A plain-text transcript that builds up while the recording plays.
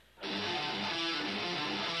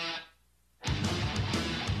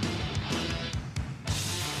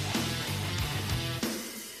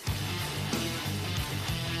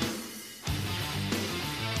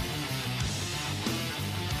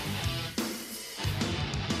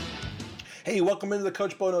Hey, welcome into the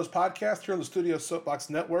Coach Bo Knows podcast here on the Studio Soapbox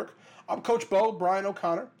Network. I'm Coach Bo, Brian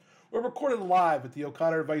O'Connor. We're recorded live at the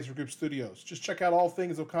O'Connor Advisory Group studios. Just check out all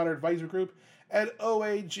things O'Connor Advisory Group at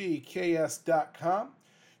oagks.com.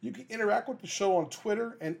 You can interact with the show on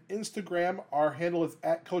Twitter and Instagram. Our handle is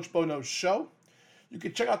at Coach Bo Knows Show. You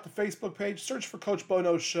can check out the Facebook page, search for Coach Bo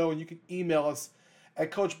Knows Show, and you can email us at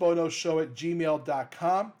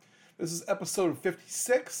coachboknowsshow@gmail.com. This is episode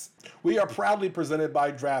 56. We are proudly presented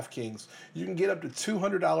by DraftKings. You can get up to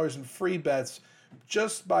 $200 in free bets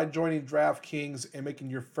just by joining DraftKings and making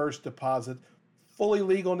your first deposit. Fully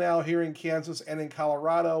legal now here in Kansas and in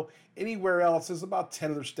Colorado. Anywhere else, there's about 10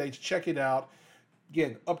 other states. Check it out.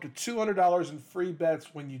 Again, up to $200 in free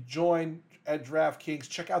bets when you join at DraftKings.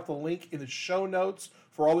 Check out the link in the show notes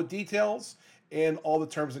for all the details and all the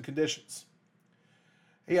terms and conditions.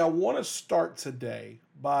 Hey, I want to start today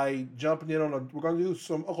by jumping in on we're going to do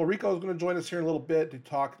some, Uncle Rico is going to join us here in a little bit to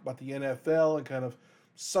talk about the NFL and kind of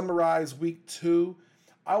summarize week 2.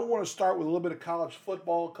 I want to start with a little bit of college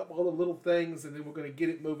football, a couple other little things, and then we're going to get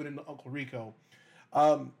it moving into Uncle Rico.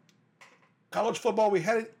 College football, we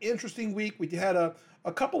had an interesting week. We had a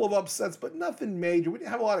couple of upsets, but nothing major. We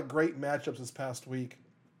didn't have a lot of great matchups this past week.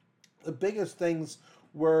 The biggest things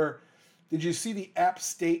were, did you see the App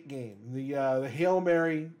State game? The Hail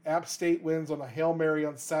Mary, App State wins on a Hail Mary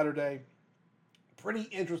on Saturday. Pretty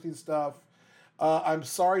interesting stuff. I'm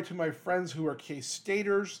sorry to my friends who are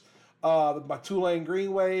K-Staters. My Tulane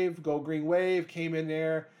Green Wave, Go Green Wave, came in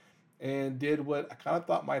there and did what I kind of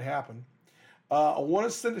thought might happen. I want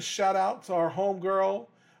to send a shout out to our homegirl,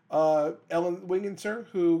 Ellen Winginter,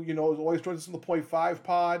 who is always joining us on the Point 5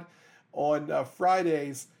 pod on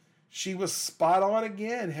Fridays. She was spot on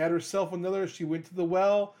again, had herself another. She went to the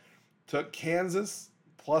well, took Kansas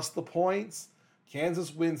plus the points.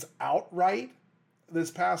 Kansas wins outright this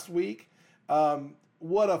past week.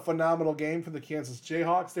 What a phenomenal game for the Kansas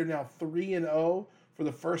Jayhawks. They're now 3-0 for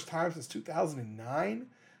the first time since 2009.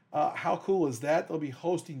 How cool is that? They'll be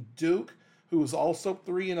hosting Duke, who is also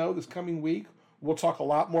 3-0 this coming week. We'll talk a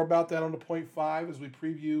lot more about that on the Point 5 as we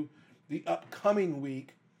preview the upcoming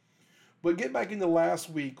week. But get back into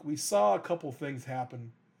last week, we saw a couple things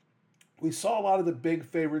happen. We saw a lot of the big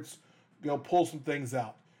favorites, pull some things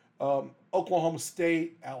out. Oklahoma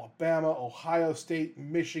State, Alabama, Ohio State,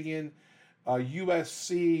 Michigan,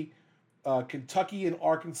 USC, Kentucky, and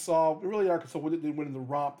Arkansas. Really, Arkansas didn't win in the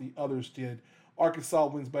romp; the others did. Arkansas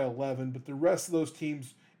wins by 11, but the rest of those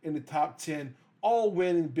teams in the top 10 all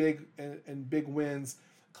win in big wins.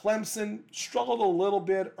 Clemson struggled a little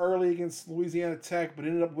bit early against Louisiana Tech, but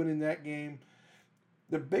ended up winning that game.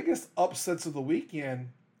 The biggest upsets of the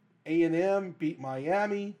weekend, A&M beat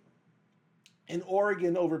Miami, and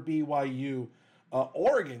Oregon over BYU.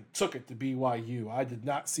 Oregon took it to BYU. I did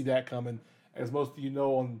not see that coming. As most of you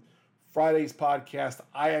know, on Friday's podcast,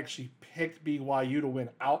 I actually picked BYU to win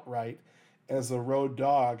outright as a road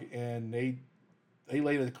dog, and they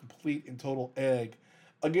laid a complete and total egg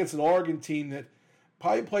against an Oregon team that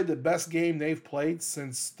probably played the best game they've played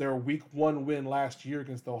since their Week 1 win last year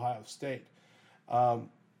against Ohio State. Other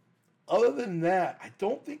than that, I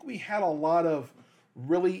don't think we had a lot of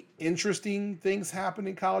really interesting things happen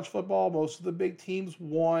in college football. Most of the big teams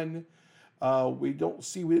won. We didn't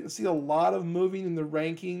see a lot of moving in the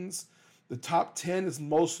rankings. The top 10 is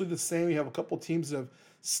mostly the same. We have a couple teams that have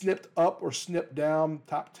snipped up or snipped down.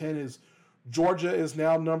 Top 10 is Georgia is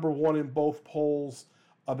now number 1 in both polls.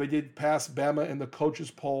 They did pass Bama in the coaches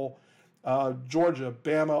poll. Georgia,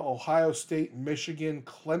 Bama, Ohio State, Michigan,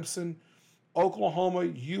 Clemson, Oklahoma,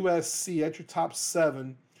 USC. That's your top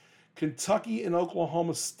 7. Kentucky and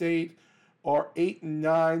Oklahoma State are 8 and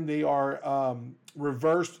 9. They are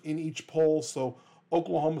reversed in each poll. So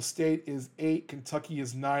Oklahoma State is 8, Kentucky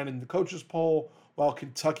is 9 in the coaches poll, while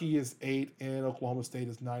Kentucky is 8 and Oklahoma State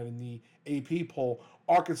is 9 in the AP poll.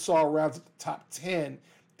 Arkansas rounds at the top 10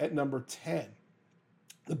 at number 10.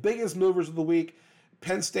 The biggest movers of the week,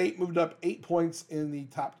 Penn State moved up 8 points in the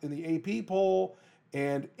AP poll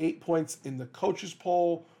and 8 points in the coaches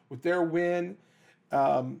poll with their win.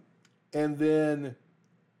 And then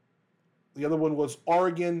the other one was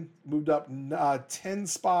Oregon, moved up 10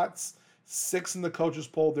 spots, 6 in the coaches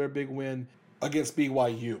poll, their big win against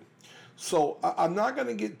BYU. So I'm not going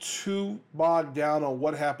to get too bogged down on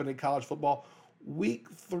what happened in college football. Week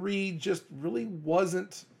 3 just really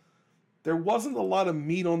wasn't. There wasn't a lot of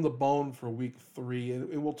meat on the bone for week 3,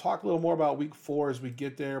 and we'll talk a little more about week 4 as we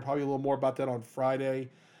get there, probably a little more about that on Friday.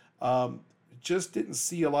 Just didn't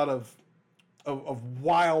see a lot of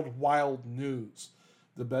wild news.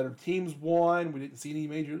 The better teams won. We didn't see any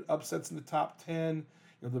major upsets in the top 10.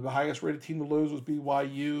 The highest rated team to lose was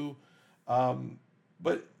BYU.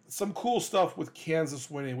 But some cool stuff with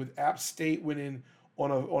Kansas winning, with App State winning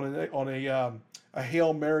on a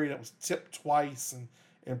Hail Mary that was tipped twice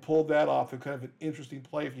and pulled that off. It's kind of an interesting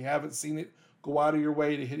play. If you haven't seen it, go out of your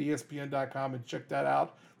way to hit ESPN.com and check that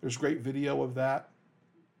out. There's great video of that.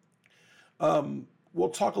 We'll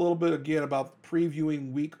talk a little bit again about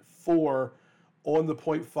previewing week 4 on the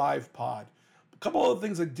Point 5 pod. A couple other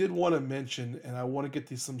things I did want to mention, and I want to get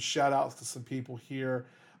to some shout outs to some people here.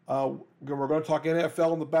 We're going to talk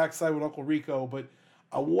NFL on the backside with Uncle Rico, but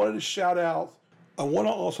I want to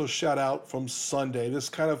also shout out from Sunday. This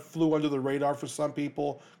kind of flew under the radar for some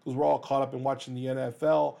people because we're all caught up in watching the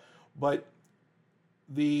NFL, but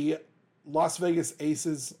the Las Vegas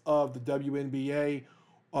Aces of the WNBA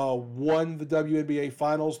won the WNBA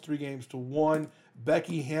Finals 3-1.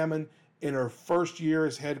 Becky Hammon, in her first year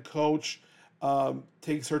as head coach,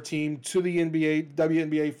 takes her team to the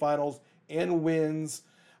WNBA Finals and wins.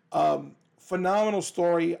 Phenomenal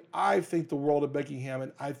story. I think the world of Becky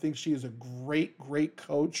Hammon. I think she is a great, great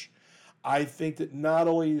coach. I think that not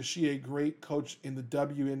only is she a great coach in the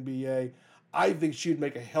WNBA, I think she'd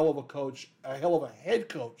make a hell of a coach, a hell of a head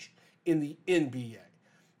coach in the NBA.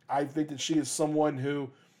 I think that she is someone who,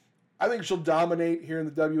 I think she'll dominate here in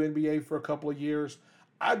the WNBA for a couple of years.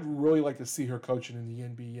 I'd really like to see her coaching in the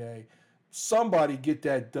NBA. Somebody get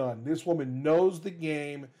that done. This woman knows the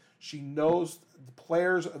game. She knows the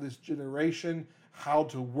players of this generation, how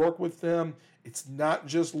to work with them. It's not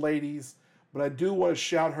just ladies, but I do want to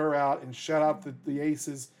shout her out and shout out the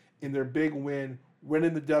Aces in their big win,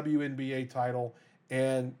 winning the WNBA title,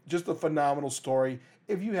 and just a phenomenal story.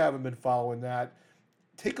 If you haven't been following that,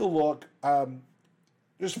 take a look.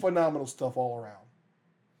 Just phenomenal stuff all around.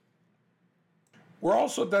 We're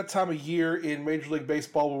also at that time of year in Major League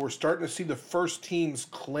Baseball where we're starting to see the first teams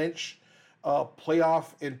clinch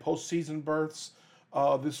playoff and postseason berths.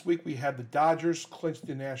 This week we had the Dodgers clinch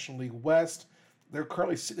the National League West. They're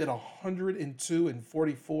currently sitting at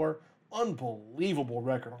 102-44. Unbelievable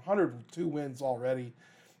record. 102 wins already.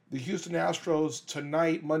 The Houston Astros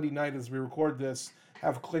tonight, Monday night as we record this,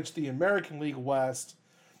 have clinched the American League West.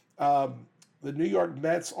 The New York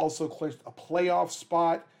Mets also clinched a playoff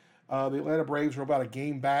spot. The Atlanta Braves are about a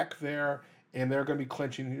game back there, and they're going to be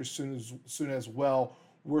clinching here soon as well.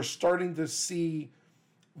 We're starting to see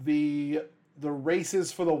the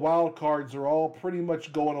races for the wild cards are all pretty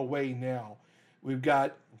much going away now. We've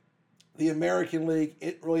got the American League.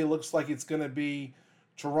 It really looks like it's going to be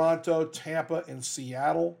Toronto, Tampa, and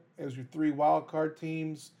Seattle as your 3 wild card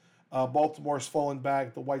teams. Baltimore's fallen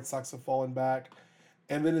back. The White Sox have fallen back.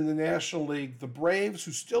 And then in the National League, the Braves,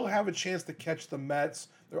 who still have a chance to catch the Mets,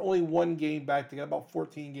 they're only 1 game back. They got about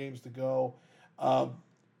 14 games to go.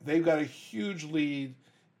 They've got a huge lead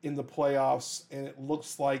in the playoffs, and it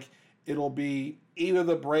looks like it'll be either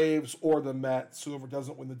the Braves or the Mets, whoever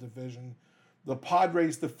doesn't win the division. The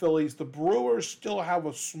Padres, the Phillies, the Brewers still have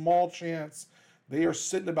a small chance. They are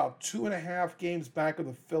sitting about 2.5 games back of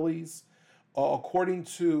the Phillies. According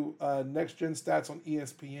to Next Gen Stats on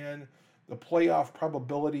ESPN, the playoff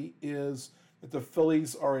probability is that the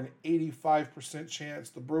Phillies are an 85% chance.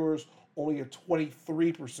 The Brewers only a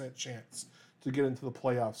 23% chance to get into the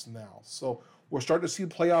playoffs now. So we're starting to see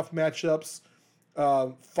playoff matchups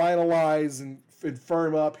finalize and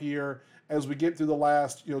firm up here as we get through the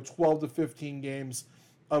last 12 to 15 games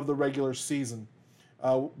of the regular season.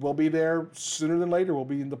 We'll be there sooner than later. We'll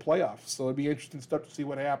be in the playoffs. So it'll be interesting stuff to see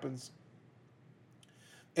what happens.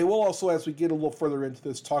 And we'll also, as we get a little further into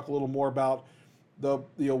this, talk a little more about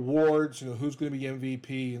the awards, who's going to be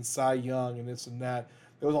MVP and Cy Young and this and that.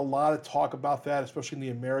 There was a lot of talk about that, especially in the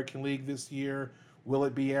American League this year. Will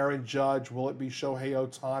it be Aaron Judge? Will it be Shohei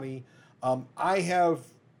Ohtani? I have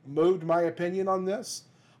moved my opinion on this.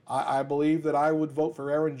 I believe that I would vote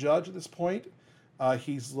for Aaron Judge at this point.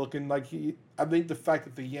 He's looking like I think the fact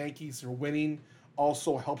that the Yankees are winning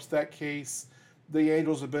also helps that case. The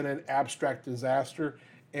Angels have been an abstract disaster.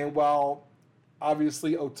 And while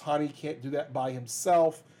obviously Ohtani can't do that by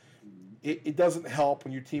himself, it doesn't help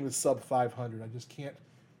when your team is sub 500. I just can't,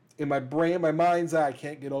 in my brain, my mind's eye, I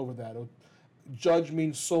can't get over that. Judge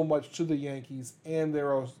means so much to the Yankees, and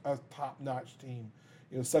they're a top-notch team.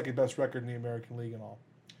 Second best record in the American League and all.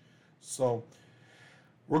 So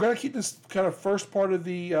we're going to keep this kind of first part of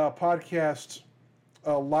the podcast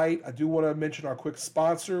light. I do want to mention our quick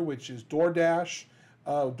sponsor, which is DoorDash.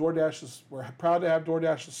 We're proud to have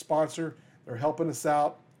DoorDash as a sponsor. They're helping us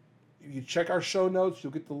out. If you check our show notes,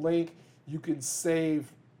 you'll get the link. You can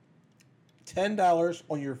save $10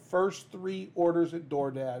 on your first 3 orders at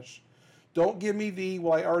DoorDash. Don't give me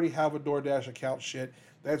I already have a DoorDash account shit.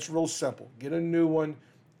 That's real simple. Get a new one.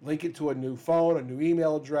 link it to a new phone, a new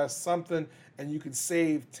email address, something, and you can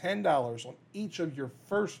save $10 on each of your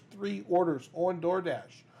first 3 orders on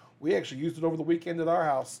DoorDash. We actually used it over the weekend at our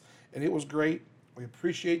house, and it was great. We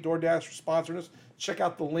appreciate DoorDash for sponsoring us. Check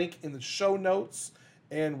out the link in the show notes,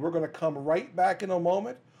 and we're going to come right back in a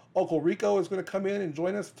moment. Uncle Rico is going to come in and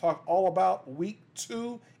join us to talk all about Week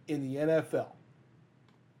 2 in the NFL.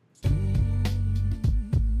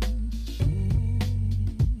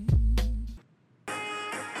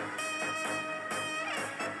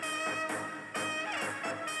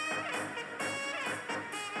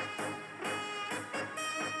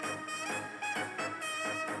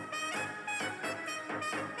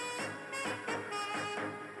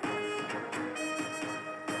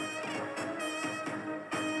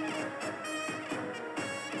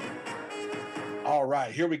 All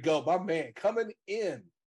right, here we go. My man coming in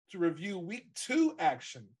to review Week 2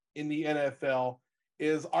 action in the NFL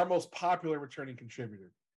is our most popular returning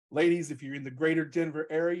contributor. Ladies, if you're in the greater Denver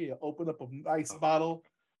area, you open up a nice bottle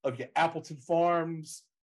of your Appleton Farms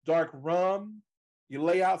dark rum, you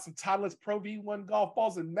lay out some Titleist Pro V1 golf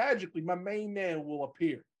balls, and magically my main man will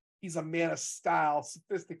appear. He's a man of style,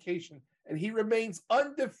 sophistication, and he remains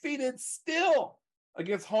undefeated still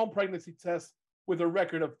against home pregnancy tests with a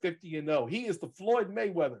record of 50-0. He is the Floyd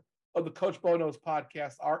Mayweather of the Coach Bono's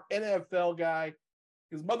podcast, our NFL guy.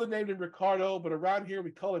 His mother named him Ricardo, but around here we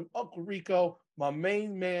call him Uncle Rico, my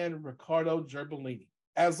main man, Ricardo Gerbolini.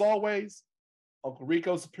 As always, Uncle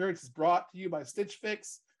Rico's appearance is brought to you by Stitch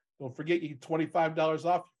Fix. Don't forget, you get $25 off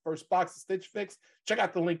your first box of Stitch Fix. Check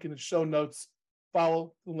out the link in the show notes.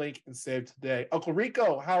 Follow the link and save today. Uncle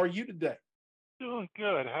Rico, how are you today? Doing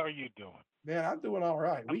good. How are you doing? Man, I'm doing all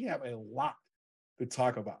right. We have a lot to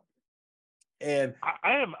talk about. And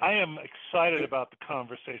I am excited about the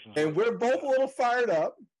conversations. And we're both a little fired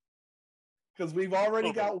up because we've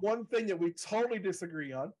already got one thing that we totally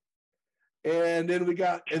disagree on. And then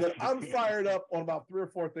I'm fired up on about 3 or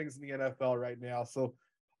 4 things in the NFL right now. So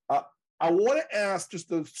I want to ask, just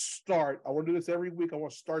to start, I want to do this every week. I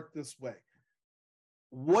want to start this way.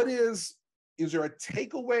 Is there a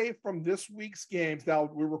takeaway from this week's games? Now,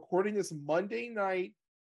 we're recording this Monday night.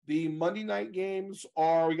 The Monday night games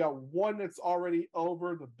we got one that's already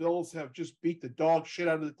over. The Bills have just beat the dog shit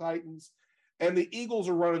out of the Titans. And the Eagles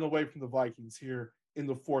are running away from the Vikings here in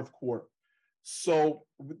the 4th quarter. So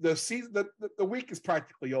the week is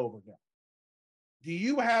practically over now. Do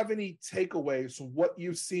you have any takeaways from what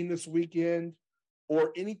you've seen this weekend,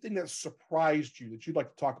 or anything that surprised you that you'd like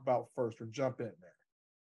to talk about first, or jump in there?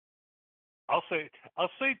 I'll say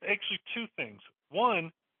actually 2 things.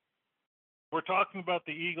 One, we're talking about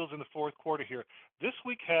the Eagles in the 4th quarter here. This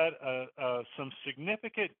week had some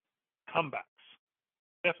significant comebacks,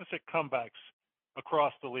 deficit comebacks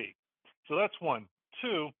across the league. So that's one.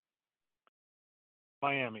 2,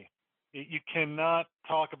 Miami. You cannot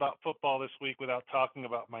talk about football this week without talking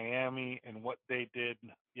about Miami and what they did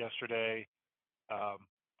yesterday.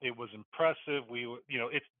 It was impressive.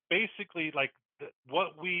 It's basically like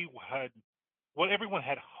what everyone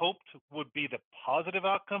had hoped would be the positive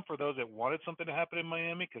outcome for those that wanted something to happen in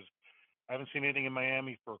Miami, because I haven't seen anything in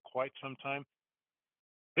Miami for quite some time.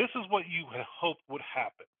 This is what you had hoped would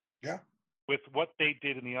happen. Yeah. With what they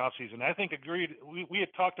did in the offseason. I think agreed. We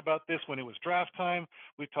had talked about this when it was draft time.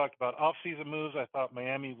 We talked about offseason moves. I thought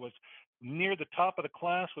Miami was near the top of the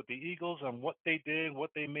class with the Eagles on what they did, what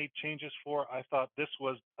they made changes for. I thought this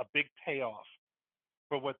was a big payoff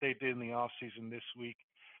for what they did in the offseason this week.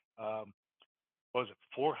 What was it,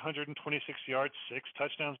 426 yards, 6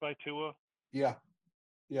 touchdowns by Tua? Yeah.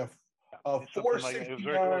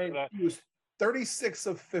 469. He was 36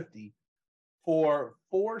 of 50 for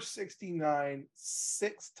 469,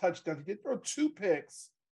 6 touchdowns. He did throw 2 picks.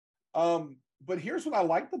 But here's what I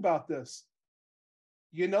liked about this.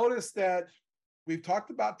 You notice that we've talked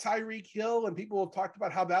about Tyreek Hill, and people have talked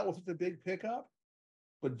about how that was such a big pickup.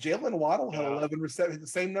 But Jalen Waddle had 11 receptions, the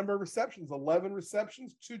same number of receptions, 11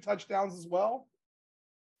 receptions, 2 touchdowns as well.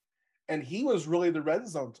 And he was really the red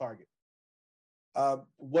zone target.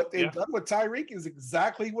 What they've done with Tyreek is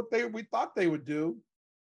exactly what we thought they would do.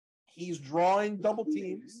 He's drawing double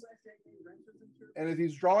teams. And if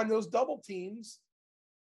he's drawing those double teams,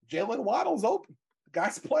 Jalen Waddle's open. The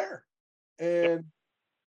guy's a player. And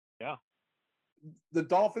the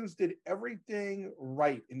Dolphins did everything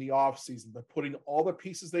right in the offseason by putting all the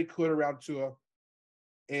pieces they could around Tua.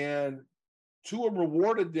 And Tua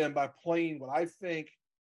rewarded them by playing what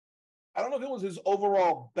I don't know if it was his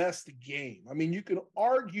overall best game. I mean, you can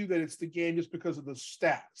argue that it's the game just because of the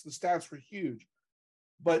stats. The stats were huge.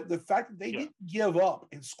 But the fact that they didn't give up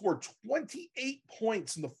and scored 28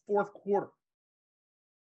 points in the 4th quarter.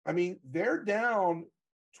 I mean, they're down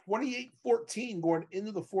 28-14 going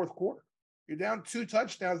into the fourth quarter. You're down 2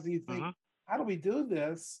 touchdowns, and you think, Hmm. how do we do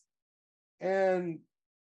this? And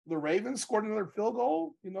the Ravens scored another field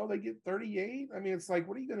goal. They get 38. I mean, it's like,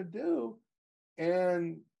 what are you going to do?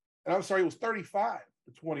 And I'm sorry, it was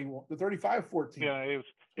 35-21, the 35-14. Yeah, it was.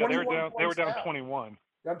 Yeah, they were 21 down. They were points down down. 21.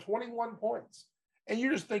 Down 21 points. And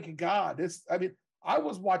you're just thinking, God, I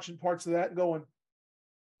was watching parts of that and going,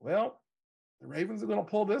 well, the Ravens are going to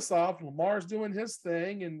pull this off. Lamar's doing his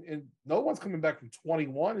thing, and no one's coming back from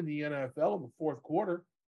 21 in the NFL in the fourth quarter.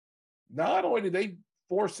 Not only did they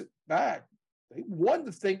force it back, they won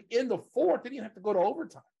the thing in the fourth. They didn't have to go to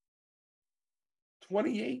overtime.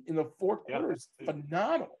 28 in the fourth Yeah. quarter is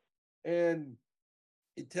phenomenal. And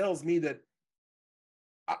it tells me that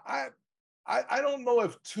I don't know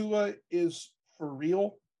if Tua is for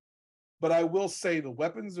real, but I will say the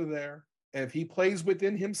weapons are there. And if he plays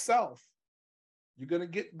within himself, you're going to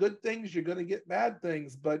get good things, you're going to get bad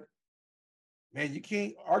things. But, man, you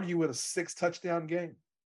can't argue with a 6-touchdown game.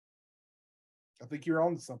 I think you're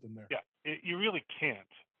on to something there. Yeah, you really can't.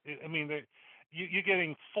 I mean, you're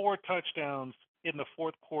getting 4 touchdowns in the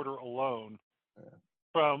fourth quarter alone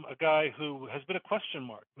from a guy who has been a question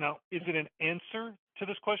mark. Now, is it an answer to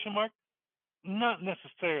this question mark? Not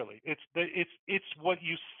necessarily. It's what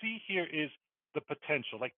you see here is the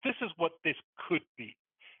potential. Like, this is what this could be.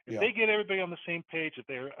 If they get everybody on the same page, if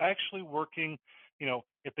they're actually working,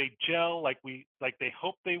 if they gel like they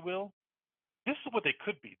hope they will, this is what they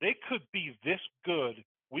could be. They could be this good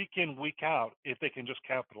week in, week out if they can just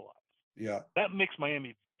capitalize. Yeah. That makes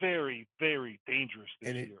Miami very, very dangerous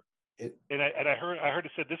this year. And I heard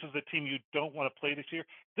it said this is the team you don't want to play this year.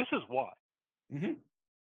 This is why. Mm-hmm.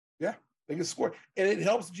 Yeah, they can score. And it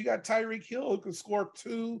helps that you got Tyreek Hill who can score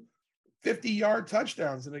 2 50-yard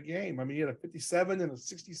touchdowns in a game. I mean, he had a 57 and a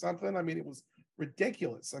 60-something. I mean, it was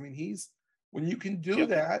ridiculous. I mean, when you can do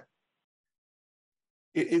that,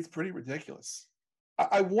 it's pretty ridiculous.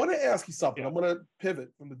 I want to ask you something. I'm going to pivot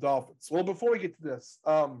from the Dolphins. Well, before we get to this,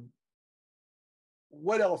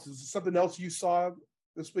 what else? Is there something else you saw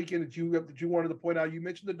this weekend that you wanted to point out? You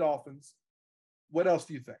mentioned the Dolphins. What else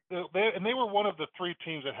do you think? They were one of the 3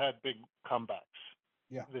 teams that had big comebacks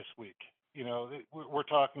this week. We're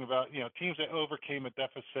talking about teams that overcame a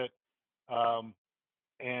deficit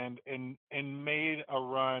and made a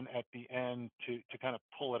run at the end to kind of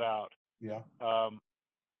pull it out. Yeah.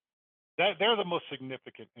 They're the most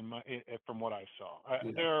significant from what I saw.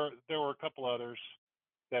 There were a couple others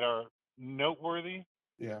that are noteworthy.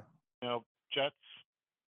 Yeah. Jets.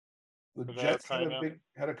 The Jets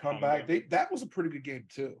had a comeback. That was a pretty good game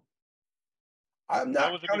too. I'm not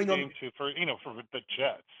that was a counting good game on too for the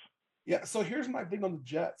Jets. Yeah. So here's my thing on the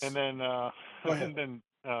Jets. And then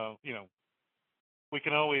we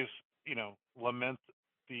can always lament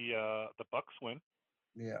the Bucks win.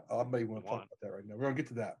 Yeah, I may want to talk about that right now. We're gonna get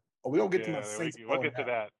to that. Oh, we don't get to my Saints. We'll get to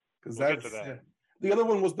that because the other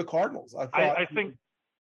one was the Cardinals. I think.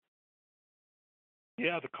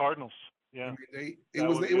 Yeah, the Cardinals. Yeah, I mean,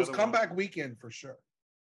 it was comeback weekend for sure.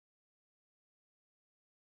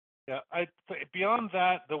 Yeah, beyond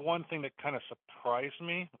that, the one thing that kind of surprised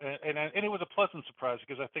me, and it was a pleasant surprise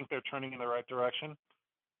because I think they're turning in the right direction.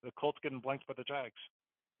 The Colts getting blanked by the Jags.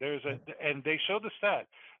 And they showed the stat.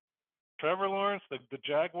 Trevor Lawrence, the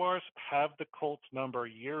Jaguars have the Colts number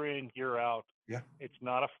year in, year out. Yeah. It's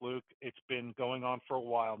not a fluke. It's been going on for a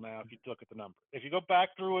while now. If you look at the number, if you go back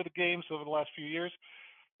through the games over the last few years,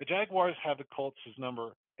 the Jaguars have the Colts'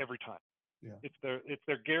 number every time. Yeah. It's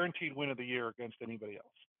their guaranteed win of the year against anybody else.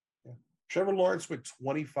 Yeah. Trevor Lawrence went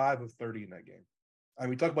 25 of 30 in that game. I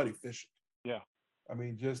mean, talk about efficient. Yeah. I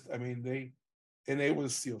mean, it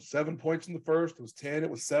was 7 points in the first, it was 10, it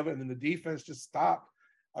was 7, and then the defense just stopped.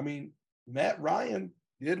 I mean, Matt Ryan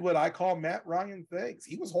did what I call Matt Ryan things.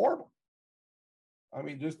 He was horrible. I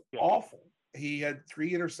mean, just awful. He had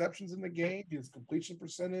 3 interceptions in the game. His completion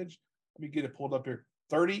percentage, let me get it pulled up here.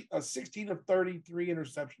 16 of 33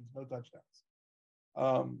 interceptions, no touchdowns.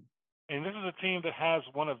 And this is a team that has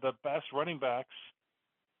one of the best running backs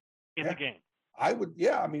in the game. I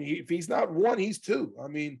mean, if he's not 1, he's 2. I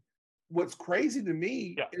mean, what's crazy to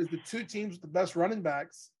me is the 2 teams with the best running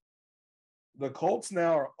backs. The Colts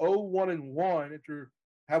now are 0-1-1 after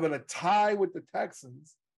having a tie with the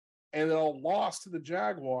Texans and a loss to the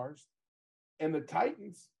Jaguars. And the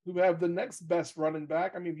Titans, who have the next best running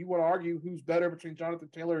back. I mean, if you want to argue who's better between Jonathan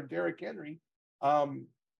Taylor and Derrick Henry,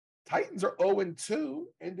 Titans are 0-2,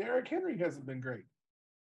 and Derrick Henry hasn't been great.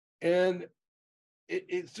 And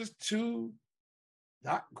it's just 2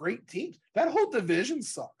 not great teams. That whole division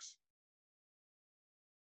sucks.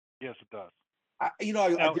 Yes, it does. I did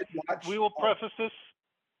watch. We will preface this.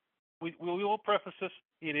 We will preface this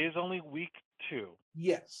It is only week 2,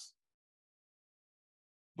 Yes,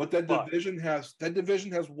 but that but division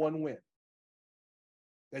has one win.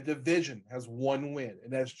 That division has one win,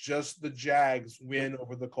 and that's just the Jags it, win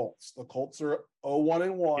over the Colts. The Colts are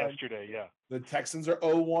 0-1. yesterday, yeah. The Texans are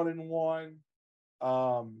 0-1.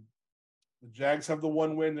 The Jags have the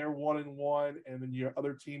one win; they're 1-1, and then your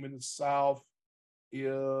other team in the South is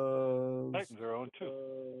Titans are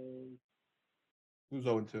 0-2. Who's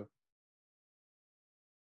 0-2?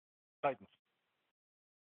 Titans.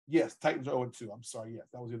 Yes, Titans are 0-2. I'm sorry. Yes,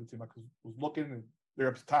 that was the other team I was looking, and they're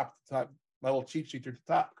up to top. My little cheat sheet, they're at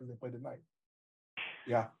the top because they played tonight.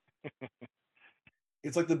 Yeah.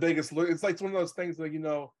 It's like the biggest. It's like one of those things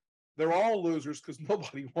that, they're all losers because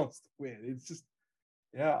nobody wants to win. It's just,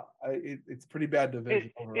 yeah, it's pretty bad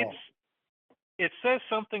division overall. It says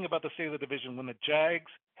something about the state of the division when the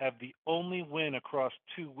Jags have the only win across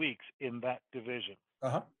 2 weeks in that division.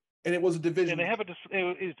 And it was a division. And they have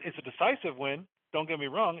it's a decisive win. Don't get me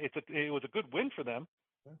wrong. It was a good win for them,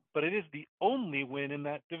 but it is the only win in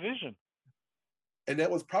that division. And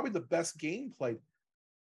that was probably the best game played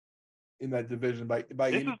in that division by this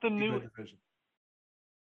any is the new division.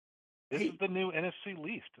 This is the new NFC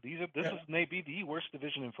least. This may be the worst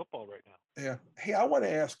division in football right now. Yeah. Hey, I want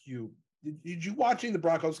to ask you: Did you watch the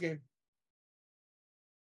Broncos game?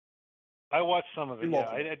 I watched some of it. Yeah,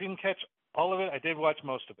 I didn't catch all of it. I did watch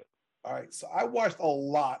most of it. All right, so I watched a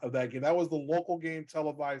lot of that game. That was the local game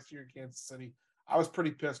televised here in Kansas City. I was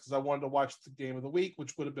pretty pissed because I wanted to watch the game of the week,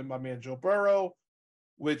 which would have been my man Joe Burrow,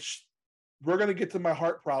 which we're going to get to my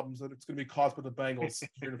heart problems that it's going to be caused by the Bengals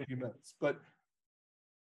here in a few minutes. But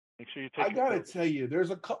make sure you take. I got to tell you,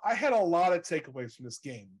 I had a lot of takeaways from this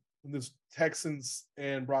game, from this Texans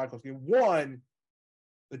and Broncos game. One,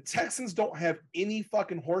 the Texans don't have any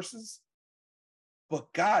fucking horses,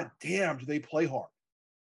 but god damn, do they play hard.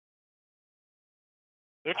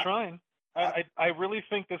 They're trying. I really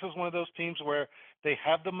think this is one of those teams where they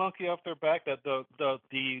have the monkey off their back, that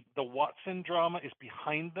the Watson drama is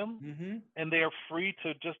behind them, and they are free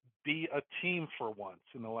to just be a team for once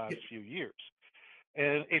in the last few years.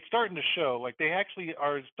 And it's starting to show. Like, they actually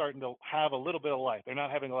are starting to have a little bit of life. They're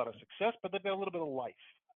not having a lot of success, but they've got a little bit of life.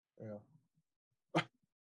 Yeah.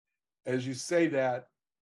 As you say that,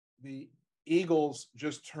 the Eagles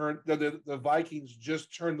just turned the Vikings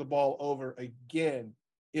just turned the ball over again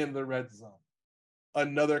in the red zone.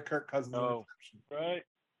 Another Kirk Cousins interception. Right.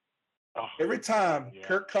 Oh, every time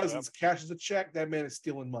Kirk Cousins cashes a check, that man is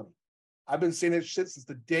stealing money. I've been saying that shit since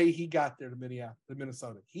the day he got there to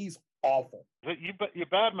Minnesota. He's awful. But you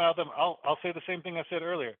badmouth him. I'll say the same thing I said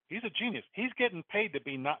earlier. He's a genius. He's getting paid to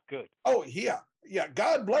be not good. Oh yeah.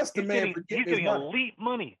 God bless the man for getting his money. Elite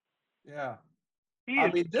money. Yeah. He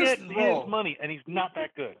is getting his money, and he's not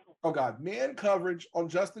that good. Oh, God. Man coverage on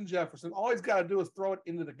Justin Jefferson. All he's got to do is throw it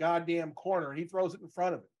into the goddamn corner, and he throws it in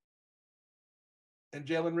front of it. And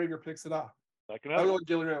Jalen Reagor picks it off. Like another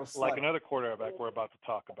quarterback we're about to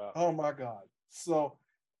talk about. Oh, my God. So,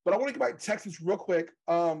 but I want to get back to Texans real quick.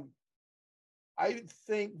 I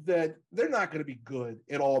think that they're not going to be good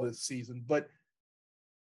at all this season, but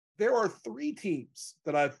there are 3 teams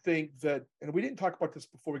that I think that, and we didn't talk about this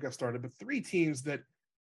before we got started, but 3 teams that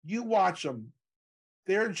you watch them,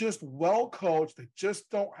 they're just well coached. They just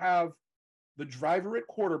don't have the driver at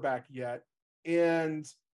quarterback yet. And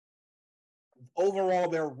overall,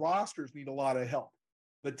 their rosters need a lot of help.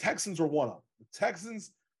 The Texans are one of them. The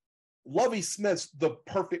Texans, Lovie Smith's the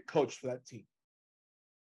perfect coach for that team.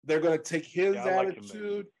 They're going to take his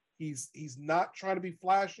attitude. He's not trying to be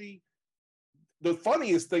flashy. The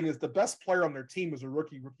funniest thing is the best player on their team is a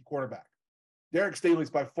rookie quarterback. Derek Staley's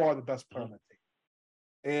by far the best player on that team.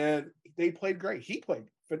 And they played great. He played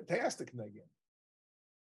fantastic in that game.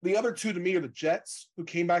 The other 2 to me are the Jets, who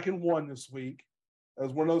came back and won this week. It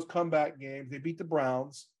was one of those comeback games. They beat the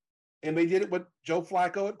Browns. And they did it with Joe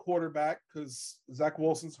Flacco at quarterback because Zach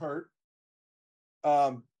Wilson's hurt.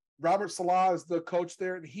 Robert Saleh is the coach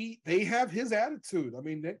there, and they have his attitude. I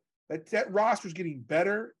mean, that roster's getting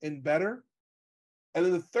better and better. And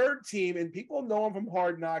then the third team, and people know them from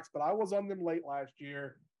Hard Knocks, but I was on them late last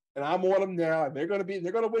year, and I'm on them now, and they're going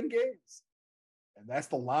to win games. And that's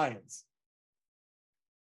the Lions.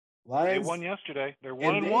 They won yesterday. They're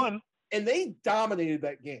 1-1. And they dominated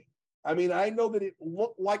that game. I mean, I know that it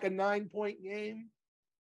looked like a 9-point game,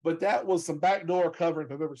 but that was some backdoor covering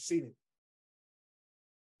if I've ever seen it.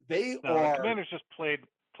 The Commanders just played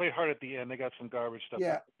hard at the end. They got some garbage stuff.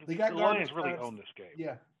 Yeah, the Lions really own this game.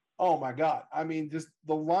 Yeah. Oh my God. I mean, just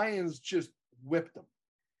the Lions just whipped them.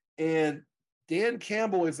 And Dan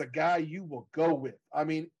Campbell is a guy you will go with. I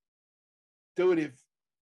mean, dude, if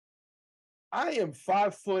I am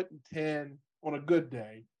 5'10", on a good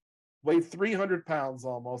day, weigh 300 pounds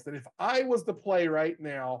almost. And if I was to play right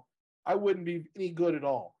now, I wouldn't be any good at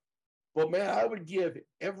all. But man, I would give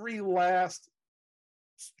every last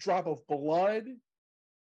drop of blood,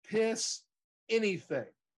 piss, anything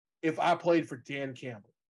if I played for Dan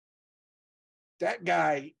Campbell. That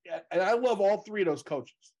guy, and I love all three of those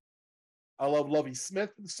coaches. I love Lovie Smith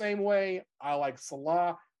the same way. I like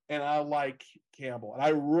Salah, and I like Campbell. And I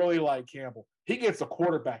really like Campbell. He gets a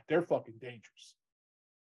quarterback. They're fucking dangerous.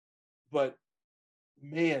 But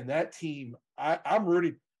man, that team, I'm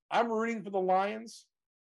rooting. I'm rooting for the Lions,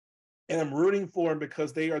 and I'm rooting for them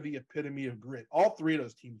because they are the epitome of grit. All three of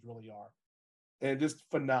those teams really are, and just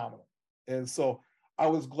phenomenal. And so I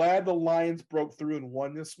was glad the Lions broke through and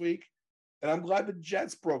won this week, and I'm glad the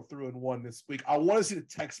Jets broke through and won this week. I want to see the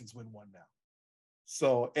Texans win one now.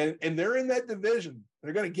 So, and they're in that division.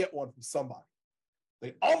 They're going to get one from somebody.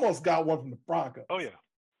 They almost got one from the Broncos. Oh, yeah.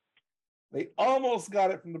 They almost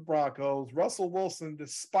got it from the Broncos. Russell Wilson,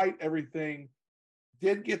 despite everything,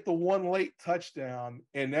 did get the one late touchdown,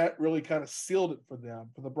 and that really kind of sealed it for them,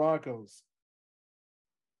 for the Broncos.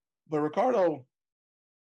 But Ricardo,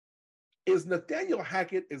 is Nathaniel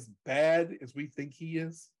Hackett as bad as we think he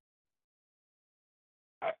is?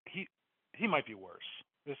 He might be worse.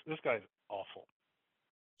 This guy's awful.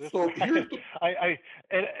 So here's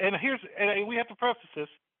we have to preface this.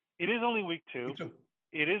 It is only week 2.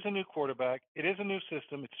 It is a new quarterback. It is a new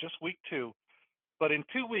system. It's just week 2. But in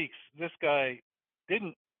 2 weeks, this guy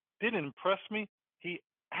didn't impress me. He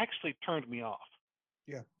actually turned me off.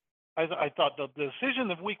 Yeah. I thought the decision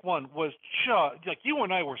of week 1 was just like you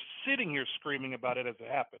and I were sitting here screaming about it as it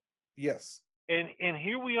happened. Yes. And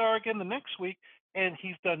here we are again the next week, and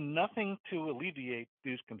he's done nothing to alleviate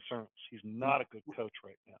these concerns. He's not a good coach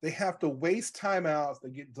right now. They have to waste timeouts. They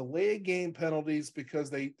get delayed game penalties because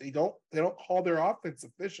they don't call their offense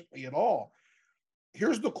efficiently at all.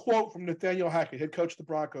 Here's the quote from Nathaniel Hackett, head coach of the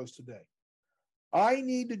Broncos today. I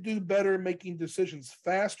need to do better making decisions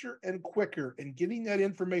faster and quicker and getting that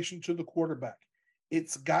information to the quarterback.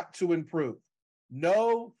 It's got to improve.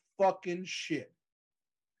 No fucking shit.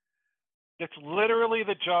 It's literally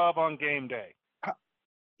the job on game day.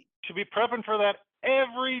 Should be prepping for that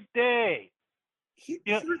every day.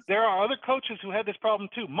 There are other coaches who had this problem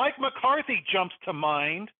too. Mike McCarthy jumps to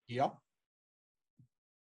mind. Yep.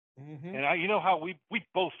 Mm-hmm. And you know how we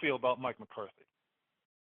both feel about Mike McCarthy.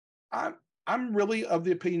 I'm really of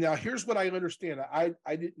the opinion now. Here's what I understand. I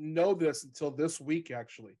didn't know this until this week,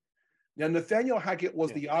 actually. Now, Nathaniel Hackett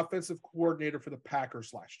was the offensive coordinator for the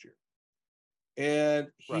Packers last year. And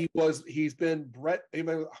he's been Brett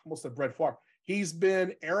Favre. He's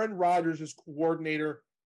been Aaron Rodgers' coordinator.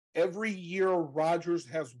 Every year, Rodgers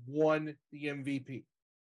has won the MVP.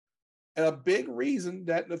 And a big reason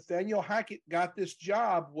that Nathaniel Hackett got this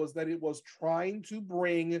job was that it was trying to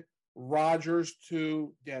bring Rodgers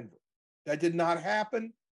to Denver. That did not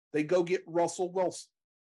happen. They go get Russell Wilson,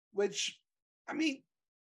 which, I mean,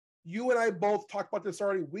 you and I both talked about this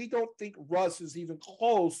already. We don't think Russ is even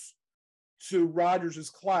close to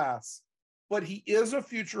Rodgers' class, but he is a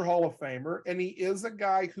future Hall of Famer, and he is a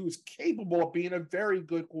guy who's capable of being a very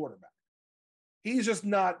good quarterback. He's just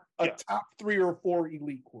not a top 3 or 4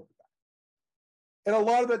 elite quarterback. And a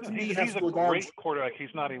lot of that to me has to do with he's a great quarterback.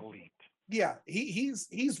 He's not elite. Yeah, he's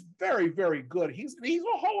very, very good. He's a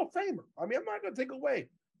Hall of Famer. I mean, I'm not going to take away.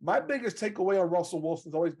 My biggest takeaway on Russell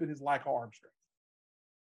Wilson has always been his lack of arm strength.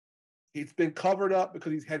 He's been covered up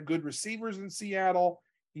because he's had good receivers in Seattle.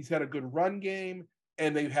 He's had a good run game,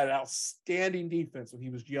 and they've had outstanding defense when he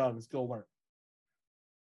was young and still learning.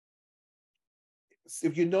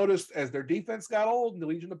 If you noticed, as their defense got old and the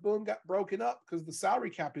Legion of Boom got broken up because of the salary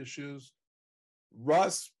cap issues, more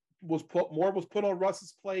was put on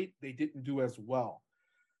Russ's plate. They didn't do as well.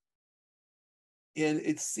 And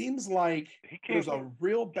it seems like there's a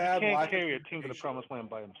real bad lack of carry a team to the promised land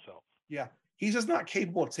by himself. Yeah. He's just not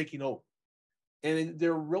capable of taking over. And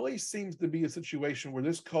there really seems to be a situation where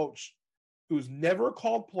this coach, who's never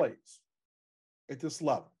called plays at this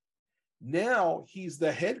level, now he's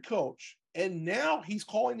the head coach, and now he's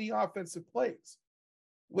calling the offensive plays,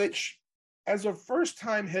 which, as a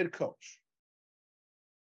first-time head coach,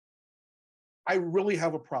 I really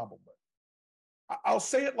have a problem with. I'll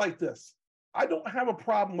say it like this. I don't have a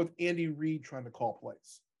problem with Andy Reid trying to call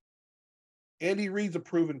plays. Andy Reid's a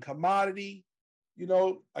proven commodity. You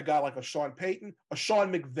know, a guy like a Sean Payton, a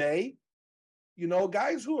Sean McVay, you know,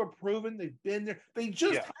 guys who are proven, they've been there. They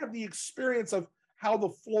just have the experience of how the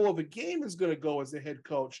flow of a game is going to go as a head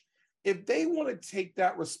coach. If they want to take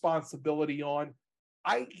that responsibility on,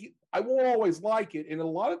 I won't always like it. And a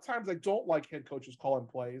lot of times I don't like head coaches calling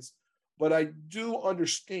plays, but I do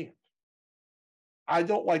understand I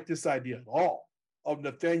don't like this idea at all of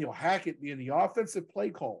Nathaniel Hackett being the offensive play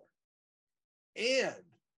caller. And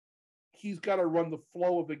he's got to run the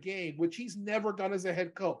flow of the game, which he's never done as a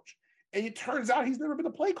head coach. And it turns out he's never been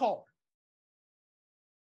a play caller.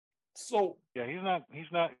 So yeah, he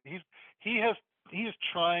is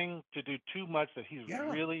trying to do too much that he's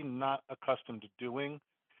really not accustomed to doing.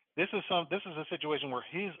 This is a situation where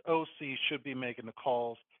his OC should be making the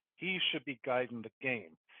calls. He should be guiding the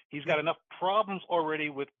game. He's got enough problems already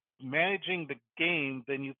with managing the game.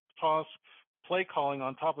 Then you toss play calling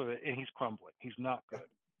on top of it, and he's crumbling. He's not good.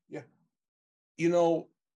 Yeah. You know,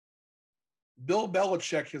 Bill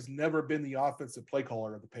Belichick has never been the offensive play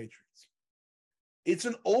caller of the Patriots. It's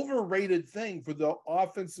an overrated thing for the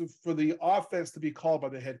offense to be called by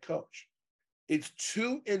the head coach. It's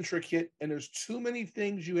too intricate, and there's too many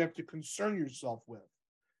things you have to concern yourself with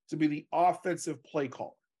to be the offensive play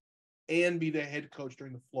caller and be the head coach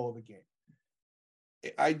during the flow of the game.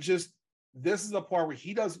 This is the part where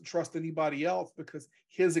he doesn't trust anybody else because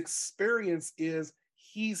his experience is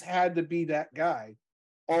he's had to be that guy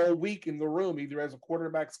all week in the room, either as a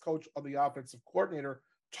quarterback's coach or the offensive coordinator,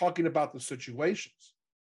 talking about the situations.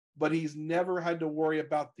 But he's never had to worry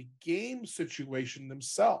about the game situation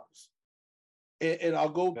themselves. And I'll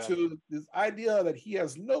go to this idea that he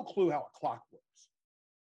has no clue how a clock works.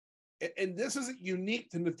 And this isn't unique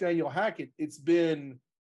to Nathaniel Hackett. It's been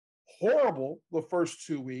horrible the first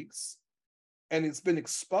 2 weeks, and it's been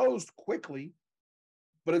exposed quickly,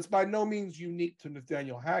 but it's by no means unique to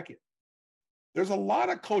Nathaniel Hackett. There's a lot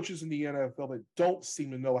of coaches in the NFL that don't seem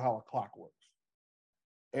to know how a clock works.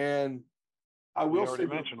 And I will say, already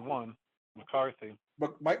mentioned one, McCarthy.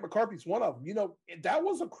 But Mike McCarthy's one of them. You know, that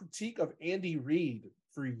was a critique of Andy Reid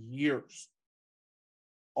for years.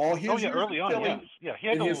 All his years early on, Philly, yes. He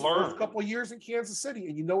had to his learn. first couple of years in Kansas City.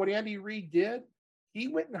 And you know what Andy Reid did? He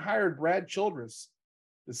went and hired Brad Childress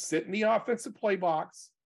to sit in the offensive play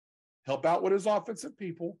box, help out with his offensive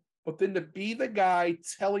people, but then to be the guy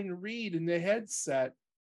telling Reid in the headset,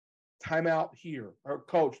 timeout here, or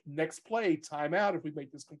coach, next play, timeout if we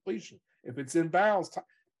make this completion. If it's in bounds,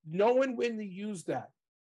 knowing when to use that.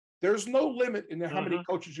 There's no limit in how many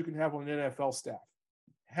coaches you can have on an NFL staff.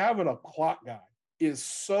 Having a clock guy is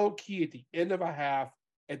so key at the end of a half,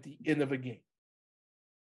 at the end of a game.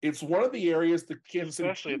 It's one of the areas the Kansas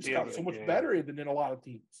City Chiefs got so much better than in a lot of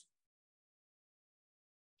teams.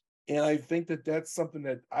 And I think that's something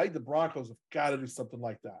that the Broncos have got to do something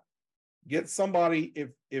like that. Get somebody,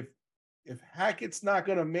 if Hackett's not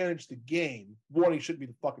going to manage the game, one, he shouldn't be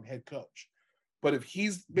the fucking head coach. But if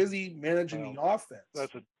he's busy managing the offense,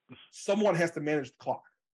 someone has to manage the clock.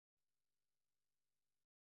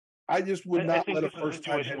 I just would not let a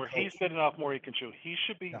first-time head coach. Where he's getting off more he can chew. He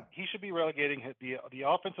should be relegating the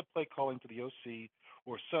offensive play calling to the OC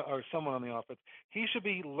or someone on the offense. He should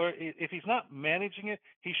be if he's not managing it,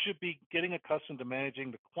 he should be getting accustomed to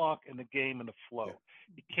managing the clock and the game and the flow. Yeah.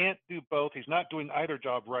 He can't do both. He's not doing either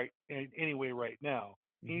job right in any way right now.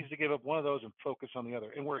 He needs to give up one of those and focus on the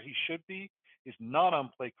other. And where he should be is not on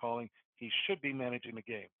play calling. He should be managing the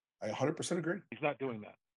game. I 100% agree. He's not doing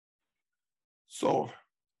that. So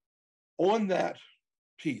on that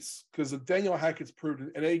piece, because Daniel Hackett's proved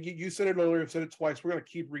it, and you said it earlier, I've said it twice, we're going to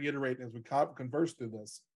keep reiterating as we converse through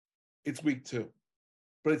this. It's week 2.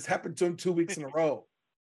 But it's happened to him 2 weeks in a row.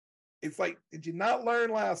 It's like, did you not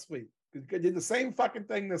learn last week? You did the same fucking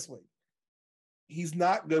thing this week. He's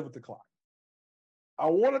not good with the clock. I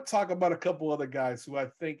want to talk about a couple other guys who I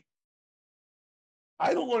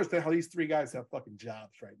don't understand how these 3 guys have fucking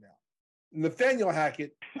jobs right now. Nathaniel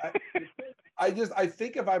Hackett, I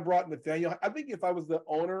think if I brought Nathaniel, I think if I was the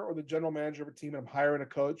owner or the general manager of a team and I'm hiring a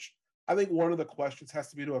coach, I think one of the questions has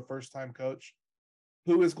to be to a first-time coach,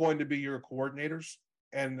 who is going to be your coordinators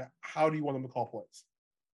and how do you want them to call plays?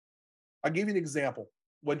 I'll give you an example.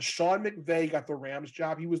 When Sean McVay got the Rams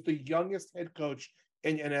job, he was the youngest head coach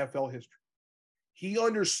in NFL history. He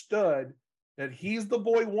understood that he's the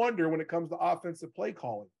boy wonder when it comes to offensive play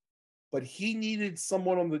calling, but he needed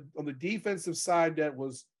someone on the defensive side that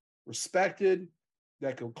was respected,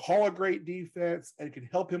 that could call a great defense, and could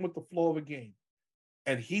help him with the flow of a game.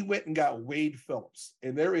 And he went and got Wade Phillips.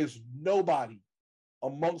 And there is nobody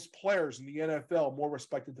amongst players in the NFL more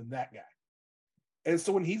respected than that guy. And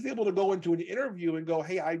so when he's able to go into an interview and go,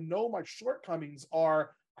 hey, I know my shortcomings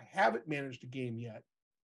are I haven't managed a game yet,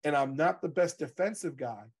 and I'm not the best defensive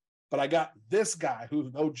guy, but I got this guy who's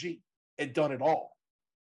an OG and done it all.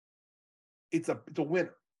 It's a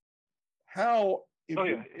winner. How?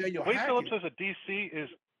 Wade Phillips as a DC is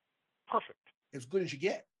perfect. As good as you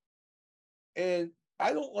get. And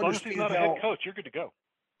I don't understand. As long as he's not a head coach, you're good to go.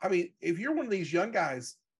 I mean, if you're one of these young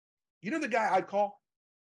guys, you know the guy I'd call?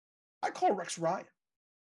 I call Rex Ryan.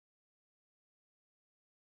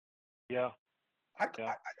 Yeah. I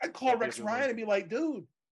Yeah. call Rex Ryan and be like, dude,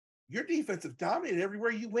 you're defensive dominated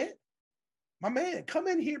everywhere you went. My man, come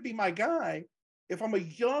in here, be my guy. If I'm a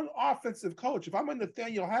young offensive coach, if I'm a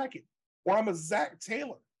Nathaniel Hackett or I'm a Zach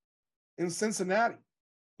Taylor in Cincinnati,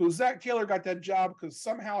 who Zach Taylor got that job because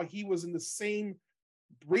somehow he was in the same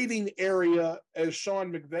breathing area as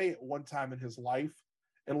Sean McVay at one time in his life.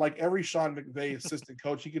 And like every Sean McVay assistant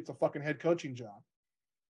coach, he gets a fucking head coaching job.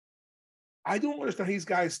 I don't understand how these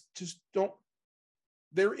guys just don't.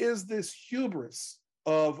 There is this hubris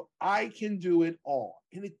of I can do it all,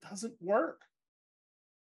 and it doesn't work.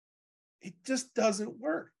 It just doesn't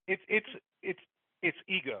work. It's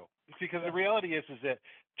ego, because the reality is that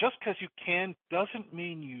just because you can doesn't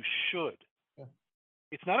mean you should. Yeah.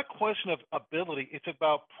 It's not a question of ability. It's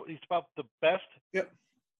about the best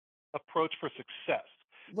approach for success.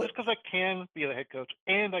 Just because I can be the head coach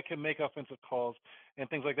and I can make offensive calls and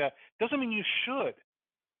things like that doesn't mean you should.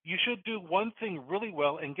 You should do one thing really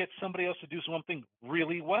well and get somebody else to do something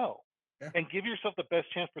really well, and give yourself the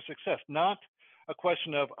best chance for success. Not a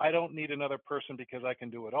question of I don't need another person because I can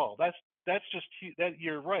do it all. That's just that.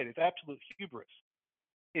 You're right. It's absolute hubris.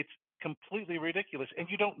 It's completely ridiculous, and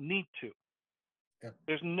you don't need to.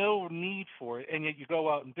 There's no need for it, and yet you go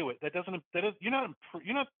out and do it. You're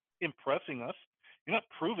not impressing us. You're not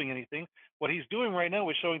proving anything. What he's doing right now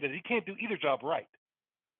is showing that he can't do either job right.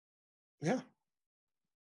 Yeah.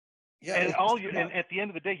 Yeah. And at the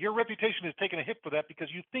end of the day, your reputation is taking a hit for that because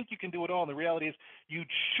you think you can do it all, and the reality is you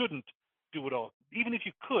shouldn't do it all. Even if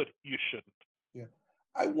you could, you shouldn't. Yeah.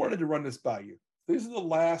 I wanted to run this by you. These are the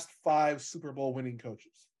last 5 Super Bowl winning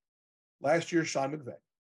coaches. Last year, Sean McVay.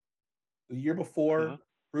 The year before,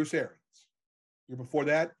 Bruce Arians. The year before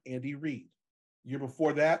that, Andy Reid. The year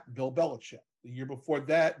before that, Bill Belichick. The year before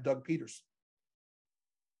that, Doug Peterson.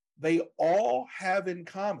 They all have in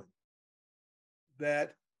common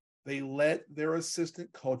that they let their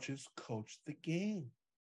assistant coaches coach the game.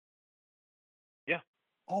 Yeah.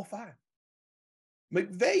 All 5.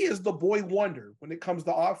 McVay is the boy wonder when it comes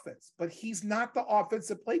to offense, but he's not the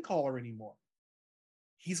offensive play caller anymore.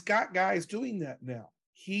 He's got guys doing that now.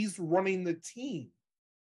 He's running the team,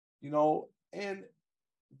 and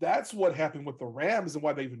that's what happened with the Rams and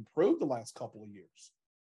why they've improved the last couple of years.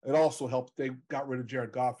 It also helped they got rid of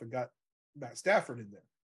Jared Goff and got Matt Stafford in there.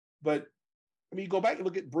 But, you go back and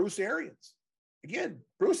look at Bruce Arians. Again,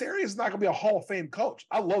 Bruce Arians is not going to be a Hall of Fame coach.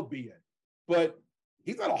 I love BA, but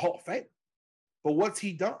he's not a Hall of Fame. But what's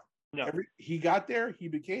he done? No. He got there. He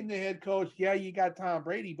became the head coach. Yeah, you got Tom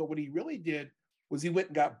Brady. But what he really did was he went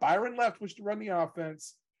and got Byron Leftwich to run the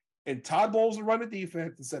offense and Todd Bowles to run the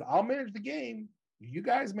defense and said, I'll manage the game. You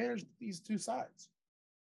guys manage these 2 sides.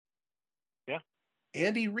 Yeah.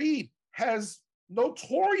 Andy Reid has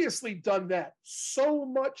notoriously done that so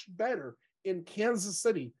much better in Kansas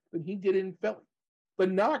City than he did in Philly. The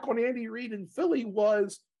knock on Andy Reid in Philly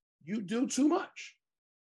was you do too much.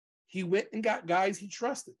 He went and got guys he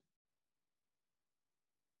trusted.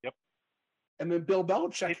 Yep. And then Bill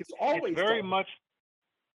Belichick has always very much.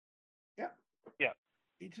 Yeah. Yeah.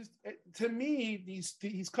 To me,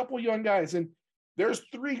 these couple young guys, and there's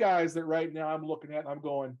 3 guys that right now I'm looking at and I'm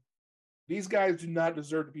going, these guys do not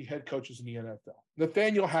deserve to be head coaches in the NFL.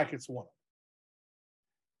 Nathaniel Hackett's one of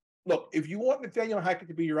them. Look, if you want Nathaniel Hackett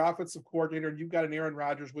to be your offensive coordinator and you've got an Aaron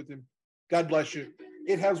Rodgers with him, God bless you.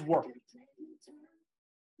 It has worked.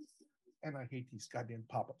 And I hate these goddamn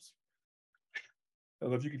pop-ups. I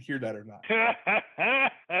don't know if you can hear that or not.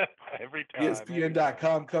 Every time.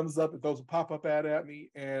 ESPN.com comes up and throws a pop-up ad at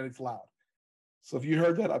me, and it's loud. So if you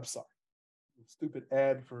heard that, I'm sorry. Stupid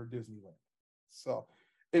ad for Disneyland. So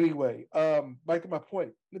anyway, back to my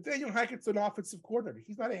point. Nathaniel Hackett's an offensive coordinator.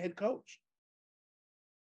 He's not a head coach.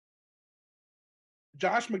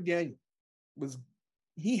 Josh McDaniel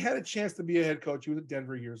he had a chance to be a head coach. He was at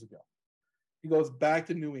Denver years ago. He goes back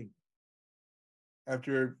to New England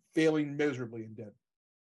after failing miserably in Denver.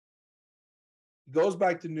 He goes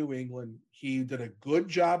back to New England. He did a good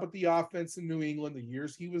job with the offense in New England the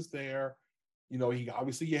years he was there. You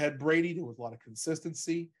had Brady. There was a lot of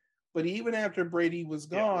consistency. But even after Brady was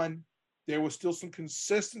gone, there was still some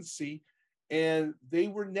consistency, and they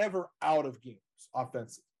were never out of games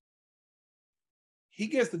offensively. He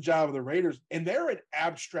gets the job of the Raiders, and they're an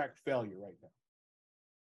abstract failure right now.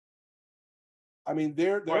 I mean,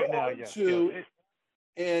 they're right now, 0-2,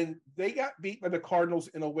 and they got beat by the Cardinals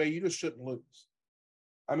in a way you just shouldn't lose.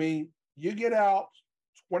 I mean, you get out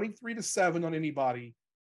 23-7 on anybody,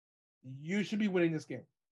 you should be winning this game.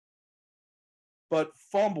 But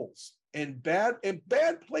fumbles and bad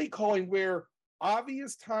play calling where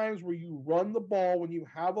obvious times where you run the ball when you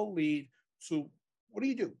have a lead. So what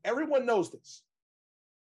do? Everyone knows this.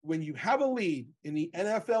 When you have a lead in the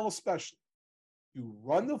NFL, especially, you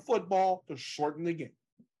run the football to shorten the game.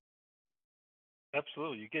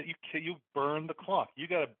 Absolutely. You burn the clock. You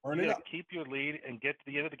gotta keep your lead and get to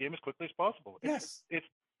the end of the game as quickly as possible. Yes. It's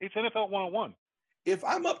NFL 101. If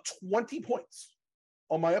I'm up 20 points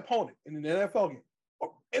on my opponent in an NFL game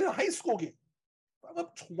or in a high school game, if I'm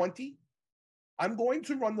up 20, I'm going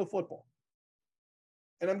to run the football.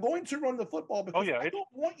 And I'm going to run the football because I don't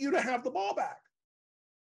want you to have the ball back.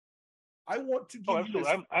 I want to give you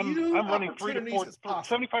as few I'm running 3 to 4,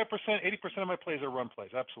 75%, 80% of my plays are run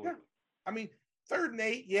plays. Absolutely. Yeah. I mean, 3rd and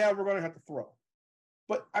 8, yeah, we're going to have to throw.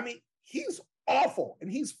 But, I mean, he's awful,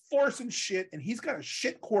 and he's forcing shit, and he's got a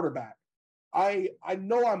shit quarterback. I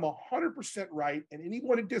know I'm 100% right, and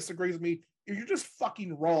anyone who disagrees with me, you're just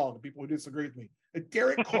fucking wrong, people who disagree with me.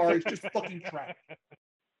 Derek Carr is just fucking trash.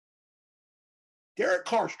 Derek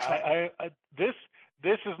Carr's trash. This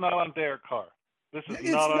is not on Derek Carr. This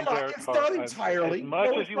is not on Derek Carr. It's not entirely. As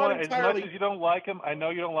much as you don't like him, I know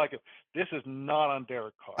you don't like him. This is not on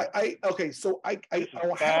Derek Carr. This is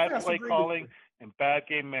bad play calling and bad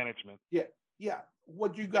game management. Yeah.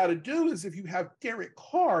 What you got to do is if you have Derek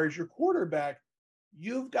Carr as your quarterback,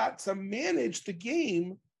 you've got to manage the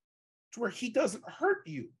game to where he doesn't hurt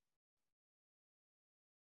you.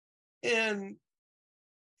 And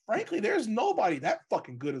frankly, there's nobody that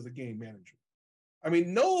fucking good as a game manager. I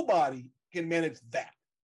mean, nobody can manage that.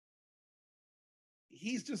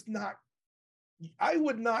 He's just not. I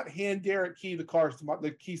would not hand Derek Key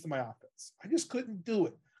the keys to my offense. I just couldn't do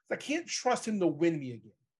it. I can't trust him to win me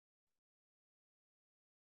again.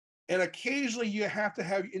 And occasionally you have to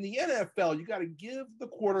have, in the NFL, you got to give the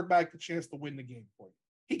quarterback the chance to win the game for you.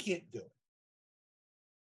 He can't do it.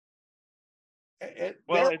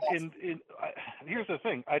 Here's the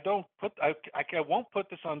thing. I won't put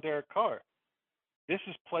this on Derek Carr. This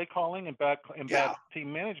is play calling and bad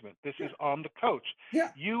team management. This is on the coach.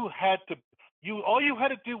 Yeah. All you had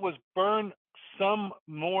to do was burn some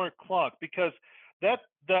more clock because that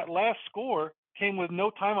last score came with no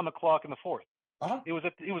time on the clock in the 4th. Uh-huh. It was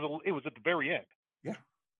at the very end. Yeah.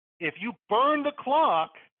 If you burn the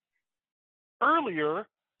clock earlier,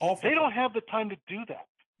 they don't have the time to do that.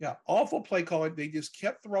 Yeah, awful play calling. They just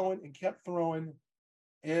kept throwing,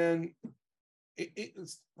 and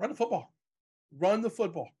it's run the football. Run the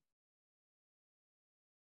football.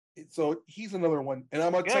 So he's another one, and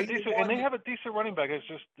I'm gonna tell you, and they have a decent running back.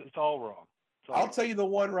 It's all wrong. I'll tell you the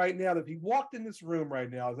one right now that if he walked in this room right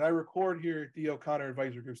now, as I record here at the O'Connor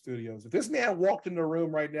Advisory Group Studios, if this man walked in the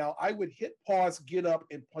room right now, I would hit pause, get up,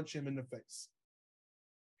 and punch him in the face.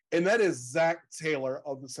 And that is Zach Taylor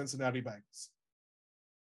of the Cincinnati Bengals.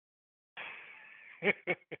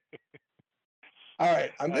 All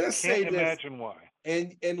right, I'm going to say this. I can't imagine why.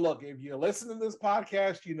 And look, if you listen to this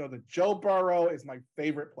podcast, you know that Joe Burrow is my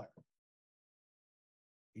favorite player.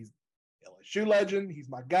 He's LSU legend. He's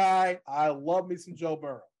my guy. I love me some Joe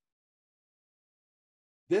Burrow.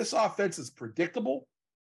 This offense is predictable.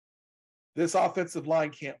 This offensive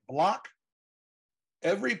line can't block.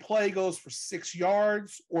 Every play goes for 6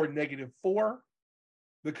 yards or -4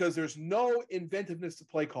 because there's no inventiveness to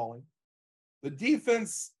play calling. The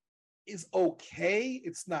defense is okay.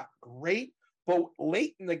 It's not great, but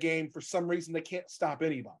late in the game, for some reason, they can't stop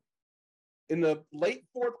anybody. In the late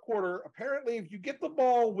 4th quarter, apparently, if you get the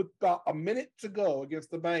ball with about a minute to go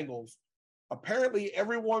against the Bengals, apparently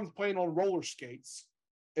everyone's playing on roller skates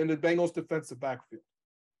in the Bengals defensive backfield.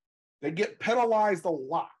 They get penalized a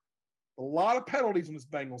lot of penalties on this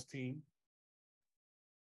Bengals team.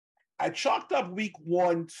 I chalked up week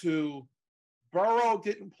 1 to Burrow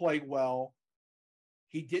didn't play well.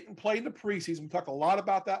 He didn't play in the preseason. We talked a lot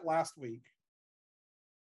about that last week.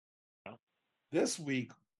 This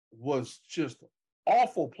week was just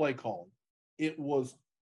awful play calling. It was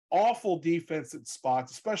awful defensive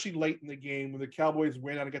spots, especially late in the game when the Cowboys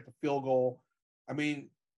ran out to get the field goal. I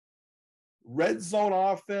mean, red zone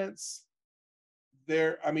offense,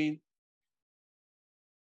 you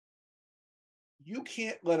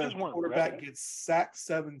can't let a quarterback get sacked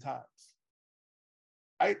 7 times.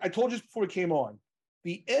 I told you this before we came on.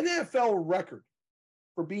 The NFL record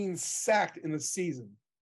for being sacked in a season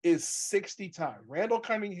is 60 times. Randall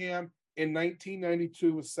Cunningham in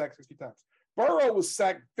 1992 was sacked 60 times. Burrow was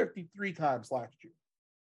sacked 53 times last year.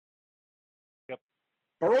 Yep.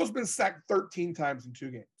 Burrow's been sacked 13 times in 2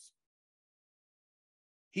 games.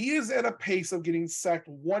 He is at a pace of getting sacked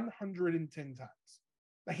 110 times.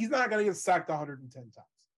 Now, he's not going to get sacked 110 times.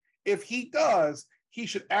 If he does, he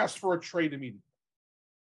should ask for a trade immediately.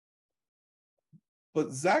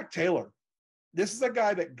 But Zach Taylor This is a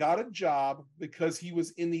guy that got a job because he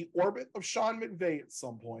was in the orbit of Sean McVay at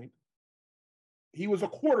some point. He was a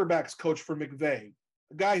quarterbacks coach for McVay,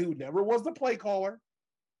 a guy who never was the play caller,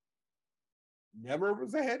 never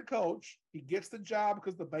was a head coach. He gets the job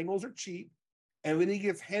because the Bengals are cheap. And then he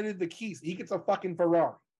gets handed the keys. He gets a fucking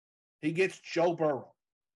Ferrari. He gets Joe Burrow.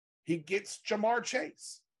 He gets Jamar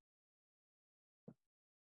Chase.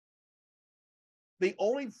 They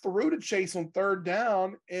only threw to Chase on third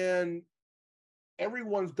down, and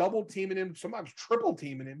everyone's double teaming him, sometimes triple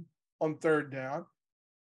teaming him on third down.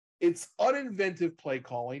 It's uninventive play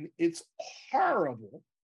calling. It's horrible.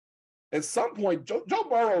 At some point, Joe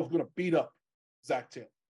Burrow is going to beat up Zach Taylor.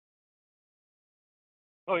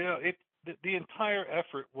 Oh yeah, the entire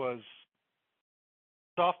effort was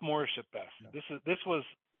sophomorish at best. Yeah. This was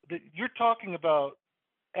you're talking about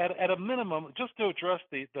at a minimum, just to address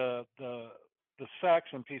the sacks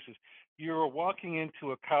and pieces. You're walking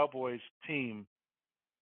into a Cowboys team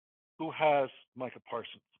who has Micah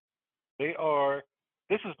Parsons.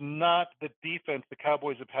 This is not the defense the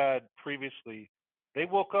Cowboys have had previously. They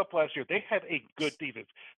woke up last year. They had a good defense.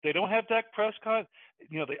 They don't have Dak Prescott.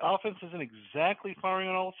 The offense isn't exactly firing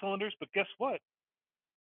on all cylinders, but guess what?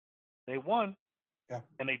 They won. Yeah.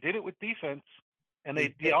 And they did it with defense. And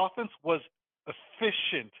the offense was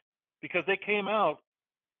efficient because they came out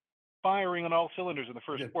firing on all cylinders in the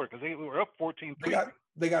first quarter because they were up 14-3.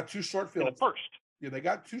 They got two short fields. In the first. Yeah, they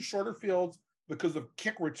got two shorter fields because of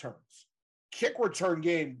kick returns. Kick return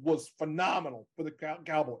game was phenomenal for the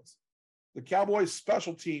Cowboys. The Cowboys'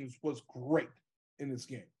 special teams was great in this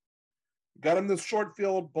game. Got them the short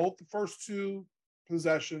field, both the first two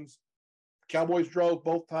possessions. The Cowboys drove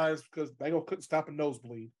both times because Bengals couldn't stop a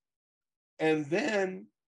nosebleed. And then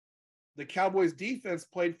the Cowboys' defense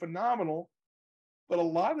played phenomenal, but a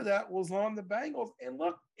lot of that was on the Bengals. And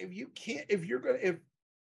look, if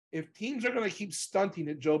teams are going to keep stunting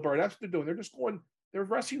at Joe Burrow, that's what they're doing. They're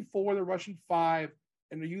rushing 4, they're rushing 5,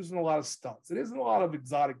 and they're using a lot of stunts. It isn't a lot of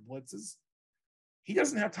exotic blitzes. He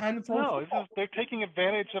doesn't have time to throw. No, they're taking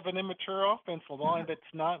advantage of an immature offensive line that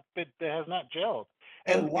has not gelled.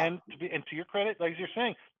 And to your credit, like you're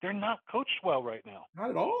saying, they're not coached well right now.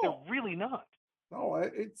 Not at all. They're really not. No,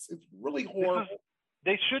 it's really horrible.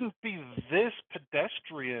 They shouldn't be this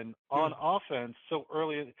pedestrian on offense so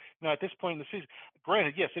early. At this point in the season.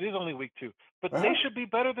 Granted, yes, it is only week 2, but they should be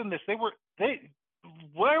better than this.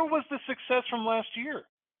 Where was the success from last year?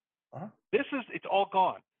 It's all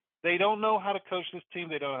gone. They don't know how to coach this team.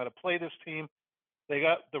 They don't know how to play this team. They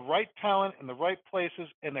got the right talent in the right places,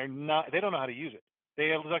 and they don't know how to use it.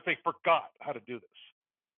 They forgot how to do this.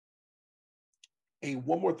 Hey,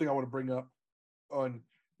 one more thing I want to bring up.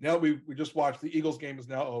 Now we just watched the Eagles game is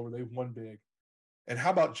now over. They've won big. And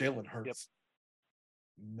how about Jalen Hurts? Yep.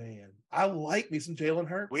 Man, I like me some Jalen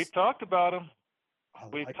Hurts. We talked about him.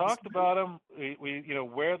 We talked about them. We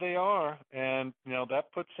where they are, and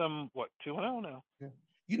that puts them 2-0 now. Yeah.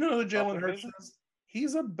 You know who Jalen Hurts is?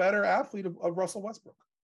 He's a better athlete of Russell Westbrook.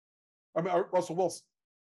 I mean Russell Wilson.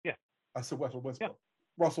 Yeah, I said Russell Westbrook. Yeah.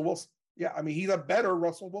 Russell Wilson. Yeah, I mean he's a better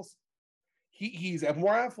Russell Wilson. He's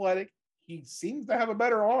more athletic. He seems to have a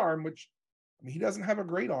better arm, which he doesn't have a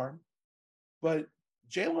great arm, but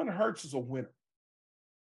Jalen Hurts is a winner.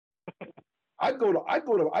 I'd go to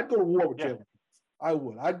war with Jalen. I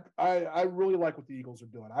would. I really like what the Eagles are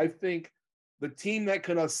doing. I think the team that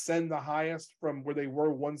can ascend the highest from where they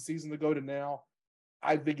were one season ago to now,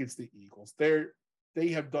 I think it's the Eagles. They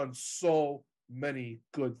have done so many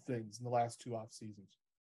good things in the last 2 off seasons.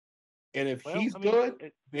 And if he's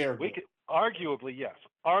good, they're good. Arguably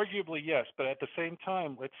yes, but at the same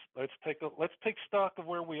time, let's take stock of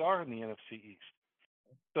where we are in the NFC East.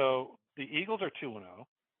 So the Eagles are 2-0.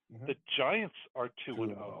 Mm-hmm. The Giants are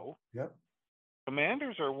 2-0. Yep.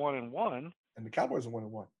 Commanders are 1-1. And the Cowboys are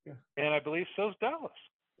 1-1. Yeah. And I believe so's Dallas.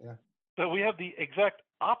 Yeah. So we have the exact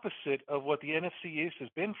opposite of what the NFC East has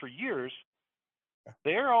been for years. Yeah.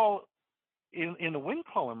 They're all in the win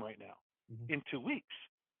column right now. Mm-hmm. In 2 weeks.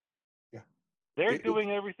 Yeah. They're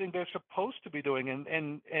doing everything they're supposed to be doing,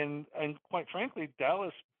 and quite frankly,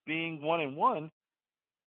 Dallas being 1-1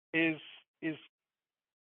 is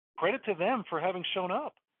credit to them for having shown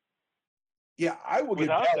up. Yeah, I will give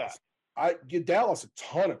Dallas. I give Dallas a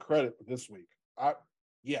ton of credit for this week.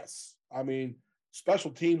 Yes, I mean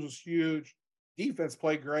special teams was huge, defense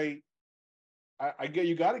played great.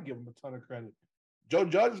 You got to give them a ton of credit. Joe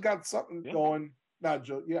Judge has got something going. Not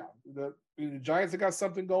Joe. Yeah, the Giants have got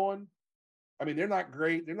something going. I mean, they're not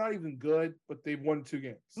great. They're not even good, but they've won 2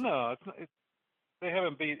 games. No, they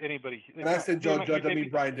haven't beat anybody. And I said Joe Judge. I mean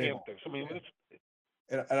Brian Daboll.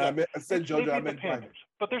 I mean, I said Joe Judge. I meant Brian.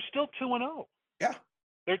 But they're still 2-0. Yeah,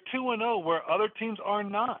 They're 2-0 where other teams are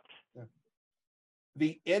not. Yeah.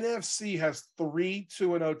 The NFC has 3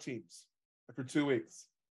 2-0 teams after 2 weeks.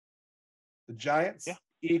 The Giants, Yeah.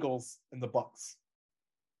 Eagles, and the Bucks.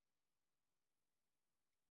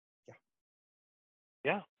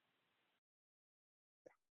 Yeah.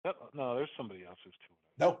 Yeah. No, there's somebody else who's 2-0.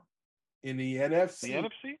 No. In the NFC. The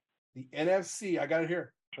NFC? The NFC, I got it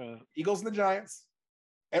here. To... Eagles and the Giants.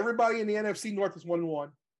 Everybody in the NFC North is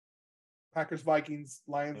 1-1. Packers, Vikings,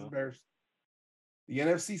 Lions, and Bears. The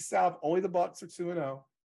NFC South, only the Bucks are 2-0.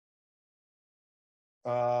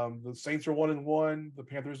 The Saints are 1-1. The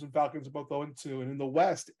Panthers and Falcons are both 0-2. And in the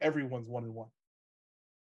West, everyone's 1-1.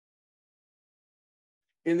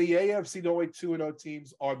 In the AFC, the only 2-0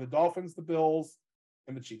 teams are the Dolphins, the Bills,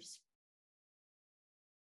 and the Chiefs.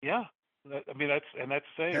 Yeah. I mean, that's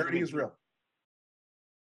saying. Parity is real.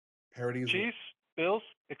 Parity is Chiefs, Bills,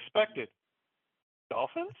 expected.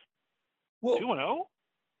 Dolphins? Well, 2-0?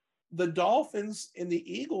 The Dolphins and the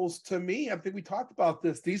Eagles, to me, I think we talked about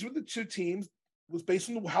this. These were the two teams. It was based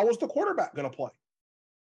on how was the quarterback going to play.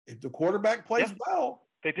 If the quarterback plays well,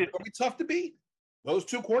 they did. It's going to be tough to beat. Those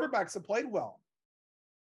two quarterbacks have played well.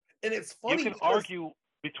 And it's funny. You can argue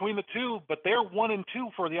between the two, but they're 1-2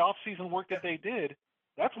 for the offseason work that they did.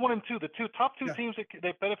 That's 1-2. The top two teams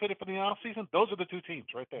that benefited from the offseason, those are the two teams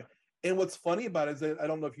right there. And what's funny about it is that I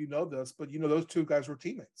don't know if you know this, but those two guys were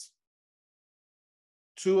teammates.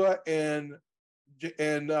 Tua and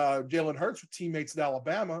Jalen Hurts were teammates at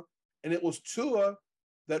Alabama, and it was Tua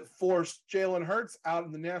that forced Jalen Hurts out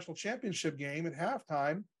in the national championship game at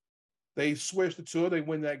halftime. They switched to Tua. They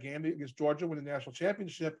win that game against Georgia, win the national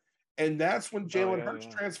championship, and that's when Jalen Hurts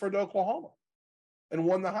transferred to Oklahoma and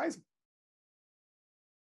won the Heisman.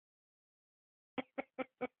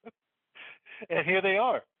 And here they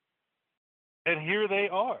are.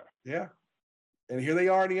 Yeah. And here they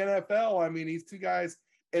are in the NFL. I mean, these two guys,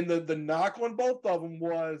 and the knock on both of them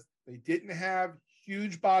was they didn't have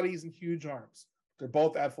huge bodies and huge arms. They're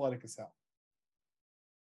both athletic as hell.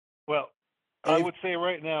 Well, I would say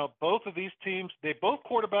right now, both of these teams, both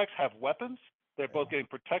quarterbacks have weapons. They're both getting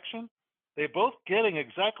protection. They're both getting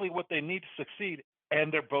exactly what they need to succeed,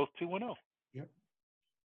 and they're both 2-0. Yep.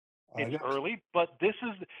 It's early, but this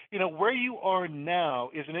is, where you are now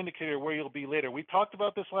is an indicator of where you'll be later. We talked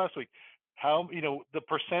about this last week. How, the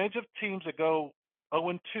percentage of teams that go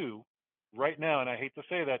 0-2 right now, and I hate to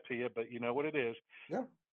say that to you, but you know what it is. Yeah.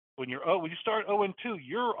 When you start 0-2,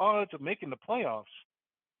 your odds of making the playoffs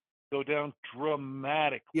go down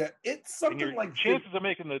dramatically. Yeah, it's something like chances of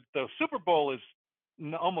making the Super Bowl is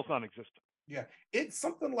almost non-existent. Yeah, it's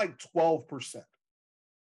something like 12%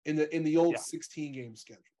 in the old 16-game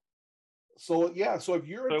schedule. So if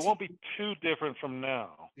you're it won't be too different from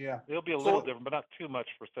now. Yeah, it'll be a little different, but not too much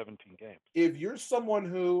for 17 games. If you're someone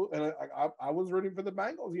who, and I was rooting for the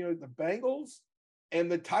Bengals, the Bengals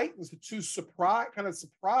and the Titans, the two surprise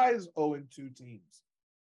 0-2 teams.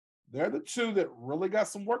 They're the two that really got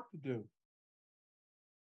some work to do.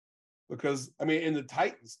 Because and the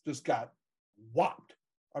Titans just got whopped.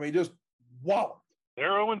 Just walloped. They're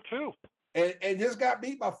 0-2. And just got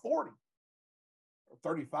beat by 40.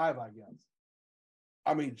 35, I guess.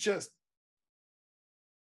 That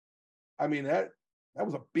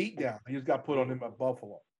was a beatdown. He just got put on him by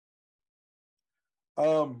Buffalo.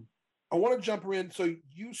 I want to jump in. So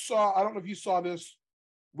I don't know if you saw this.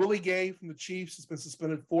 Willie Gay from the Chiefs has been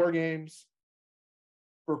suspended 4 games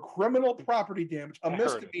for criminal property damage, a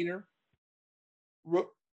misdemeanor.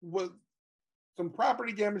 With some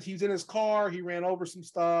property damage. He was in his car. He ran over some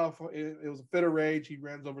stuff. It was a fit of rage. He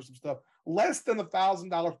ran over some stuff. Less than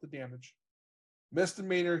 $1,000 for damage.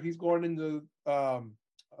 Misdemeanor. He's going into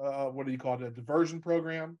what do you call it? A diversion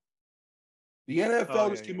program. The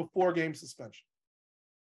NFL just gave him a 4-game suspension.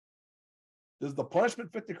 Does the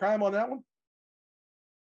punishment fit the crime on that one?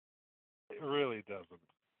 It really doesn't.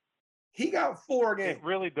 He got 4 games. It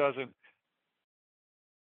really doesn't.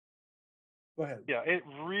 Go ahead. Yeah, it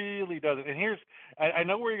really doesn't. And I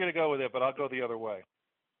know where you're going to go with it, but I'll go the other way.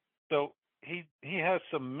 So he has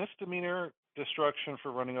some misdemeanor destruction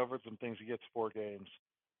for running over some things. He gets 4 games.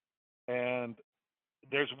 And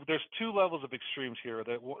there's 2 levels of extremes here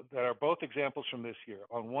that are both examples from this year.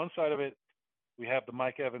 On one side of it, we have the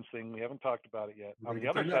Mike Evans thing. We haven't talked about it yet. On the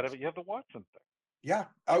other side of it, you have the Watson thing. Yeah,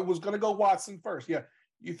 I was going to go Watson first. Yeah,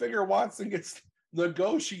 you figure Watson gets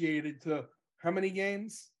negotiated to how many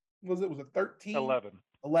games? Was it 13? 11.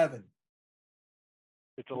 11.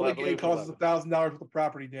 It's 11. Willie Gay causes $1,000 worth of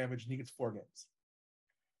property damage, and he gets 4 games.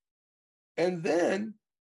 And then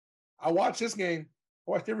I watched this game.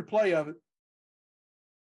 I watched every play of it.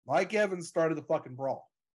 Mike Evans started the fucking brawl.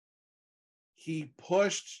 He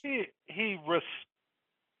pushed. He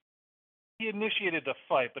he initiated the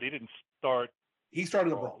fight, but he didn't start. He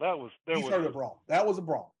started a brawl. brawl. There He was started a brawl. That was a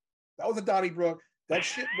brawl. That was a Donnybrook. That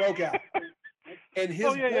shit broke out. And his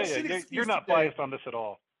bullshit yeah. You're excuse not today, biased on this at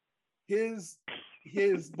all.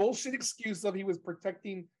 his bullshit excuse of he was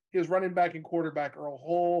protecting his running back and quarterback are a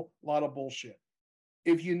whole lot of bullshit.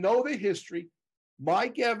 If you know the history,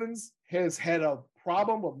 Mike Evans has had a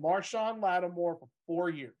problem with Marshawn Lattimore for 4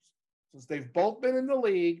 years. Since they've both been in the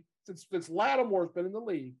league, since Lattimore's been in the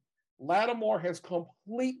league, Lattimore has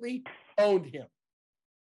completely owned him.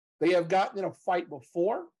 They have gotten in a fight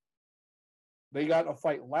before. They got in a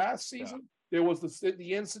fight last season. Yeah. There was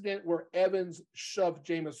the incident where Evans shoved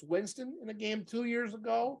Jameis Winston in a game 2 years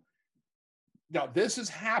ago. Now, this has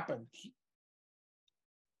happened.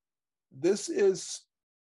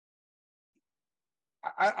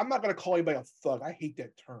 I'm not going to call anybody a thug. I hate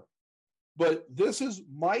that term. But this is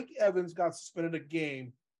Mike Evans got suspended a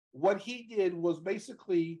game. What he did was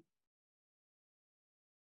basically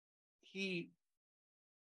he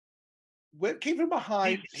came from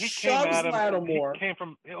behind, he came at him. Lattimore. He came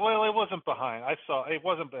from, well, it wasn't behind. I saw it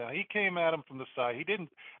wasn't behind. He came at him from the side. He didn't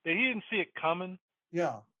see it coming.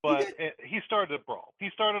 Yeah, but he started a brawl.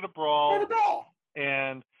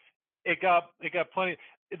 And it got plenty.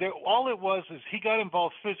 All it was is he got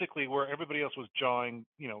involved physically where everybody else was jawing,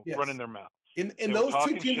 running their mouths. In those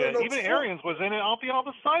two teams, even Arians was in it off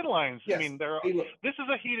the sidelines. Yes. I mean, this is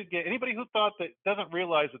a heated game. Anybody who thought that doesn't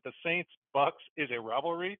realize that the Saints Bucks is a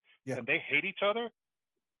rivalry and they hate each other.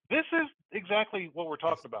 This is exactly what we're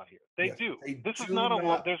talking about here. They do. This is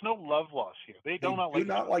not there's no love loss here. They do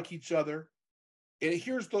not like each other. And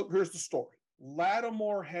here's the story.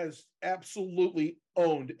 Lattimore has absolutely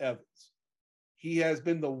owned Evans. He has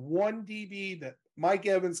been the one DB that Mike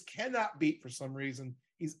Evans cannot beat for some reason.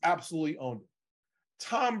 He's absolutely owned it.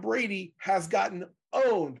 Tom Brady has gotten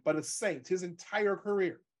owned by the Saints his entire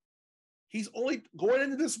career. He's only going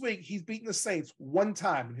into this week, he's beaten the Saints one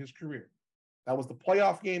time in his career. That was the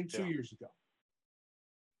playoff game 2 years ago.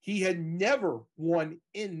 He had never won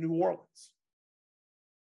in New Orleans.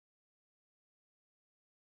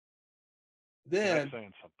 Then that's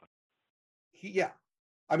saying something.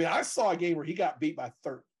 I saw a game where he got beat by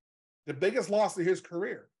 30. The biggest loss of his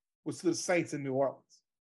career was to the Saints in New Orleans.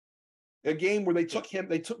 A game where they took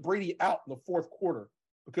Brady out in the fourth quarter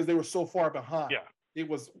because they were so far behind. Yeah. It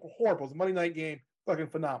was horrible. It was a Monday night game, fucking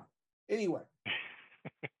phenomenal. Anyway,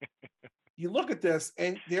 you look at this,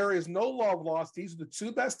 and there is no love lost. These are the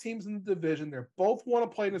two best teams in the division. They're both want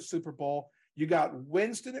to play in the Super Bowl. You got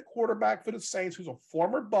Winston at quarterback for the Saints, who's a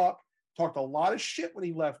former Buck, talked a lot of shit when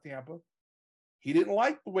he left Tampa. He didn't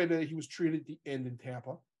like the way that he was treated at the end in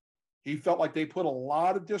Tampa. He felt like they put a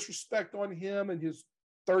lot of disrespect on him and his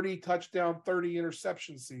 30 touchdown, 30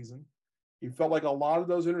 interception season. He felt like a lot of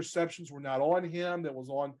those interceptions were not on him. That was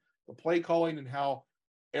on the play calling and how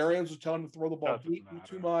Arians was telling him to throw the ball deep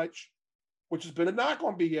too much, which has been a knock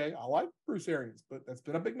on BA. I like Bruce Arians, but that's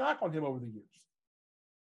been a big knock on him over the years.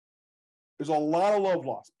 There's a lot of love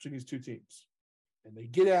lost between these two teams, and they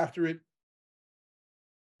get after it.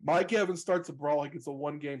 Mike Evans starts a brawl. He gets a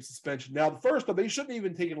one-game suspension. Now, the first of they shouldn't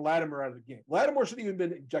even taken Lattimore out of the game. Lattimore shouldn't even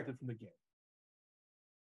been ejected from the game.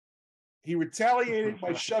 He retaliated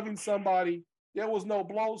by shoving somebody. There was no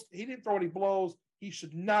blows. He didn't throw any blows. He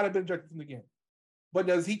should not have been ejected from the game. But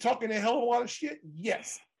does he talking a hell of a lot of shit?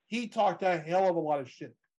 Yes. He talked a hell of a lot of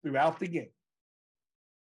shit throughout the game.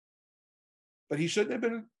 But he shouldn't have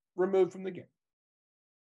been removed from the game.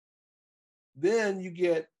 Then you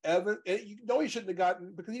get Evans. You know he shouldn't have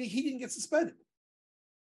gotten because he didn't get suspended.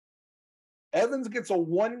 Evans gets a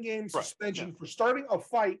one-game suspension for starting a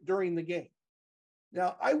fight during the game.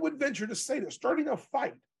 Now, I would venture to say that starting a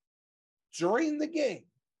fight during the game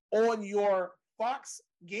on your Fox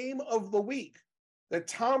game of the week that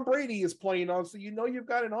Tom Brady is playing on, so you know you've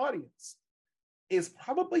got an audience, is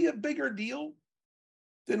probably a bigger deal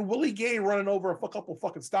than Willie Gay running over a couple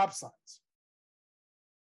fucking stop signs.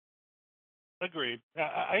 Agreed.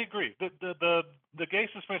 I agree. The Gay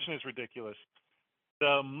suspension is ridiculous.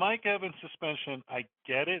 The Mike Evans suspension, I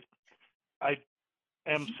get it. I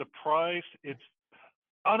am surprised.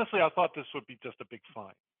 Honestly, I thought this would be just a big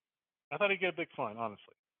fine. I thought he'd get a big fine,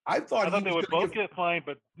 honestly. I thought they would both get fined,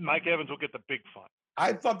 but Mike Evans would get the big fine.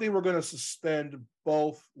 I thought they were going to suspend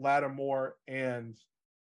both Lattimore and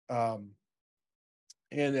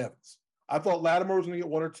Evans. I thought Lattimore was going to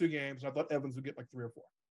get 1 or 2 games, and I thought Evans would get like 3 or 4.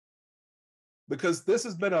 Because this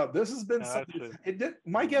has been something.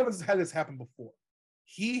 Mike Evans has had this happen before.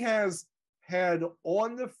 He has had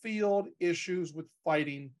on the field issues with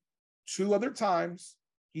fighting 2 other times.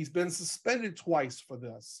 He's been suspended twice for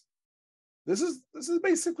this. This is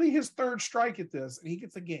basically his 3rd strike at this, and he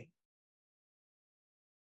gets a game.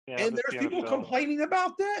 Yeah, And that's there's the people NFL. complaining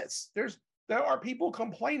about this. There are people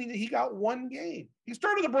complaining that he got one game. He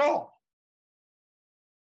started the brawl.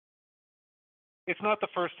 It's not the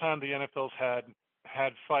first time the NFL's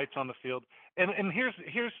had fights on the field. And here's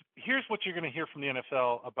what you're going to hear from the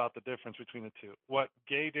NFL about the difference between the two. What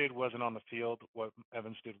Gay did wasn't on the field. What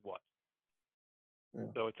Evans did was. Yeah.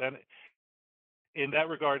 So it's in that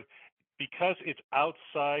regard, because it's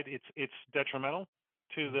outside, it's detrimental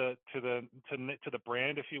to the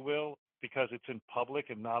brand, if you will, because it's in public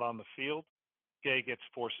and not on the field. Gay gets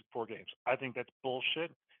four games. I think that's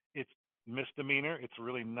bullshit. It's misdemeanor. It's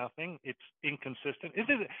really nothing. It's inconsistent.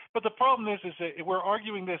 But the problem is that we're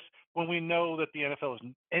arguing this when we know that the NFL is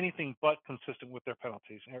anything but consistent with their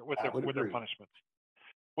penalties, with I would their agree. punishments.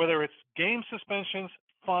 Whether it's game suspensions,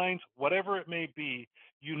 fines, whatever it may be,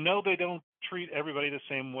 you know they don't treat everybody the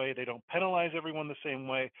same way. They don't penalize everyone the same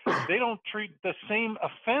way. They don't treat the same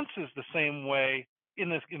offenses the same way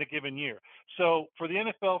in a given year. So for the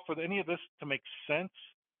NFL, for any of this to make sense,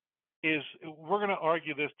 is we're going to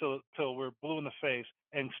argue this till we're blue in the face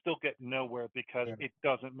and still get nowhere because Yeah. it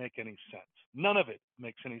doesn't make any sense. None of it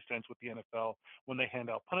makes any sense with the NFL when they hand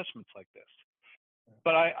out punishments like this.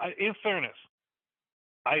 But in fairness,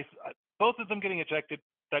 I both of them getting ejected,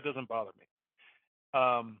 that doesn't bother me.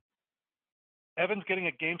 Evans getting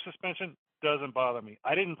a game suspension doesn't bother me.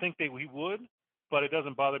 I didn't think he would, but it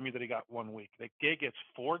doesn't bother me that he got 1 week. That Gay gets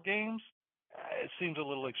 4 games, it seems a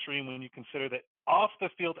little extreme when you consider that off the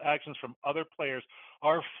field actions from other players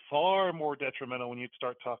are far more detrimental when you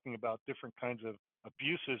start talking about different kinds of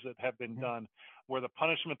abuses that have been done, where the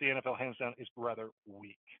punishment the NFL hands down is rather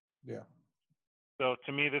weak. Yeah. So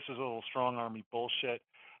to me, this is a little strong army bullshit.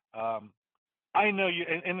 I know you,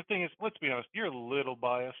 and the thing is, let's be honest, you're a little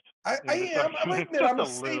biased. I am. I admit, just I'm a a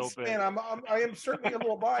little Saints bit. fan. I am certainly a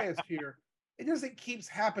little biased here. It just keeps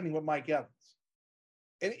happening with Mike Evans,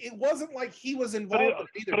 and it wasn't like he was involved in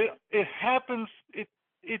it either. But it happens.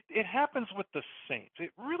 It happens with the Saints.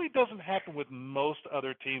 It really doesn't happen with most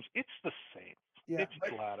other teams. It's the Saints. Yeah, It's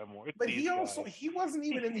Lattimore. It's but these guys. he wasn't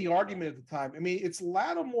even in the argument at the time. I mean, it's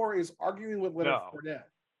Lattimore is arguing with Leonard Fournette,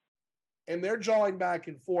 and they're jawing back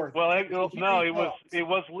and forth. Well, it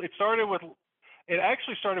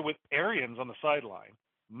actually started with Arians on the sideline,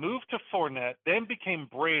 moved to Fournette, then became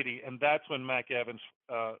Brady, and that's when Mac Evans,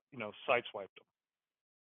 sideswiped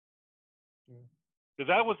him. Because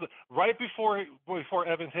that was right before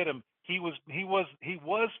Evans hit him. He was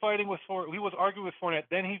fighting with he was arguing with Fournette.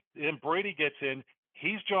 Then Brady gets in.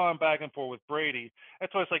 He's drawing back and forth with Brady.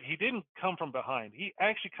 That's why it's like he didn't come from behind. He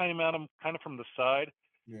actually came at him kind of from the side.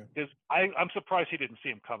 Yeah. Because I'm surprised he didn't see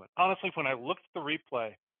him coming. Honestly, when I looked at the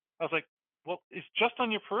replay, I was like, well, it's just on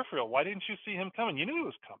your peripheral. Why didn't you see him coming? You knew he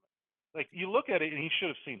was coming. Like, you look at it and he should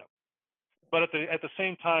have seen him. But at the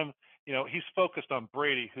same time, he's focused on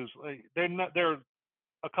Brady, who's they're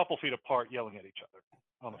a couple feet apart yelling at each other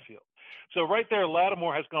on the field. So right there,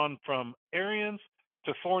 Lattimore has gone from Arians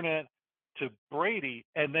to Fournette to Brady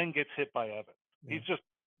and then gets hit by Evans. Yeah.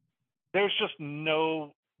 They're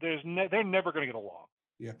never going to get along.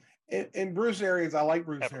 Yeah. And Bruce Arians, I like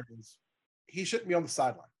Bruce Arians. He shouldn't be on the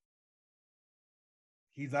sideline.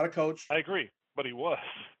 He's not a coach. I agree, but he was.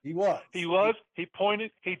 He was. He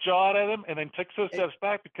pointed, he jawed at him, and then took 2 steps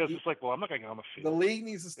back because it's like, well, I'm not going to get on the field. The league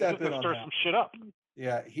needs to step in on stir that. some shit up.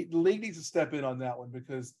 Yeah, the league needs to step in on that one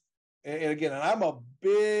because, and again, and I'm a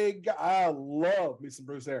big guy. I love me some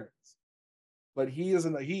Bruce Arians, but he is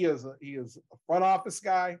a front office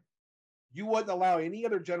guy. You wouldn't allow any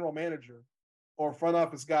other general manager or front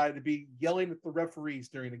office guy to be yelling at the referees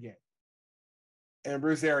during the game. And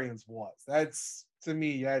Bruce Arians was. That's, to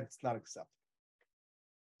me, that's not acceptable.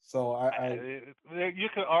 So you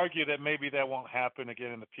could argue that maybe that won't happen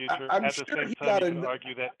again in the future. I'm at sure the same time, you could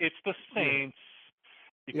argue that it's the Saints.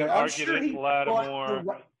 You could argue that it's Lattimore.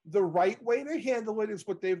 The right way to handle it is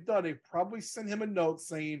what they've done. They've probably sent him a note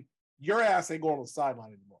saying, your ass ain't going on the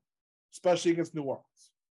sideline anymore, especially against New Orleans.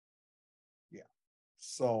 Yeah.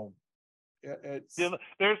 So there's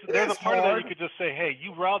a part of that you could just say, hey,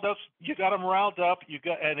 you got them riled up,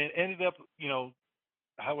 and it ended up,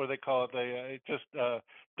 how would they call it? It just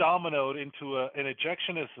dominoed into an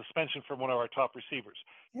ejection and suspension from one of our top receivers.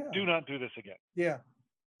 Yeah. Do not do this again. Yeah.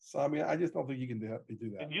 So, I mean, I just don't think you can do that.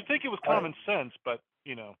 And you think it was common sense, but,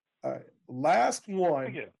 All right. Last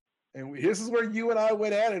one. And this is where you and I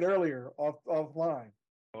went at it earlier offline.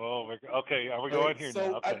 Oh, okay. Are we going here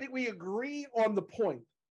now? Okay. I think we agree on the point,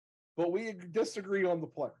 but we disagree on the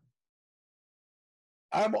player.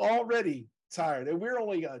 I'm already tired, and we're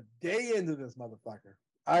only a day into this motherfucker.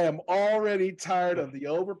 I am already tired of the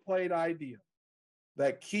overplayed idea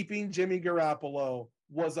that keeping Jimmy Garoppolo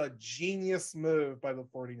was a genius move by the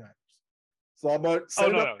 49ers. So I'm going to Oh, set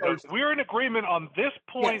it up no. first. We're in agreement on this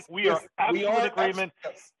point. Yes, we yes, are absolutely in agreement.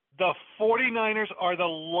 Yes. The 49ers are the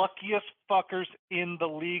luckiest fuckers in the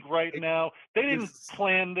league right now. They didn't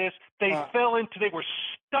plan this. They were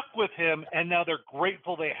stuck with him, and now they're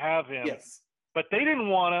grateful they have him. Yes. But they didn't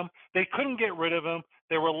want him. They couldn't get rid of him.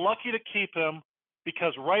 They were lucky to keep him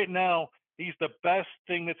because right now he's the best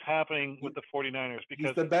thing that's happening with the 49ers. Because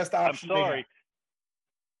he's the best option. I'm sorry.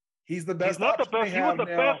 He's the best. He's not the best. He was the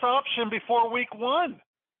best option before week 1.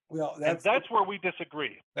 Well, that's where we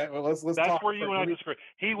disagree. Let's that's talk. Where you and I disagree.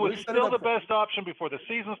 He was still the best option before the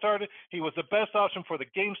season started. He was the best option before the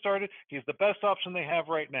game started. He's the best option they have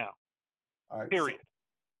right now. All right. Period. So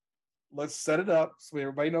let's set it up so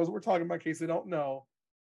everybody knows what we're talking about in case they don't know.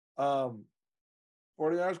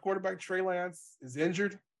 49ers quarterback Trey Lance is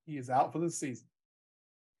injured. He is out for the season.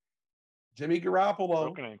 Jimmy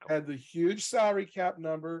Garoppolo had the huge salary cap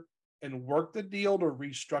number and worked the deal to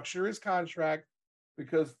restructure his contract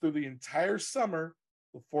because through the entire summer,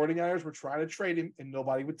 the 49ers were trying to trade him and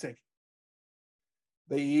nobody would take him.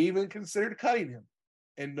 They even considered cutting him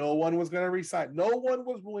and no one was going to resign. No one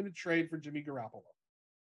was willing to trade for Jimmy Garoppolo.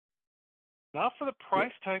 Not for the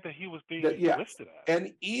price tag that he was being listed at.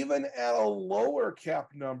 And even at a lower cap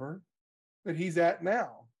number that he's at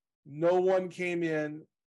now, no one came in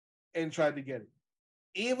and tried to get him.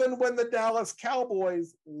 Even when the Dallas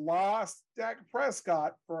Cowboys lost Dak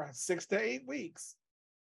Prescott for 6 to 8 weeks,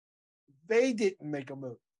 they didn't make a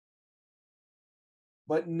move.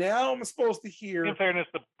 But now I'm supposed to hear... In fairness,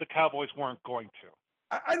 the Cowboys weren't going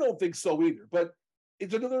to. I don't think so either, but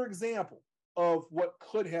it's another example of what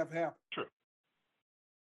could have happened. True.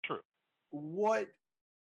 What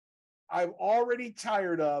I'm already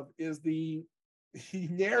tired of is the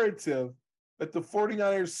narrative that the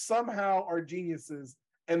 49ers somehow are geniuses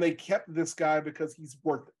and they kept this guy because he's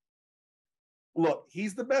worth it. Look,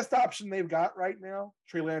 he's the best option they've got right now.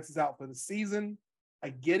 Trey Lance is out for the season.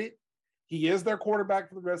 I get it. He is their quarterback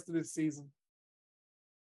for the rest of this season.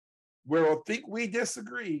 Where I think we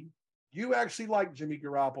disagree, you actually like Jimmy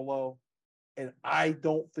Garoppolo, and I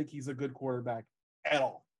don't think he's a good quarterback at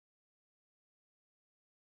all.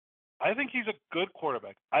 I think he's a good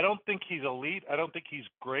quarterback. I don't think he's elite. I don't think he's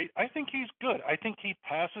great. I think he's good. I think he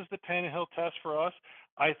passes the Tannehill test for us.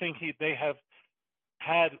 I think they have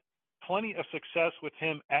had plenty of success with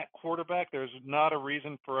him at quarterback. There's not a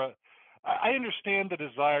reason for I understand the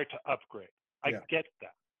desire to upgrade. I get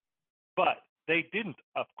that. But they didn't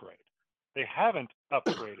upgrade. They haven't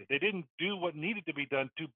upgraded. They didn't do what needed to be done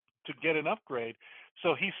to get an upgrade.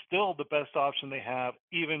 So he's still the best option they have,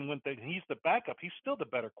 even when he's the backup. He's still the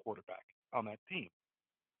better quarterback on that team.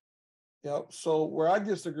 Yeah, so where I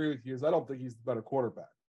disagree with you is I don't think he's the better quarterback.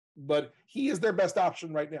 But he is their best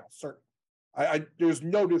option right now, certainly. There's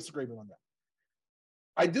no disagreement on that.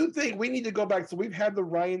 I do think we need to go back. So we've had the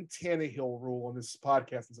Ryan Tannehill rule on this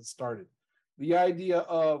podcast since it started. The idea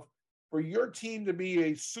of for your team to be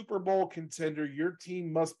a Super Bowl contender, your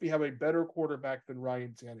team must have a better quarterback than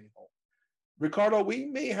Ryan Tannehill. Ricardo, we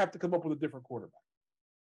may have to come up with a different quarterback.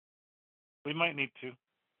 We might need to.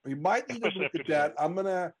 We might need to look at that. I'm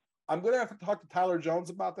gonna have to talk to Tyler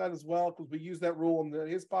Jones about that as well because we use that rule on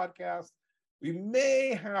his podcast. We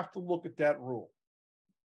may have to look at that rule.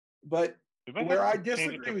 But where I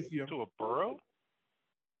disagree with you to a Burrow,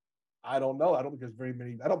 I don't know. I don't think there's very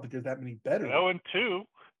many. I don't think there's that many better. 0-2.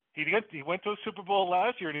 He went to a Super Bowl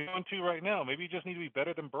last year, and he's 0-2 right now. Maybe he just needs to be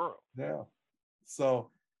better than Burrow. Yeah.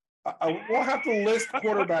 So we'll have to list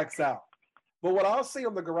quarterbacks out. But what I'll say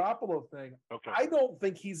on the Garoppolo thing, I don't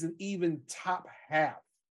think he's an even top half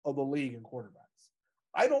of the league in quarterbacks.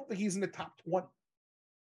 I don't think he's in the top 20.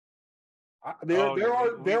 There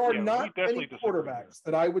are not many quarterbacks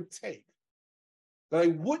that I would take, that I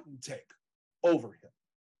wouldn't take over him.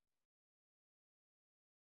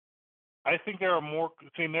 I think there are more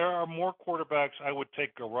quarterbacks I would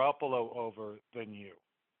take Garoppolo over than you.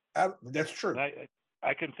 That's true.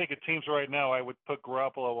 I can think of teams right now I would put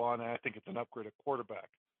Garoppolo on, and I think it's an upgrade at quarterback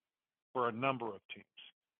for a number of teams.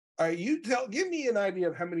 All right, give me an idea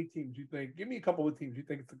of how many teams you think. Give me a couple of teams you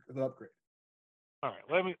think it's an upgrade. All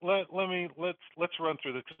right, let's run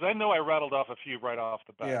through this because I know I rattled off a few right off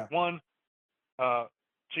the bat. Yeah. One,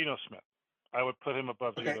 Geno Smith. I would put him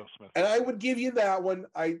above Geno Smith. And I would give you that one.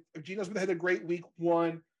 Geno Smith had a great week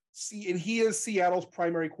 1. And he is Seattle's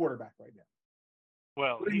primary quarterback right now.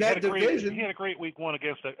 Well, he had a great week 1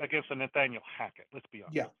 against a Nathaniel Hackett. Let's be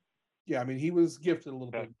honest. Yeah. I mean, he was gifted a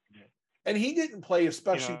little bit, and he didn't play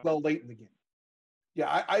especially well late in the game.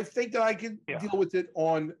 Yeah, I think that I can deal with it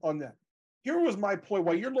on that. Here was my point.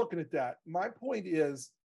 While you're looking at that, my point is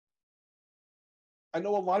I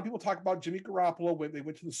know a lot of people talk about Jimmy Garoppolo when they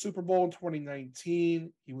went to the Super Bowl in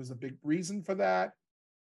 2019. He was a big reason for that.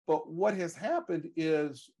 But what has happened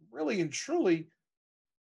is really and truly,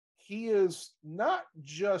 he is not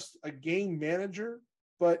just a game manager,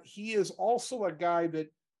 but he is also a guy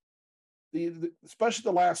that especially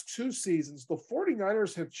the last two seasons, the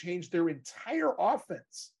 49ers have changed their entire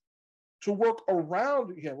offense to work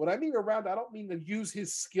around him. When I mean around, I don't mean to use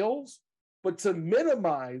his skills, but to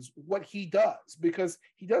minimize what he does because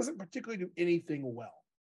he doesn't particularly do anything well.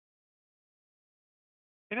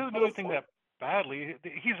 He doesn't do anything that badly.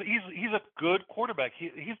 He's a good quarterback.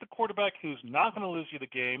 He's the quarterback who's not going to lose you the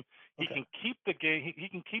game. He can keep the game. He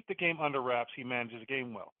can keep the game under wraps. He manages the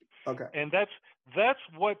game well. Okay. And that's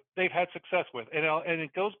what they've had success with. And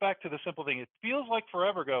it goes back to the simple thing. It feels like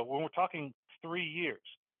forever ago when we're talking 3 years.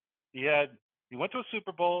 He went to a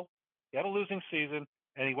Super Bowl, he had a losing season,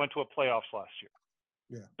 and he went to a playoffs last year.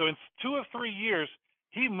 Yeah. So in 2 of 3 years,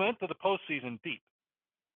 he went to the postseason deep.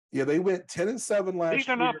 Yeah, they went 10-7 last year. These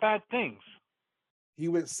are not bad things. He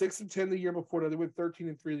went 6-10 the year before. They went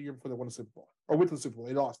 13-3 the year before they won the Super Bowl. Or went to the Super Bowl.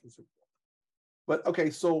 They lost the Super Bowl. But okay,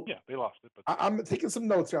 so yeah, they lost it. But I'm taking some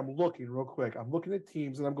notes here. I'm looking real quick. I'm looking at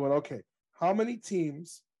teams and I'm going, okay, how many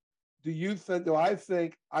teams do I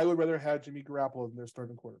think I would rather have Jimmy Garoppolo than their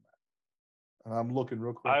starting quarterback? And I'm looking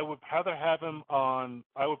real quick. I would rather have him on.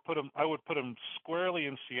 I would put him squarely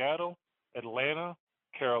in Seattle, Atlanta,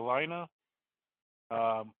 Carolina.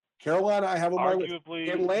 Carolina, I have on my list.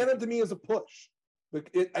 Arguably, Atlanta to me is a push.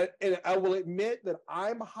 And I will admit that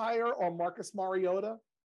I'm higher on Marcus Mariota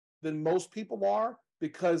than most people are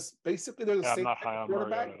because basically they're the same I'm not high on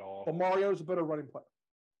quarterback, Mariota at all. but Mariota's a better running player.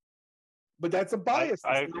 But that's a bias.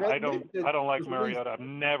 I don't like Mariota. I've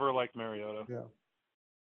never liked Mariota. Yeah.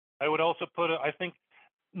 I would also put it. I think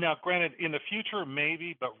now, granted, in the future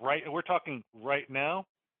maybe, but we're talking right now.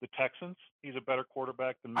 The Texans. He's a better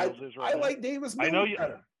quarterback than Mills is right now. I like Davis Mills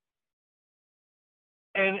better.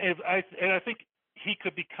 And I think he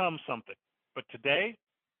could become something. But today,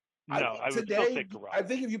 no, I would still take Garoppolo. I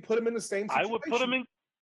think if you put him in the same situation, I would put him in.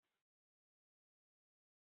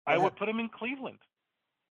 I would put him in Cleveland.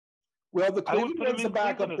 Well, the Cleveland's a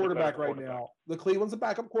backup quarterback right now. The Cleveland's a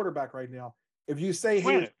backup quarterback right now. If you say,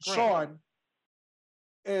 "Hey, Sean,"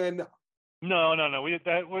 and no,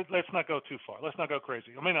 let's not go too far. Let's not go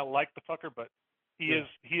crazy. I may not like the fucker, but he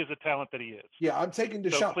is a talent that he is. Yeah, I'm taking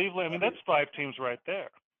Deshaun. So Cleveland. I mean, that's 5 teams right there.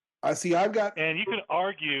 I see. I've got, and you could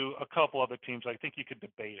argue a couple other teams. I think you could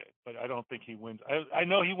debate it, but I don't think he wins. I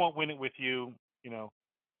know he won't win it with you.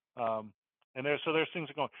 And there's things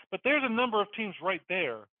that going. But there's a number of teams right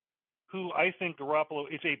there who I think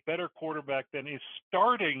Garoppolo is a better quarterback than is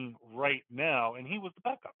starting right now, and he was the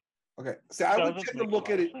backup. Okay, so I would tend to look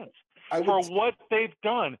at it for what they've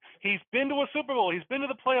done. He's been to a Super Bowl. He's been to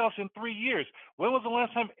the playoffs in 3 years. When was the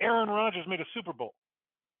last time Aaron Rodgers made a Super Bowl?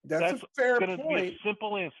 That's a fair point. Going to be a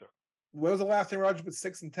simple answer. When was the last time Rodgers was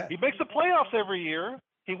 6-10? He makes the playoffs every year.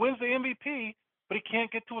 He wins the MVP, but he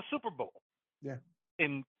can't get to a Super Bowl. Yeah.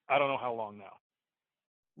 In I don't know how long now.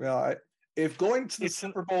 Well, if going to the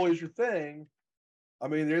Super Bowl is your thing, I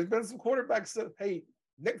mean, there's been some quarterbacks that, hey,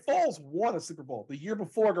 Nick Foles won a Super Bowl the year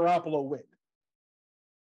before Garoppolo went.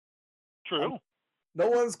 True. No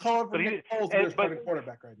one's calling for Nick Foles to be a starting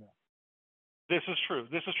quarterback right now. This is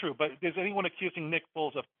true. But is anyone accusing Nick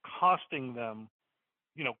Foles of costing them?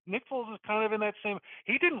 Nick Foles is kind of in that same.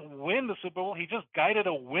 He didn't win the Super Bowl. He just guided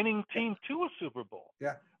a winning team to a Super Bowl.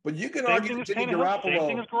 Yeah, but you can argue that Jimmy Garoppolo. Same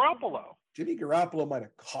thing as Garoppolo. Jimmy Garoppolo might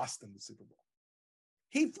have cost them the Super Bowl.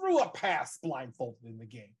 He threw a pass blindfolded in the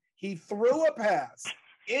game. He threw a pass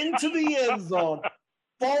into the end zone,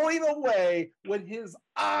 falling away with his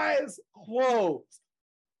eyes closed.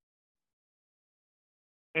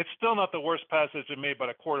 It's still not the worst pass that's been made by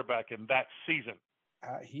a quarterback in that season.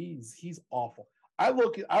 He's awful. I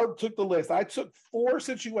took the list. I took 4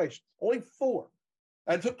 situations, only 4.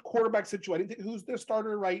 I took the quarterback situation. I didn't think who's their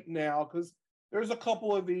starter right now because there's a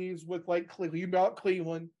couple of these with like Cleveland. You know,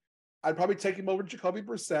 Cleveland. I'd probably take him over Jacoby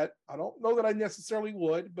Brissett. I don't know that I necessarily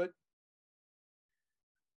would, but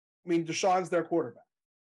I mean, Deshaun's their quarterback.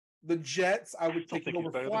 The Jets, I would take him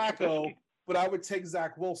over Flacco, but I would take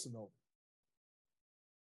Zach Wilson over.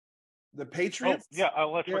 The Patriots. Oh, yeah,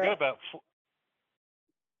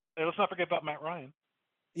 let's not forget about Matt Ryan.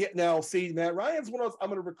 Yeah, now see, Matt Ryan's one of those. I'm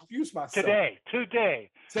going to recuse myself today.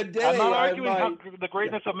 I'm not arguing the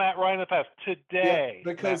greatness of Matt Ryan in the past. Today,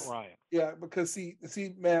 because Matt Ryan. Yeah, because see,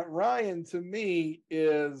 Matt Ryan to me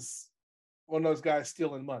is one of those guys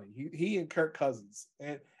stealing money. He and Kirk Cousins,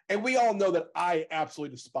 and we all know that I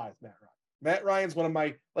absolutely despise Matt Ryan. Matt Ryan's one of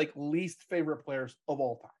my least favorite players of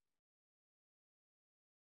all time.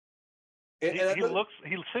 He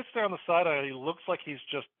sits there on the sideline. He looks like he's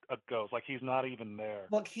just a ghost, like he's not even there.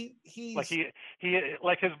 Look, like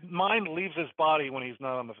like his mind leaves his body when he's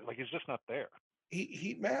not like he's just not there.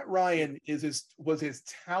 Matt Ryan was as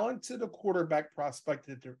talented a quarterback prospect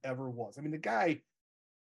that there ever was. I mean, the guy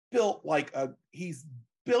he's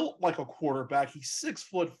built like a quarterback. He's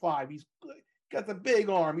 6'5". He's got the big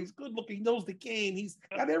arm. He's good looking. He knows the game. He's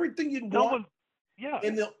got everything you'd want. Yeah.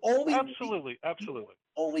 And the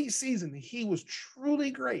only season he was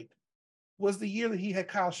truly great was the year that he had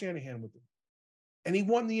Kyle Shanahan with him, and he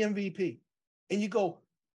won the MVP. And you go,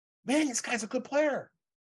 man, this guy's a good player.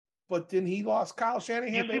 But then he lost Kyle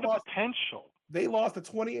Shanahan. You see the potential. They lost a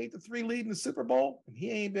 28-3 lead in the Super Bowl, and he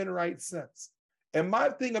ain't been right since. And my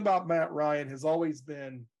thing about Matt Ryan has always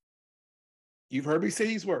been, you've heard me say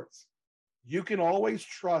these words, you can always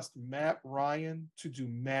trust Matt Ryan to do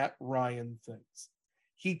Matt Ryan things.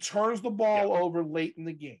 He turns the ball over late in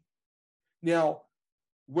the game. Now,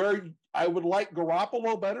 where I would like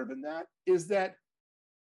Garoppolo better than that is that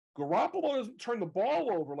Garoppolo doesn't turn the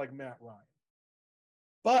ball over like Matt Ryan.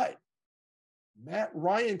 But Matt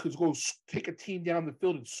Ryan could go take a team down the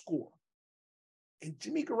field and score. And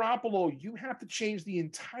Jimmy Garoppolo, you have to change the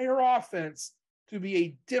entire offense to be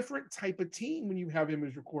a different type of team when you have him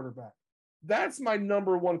as your quarterback. That's my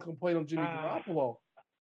number one complaint on Jimmy Garoppolo.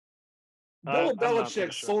 Bill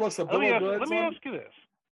Belichick sold us a bill of goods. Let me ask you this.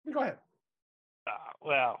 Go ahead.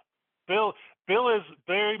 Well, Bill is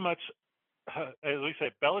very much, as we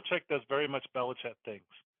say, Belichick does very much Belichick things.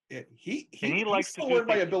 He likes to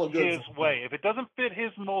do things his way. If it doesn't fit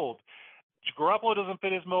his mold, Garoppolo doesn't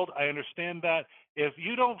fit his mold. I understand that. If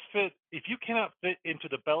you cannot fit into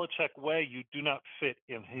the Belichick way, you do not fit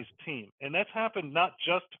in his team. And that's happened not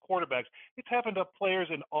just to quarterbacks. It's happened to players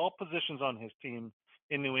in all positions on his team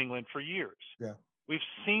in New England for years. Yeah. We've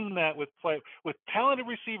seen that with talented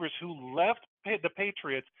receivers who left the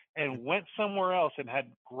Patriots and went somewhere else and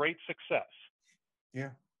had great success. Yeah.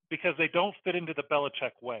 Because they don't fit into the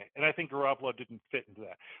Belichick way. And I think Garoppolo didn't fit into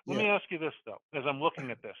that. Let me ask you this, though, as I'm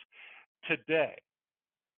looking at this. Today,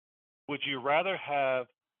 would you rather have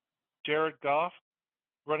Jared Goff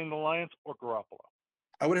running the Lions or Garoppolo?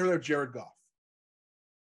 I would rather have Jared Goff.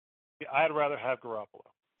 I'd rather have Garoppolo.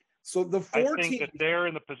 So I think that they're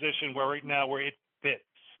in the position where right now where it fits.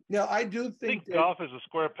 Now, I do think that Goff is a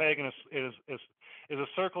square peg and is a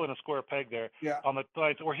circle and a square peg there on the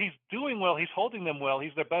Lions, where he's doing well. He's holding them well.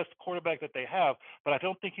 He's the best quarterback that they have, but I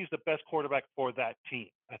don't think he's the best quarterback for that team.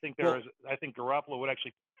 I think I think Garoppolo would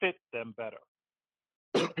actually fit them better.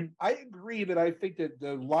 I agree that I think that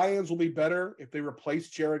the Lions will be better if they replace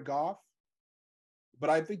Jared Goff,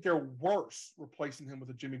 but I think they're worse replacing him with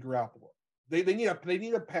a Jimmy Garoppolo. They need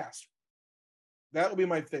a passer. That will be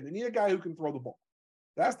my thing. They need a guy who can throw the ball.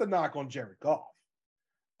 That's the knock on Jared Goff.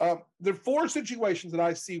 There are 4 situations that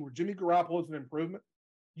I see where Jimmy Garoppolo is an improvement.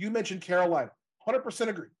 You mentioned Carolina. 100%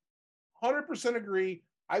 agree. 100% agree.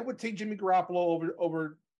 I would take Jimmy Garoppolo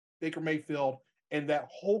over Baker Mayfield and that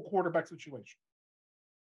whole quarterback situation.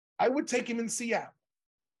 I would take him in Seattle.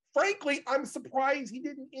 Frankly, I'm surprised he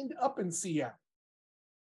didn't end up in Seattle.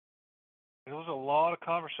 There was a lot of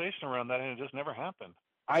conversation around that, and it just never happened.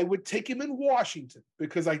 I would take him in Washington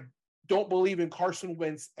because I don't believe in Carson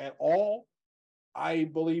Wentz at all. I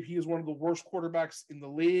believe he is one of the worst quarterbacks in the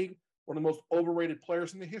league, one of the most overrated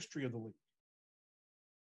players in the history of the league.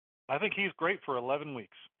 I think he's great for 11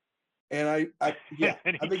 weeks. And I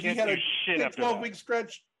think he had a 12-week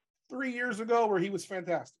stretch 3 years ago where he was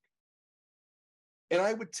fantastic. And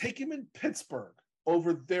I would take him in Pittsburgh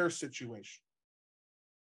over their situation.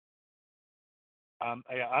 I'm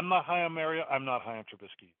not high on Mario. I'm not high on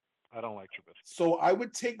Trubisky. I don't like Trubisky. So I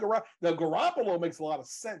would take Garoppolo. Now, Garoppolo makes a lot of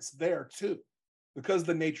sense there, too, because of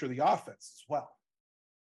the nature of the offense as well.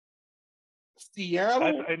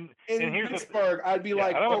 Seattle and Pittsburgh, I'd be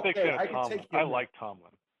like, okay, I can take him. I like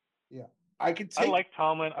Tomlin. Yeah. I like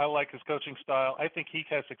Tomlin. I like his coaching style. I think he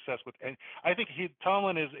has success with, and I think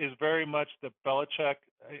Tomlin is very much the Belichick,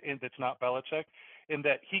 and that's not Belichick, in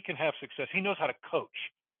that he can have success. He knows how to coach,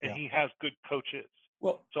 and he has good coaches.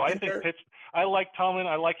 Well, so I think I like Tomlin.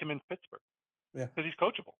 I like him in Pittsburgh. Yeah, because he's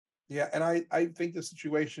coachable. Yeah, and I think the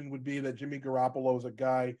situation would be that Jimmy Garoppolo is a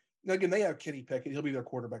guy. Now, again, they have Kenny Pickett. He'll be their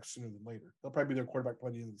quarterback sooner than later. He'll probably be their quarterback by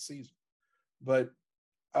the end of the season. But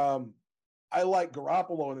I like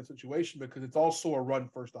Garoppolo in the situation because it's also a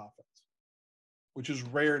run-first offense, which is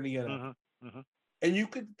rare in the NFL. Mm-hmm, mm-hmm. And you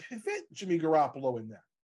could fit Jimmy Garoppolo in that.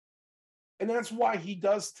 And that's why he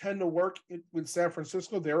does tend to work with San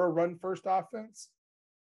Francisco. They're a run-first offense.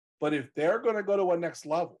 But if they're going to go to a next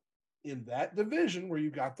level in that division where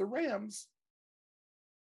you got the Rams,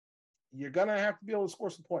 you're going to have to be able to score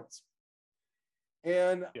some points.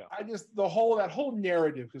 And Yeah. I just that whole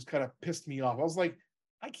narrative just kind of pissed me off. I was like,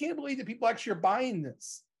 I can't believe that people actually are buying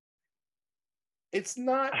this. It's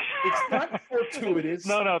not fortuitous.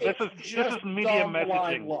 No, this It's is just media dumb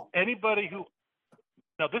blind messaging. luck.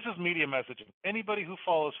 This is media messaging. Anybody who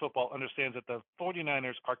follows football understands that the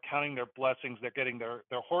 49ers are counting their blessings. They're getting their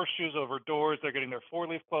horseshoes over doors. They're getting their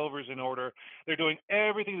 4-leaf clovers in order. They're doing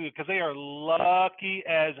everything because they are lucky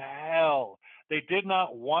as hell. They did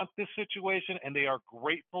not want this situation, and they are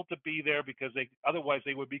grateful to be there because otherwise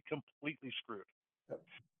they would be completely screwed.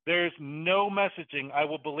 There's no messaging, I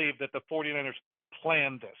will believe, that the 49ers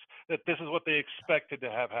planned this, that this is what they expected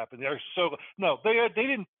to have happen. They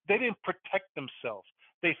didn't protect themselves.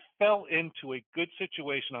 They fell into a good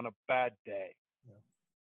situation on a bad day. Yeah.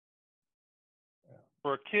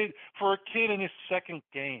 For a kid in his second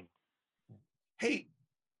game. Hey,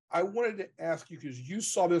 I wanted to ask you because you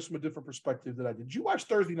saw this from a different perspective than I did. Did you watch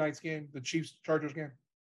Thursday night's game, the Chiefs Chargers game?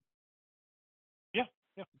 Yeah.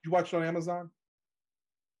 Did you watch it on Amazon?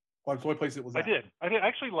 Well, it's the only place it was at. I did. I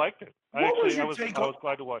actually liked it. What was your I was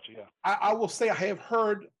glad to watch it. Yeah. I will say I have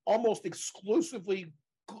heard almost exclusively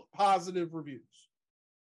positive reviews.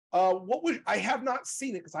 I have not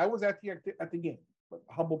seen it because I was at the game.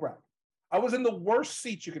 Humble brag. I was in the worst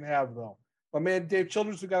seat you can have though. My man Dave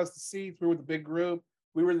Childers, who got us the seats, we were with the big group.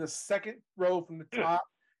 We were in the second row from the top.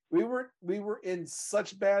 We were in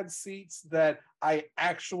such bad seats that I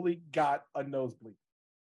actually got a nosebleed.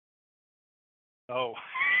 Oh.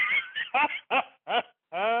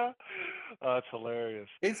 That's hilarious.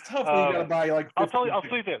 It's tough when you got to buy like. I'll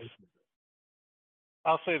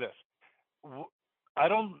say this.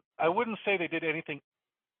 I wouldn't say they did anything.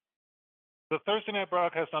 The Thursday night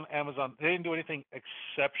broadcast on Amazon, they didn't do anything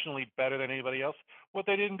exceptionally better than anybody else. What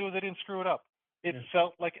they didn't do is they didn't screw it up. It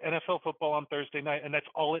felt like NFL football on Thursday night, and that's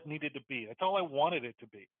all it needed to be. That's all I wanted it to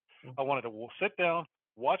be. I wanted to sit down,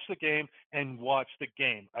 watch the game, and watch the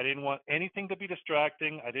game. I didn't want anything to be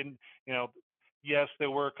distracting. I didn't, yes, they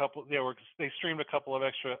streamed a couple of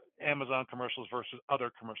extra Amazon commercials versus other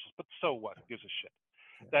commercials, but so what? Who gives a shit?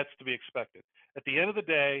 That's to be expected. At the end of the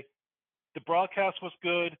day, the broadcast was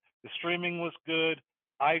good. The streaming was good.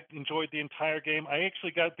 I enjoyed the entire game. I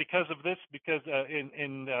actually got, because the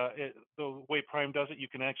way Prime does it, you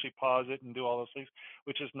can actually pause it and do all those things,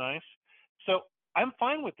 which is nice. So I'm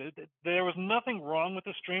fine with it. There was nothing wrong with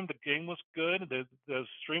the stream. The game was good. The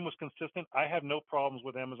stream was consistent. I have no problems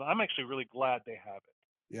with Amazon. I'm actually really glad they have it.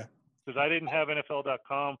 Yeah. Because I didn't have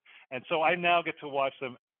NFL.com, and so I now get to watch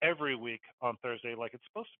them every week on Thursday like it's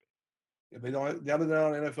supposed to be. If they don't, now they're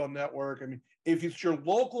on NFL Network. I mean, if it's your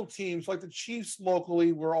local teams, like the Chiefs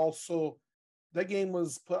locally, were also, that game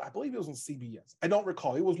was put, I believe it was on CBS. I don't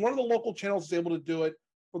recall. It was one of the local channels was able to do it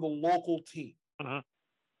for the local team.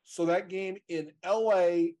 So that game in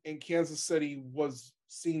LA and Kansas City was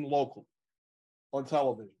seen locally on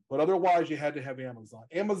television. But otherwise, you had to have Amazon.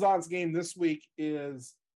 Amazon's game this week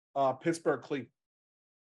is Pittsburgh Cleveland.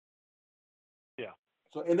 Yeah.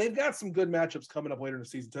 So, and they've got some good matchups coming up later in the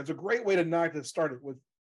season. So it's a great way to start it with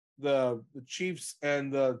the Chiefs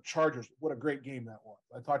and the Chargers. What a great game that was.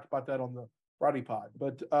 I talked about that on the Friday pod.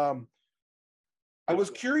 But I was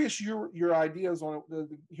curious your ideas on it,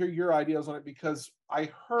 hear your ideas on it, because I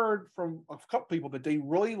heard from a couple people that they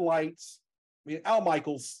really liked. I mean, Al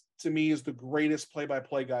Michaels to me is the greatest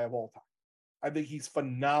play-by-play guy of all time. I think he's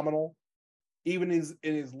phenomenal. Even in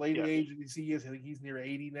his late age as he is, I think he's near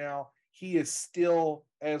 80 now. He is still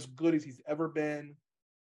as good as he's ever been.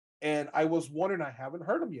 And I was wondering, I haven't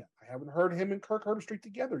heard him yet. I haven't heard him and Kirk Herbstreit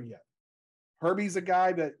together yet. Herbie's a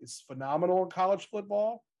guy that is phenomenal in college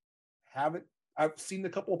football. I've seen a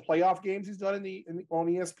couple of playoff games he's done on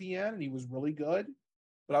ESPN, and he was really good.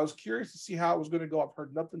 But I was curious to see how it was going to go. I've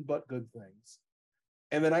heard nothing but good things.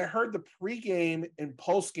 And then I heard the pregame and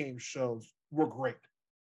postgame shows were great.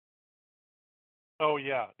 Oh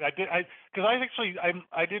yeah, I did. I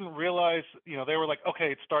didn't realize, they were like,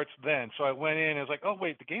 okay, it starts then. So I went in and was like, oh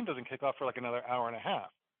wait, the game doesn't kick off for like another hour and a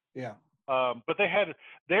half. Yeah. But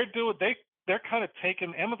they're kind of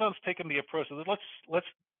Amazon's taken the approach of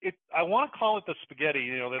I want to call it the spaghetti.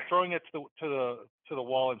 They're throwing it to the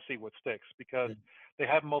wall and see what sticks, because they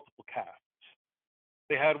have multiple casts.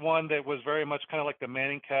 They had one that was very much kind of like the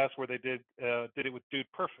Manning cast, where they did it with Dude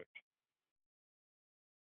Perfect.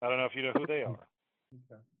 I don't know if you know who they are.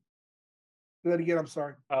 Okay. Say that again. I'm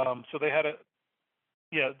sorry. So they had a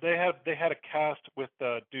cast with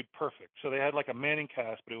Dude Perfect. So they had like a Manning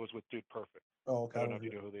cast, but it was with Dude Perfect. Oh, okay. I don't know if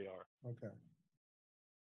you know who they are. Okay.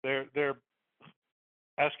 They're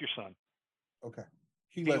ask your son. Okay.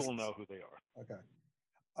 He will know who they are.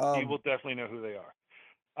 Okay. He will definitely know who they are.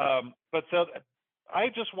 But so I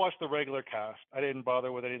just watched the regular cast. I didn't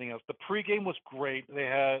bother with anything else. The pregame was great. They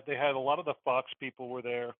had a lot of the Fox people were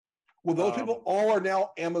there. Well, those people all are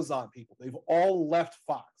now Amazon people. They've all left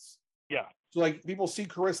Fox. Yeah. So like people see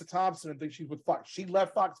Carissa Thompson and think she's with Fox. She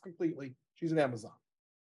left Fox completely. She's an Amazon.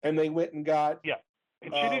 And they went and got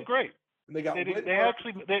and she did great. And they got it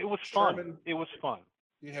was Sherman. Fun. It was fun.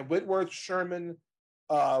 You had Whitworth, Sherman,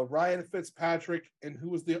 Ryan Fitzpatrick, and who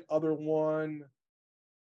was the other one?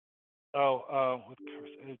 Oh,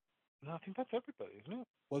 no, I think that's everybody, isn't it?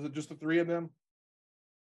 Was it just the three of them?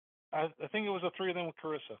 I think it was the three of them with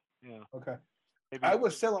Carissa. Yeah. Okay. Maybe, I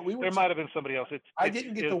was saying there might have been somebody else. I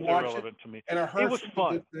didn't get to watch it, to me. And I heard it was some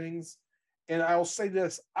fun. good things. And I'll say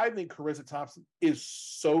this: I think Carissa Thompson is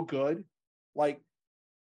so good. Like,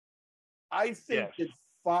 I think that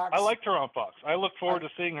Fox. I liked her on Fox. I look forward to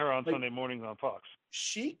seeing her on Sunday mornings on Fox.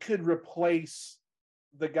 She could replace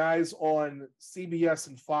the guys on CBS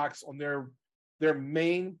and Fox on their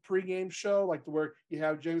main pregame show, like where you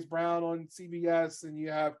have James Brown on CBS and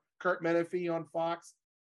you have Kurt Menefee on Fox.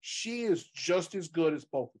 She is just as good as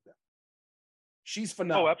both of them. She's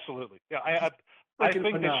phenomenal. Oh, absolutely. Yeah, I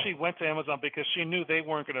think that she went to Amazon because she knew they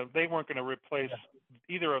weren't gonna replace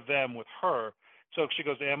either of them with her. So if she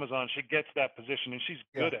goes to Amazon, she gets that position, and she's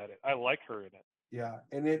good at it. I like her in it. Yeah,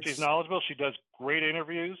 and she's knowledgeable. She does great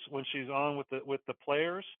interviews when she's on with the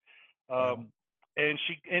players, and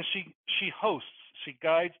she hosts. She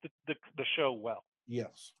guides the show well.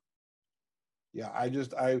 Yes. Yeah,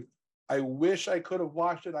 I wish I could have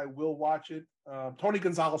watched it. I will watch it. Tony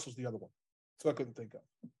Gonzalez was the other one, so I couldn't think of.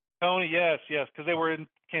 Tony, yes, because they were in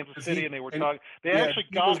Kansas City and they were talking. They actually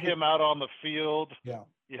got him out on the field. Yeah,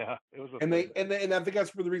 it was. And I think that's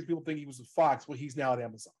for the reason people think he was with Fox. Well, he's now at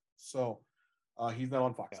Amazon, so he's not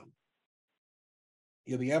on Fox.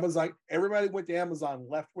 Yeah, the Amazon. Everybody went to Amazon,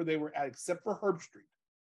 left where they were at, except for Herb Street.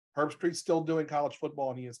 Herb Street's still doing college football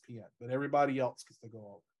on ESPN, but everybody else gets to go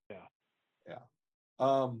over.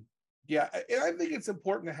 Yeah, and I think it's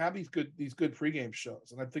important to have these good pregame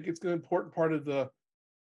shows, and I think it's an important part of the.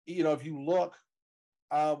 If you look,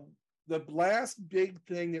 the last big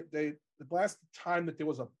thing the last time that there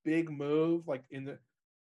was a big move, like in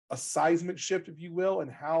a seismic shift, if you will,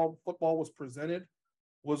 and how football was presented,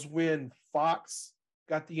 was when Fox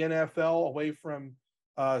got the NFL away from.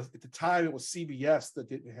 At the time, it was CBS that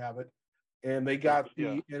didn't have it, and they got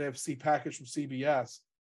the NFC package from CBS.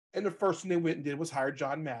 And the first thing they went and did was hire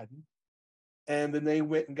John Madden, and then they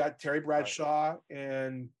went and got Terry Bradshaw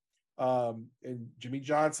and Jimmy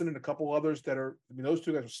Johnson and a couple others that are. I mean, those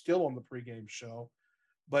two guys are still on the pregame show,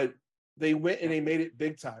 but they went and they made it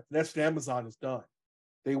big time. And that's what Amazon has done.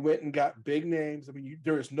 They went and got big names. I mean,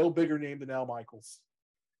 there is no bigger name than Al Michaels.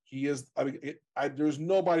 He is. I mean, there's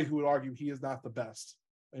nobody who would argue he is not the best,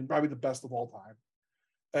 and probably the best of all time.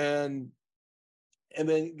 And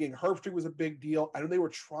then again, Herb Street was a big deal. I know they were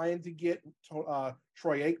trying to get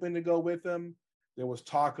Troy Aikman to go with them. There was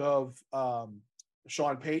talk of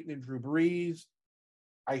Sean Payton and Drew Brees.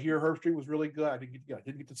 I hear Herb Street was really good. I didn't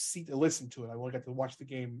get to listen to it. I only got to watch the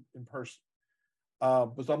game in person.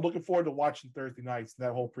 But so I'm looking forward to watching Thursday nights and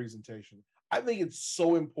that whole presentation. I think it's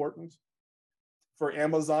so important for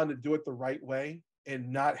Amazon to do it the right way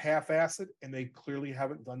and not half-ass it, and they clearly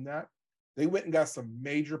haven't done that. They went and got some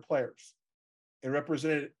major players and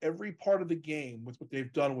represented every part of the game with what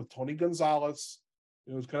they've done with Tony Gonzalez.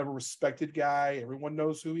 He's kind of a respected guy. Everyone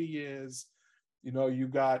knows who he is. You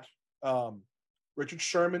got Richard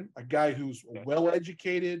Sherman, a guy who's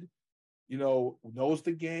well-educated, knows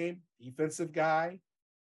the game, defensive guy.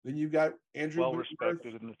 Then you've got Andrew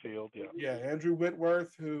well-respected in the field, Andrew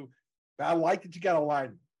Whitworth, who I like that you got a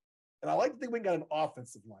lineman. And I like that we got an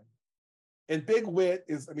offensive lineman. And Big Whit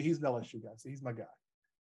he's an LSU guy, so he's my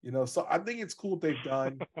guy. So I think it's cool what they've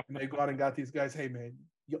done. And they've gone and got these guys. Hey, man,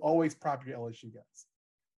 you always prop your LSU guys.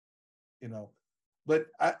 But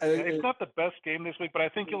it's not the best game this week, but I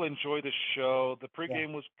think you'll enjoy the show. The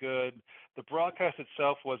pregame was good. The broadcast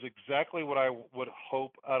itself was exactly what I would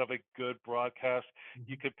hope out of a good broadcast.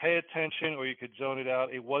 You could pay attention or you could zone it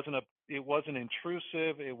out. It wasn't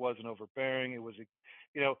intrusive. It wasn't overbearing. It was,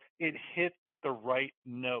 it hit the right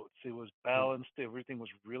notes. It was balanced. Everything was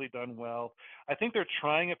really done well. I think they're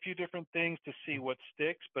trying a few different things to see what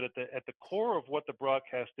sticks, but at the core of what the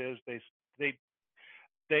broadcast is, they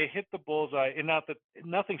hit the bullseye, and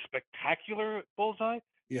nothing spectacular bullseye.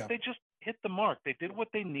 Yeah. They just hit the mark. They did what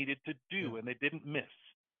they needed to do, and they didn't miss.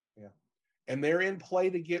 Yeah. And they're in play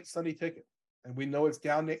to get Sunday Ticket. And we know it's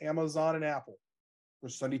down to Amazon and Apple for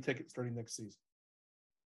Sunday Ticket starting next season.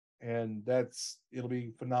 And it'll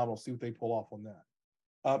be phenomenal. See what they pull off on that.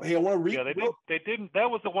 Hey, I want to read. Yeah, they did. They didn't. That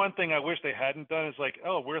was the one thing I wish they hadn't done. Is like,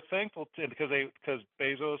 oh, we're thankful to because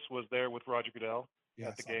Bezos was there with Roger Goodell Yeah, I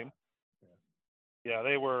at the saw game. that. Yeah,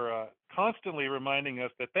 they were constantly reminding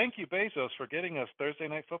us that thank you Bezos for getting us Thursday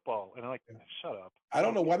night football. And I'm like, Yeah. shut up. I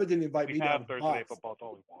don't know why they didn't invite We me down have to the Thursday night box. football. It's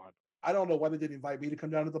all we want. I don't know why they didn't invite me to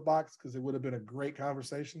come down to the box because it would have been a great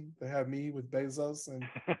conversation to have me with Bezos and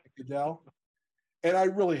Goodell. And I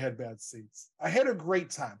really had bad seats. I had a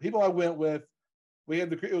great time. People I went with,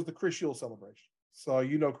 it was the Chris Yule celebration. So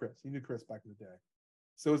you knew Chris back in the day.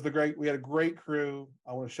 So we had a great crew.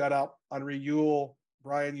 I want to shout out Henri Yule,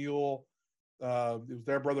 Brian Yule. It was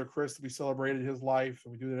their brother Chris that we celebrated his life,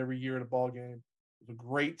 and we do that every year at a ball game. It was a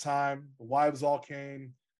great time. The wives all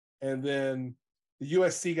came, and then the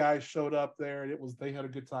USC guys showed up there, and they had a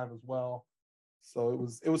good time as well. So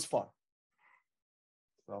it was fun.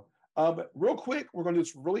 So real quick, we're going to do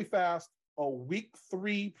this really fast. A week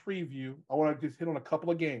 3 preview. I want to just hit on a couple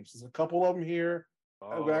of games. There's a couple of them here.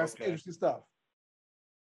 I'm going to ask interesting stuff.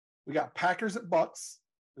 We got Packers at Bucks.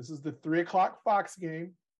 This is the 3:00 Fox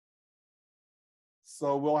game.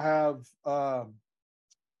 So we'll have the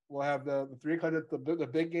 3:00 the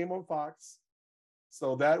big game on Fox.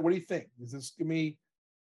 So what do you think? Is this gonna be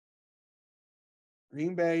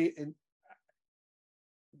Green Bay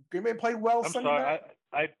played well I'm Sunday sorry.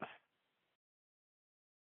 night?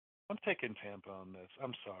 I'm taking Tampa on this.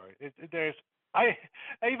 I'm sorry. I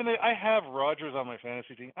have Rodgers on my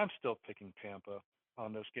fantasy team. I'm still picking Tampa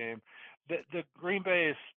on this game. The Green Bay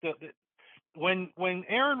is still when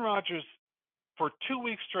Aaron Rodgers for 2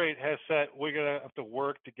 weeks straight has said we're gonna have to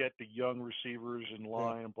work to get the young receivers in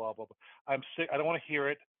line and blah blah blah. I'm sick. I don't want to hear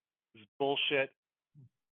it. This is bullshit.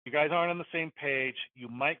 You guys aren't on the same page. You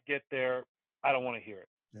might get there. I don't want to hear it.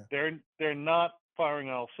 Yeah. They're not firing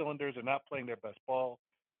on all cylinders. They're not playing their best ball.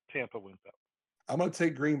 Tampa wins out. I'm going to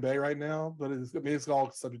take Green Bay right now, but it's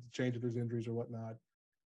all subject to change if there's injuries or whatnot.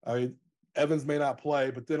 I mean, Evans may not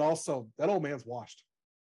play, but then also that old man's washed.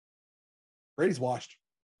 Brady's washed.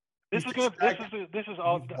 This is good. This is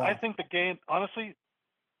all. I think the game. Honestly,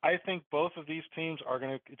 I think both of these teams are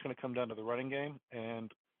gonna. It's gonna come down to the running game and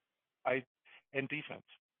defense.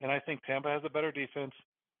 And I think Tampa has a better defense,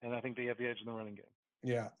 and I think they have the edge in the running game.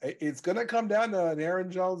 Yeah, it's going to come down to an Aaron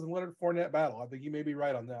Jones and Leonard Fournette battle. I think you may be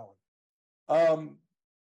right on that one.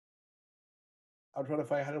 I'm trying to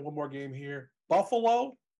find. I had one more game here.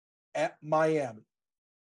 Buffalo at Miami.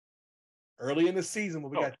 Early in the season,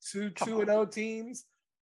 when we got 2-0 teams,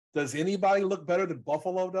 does anybody look better than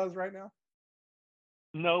Buffalo does right now?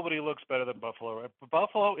 Nobody looks better than Buffalo.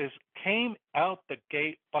 Buffalo came out the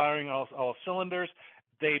gate firing all cylinders.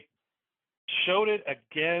 They showed it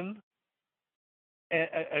again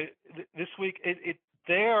this week.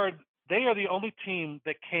 They are the only team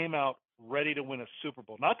that came out ready to win a Super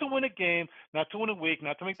Bowl, not to win a game, not to win a week,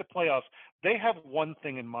 not to make the playoffs. They have one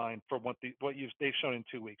thing in mind for they've shown in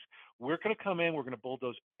 2 weeks. We're going to come in, we're going to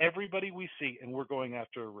bulldoze everybody we see, and we're going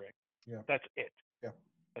after a ring. Yeah, that's it. Yeah.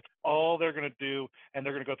 That's all they're going to do, and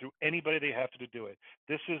they're going to go through anybody they have to do it.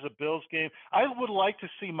 This is a Bills game. I would like to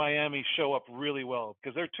see Miami show up really well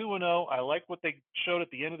because they're 2-0. I like what they showed at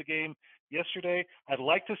the end of the game yesterday. I'd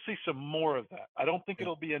like to see some more of that. I don't think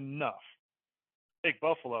it'll be enough. Take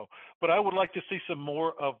Buffalo, but I would like to see some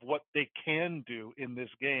more of what they can do in this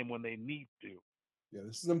game when they need to. Yeah,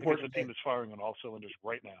 this is important. Because the team is firing on all cylinders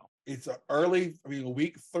right now. It's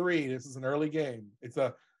week 3. This is an early game. It's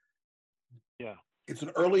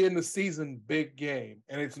an early in the season big game,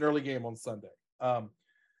 and it's an early game on Sunday.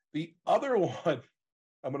 The other one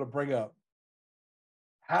I'm going to bring up,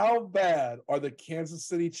 how bad are the Kansas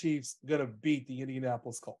City Chiefs going to beat the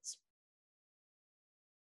Indianapolis Colts?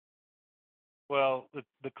 Well,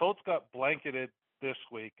 the Colts got blanketed this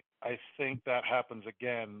week. I think that happens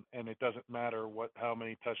again, and it doesn't matter how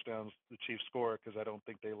many touchdowns the Chiefs score because I don't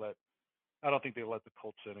think they let the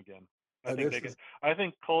Colts in again. I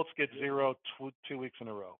think Colts get 0 2 weeks in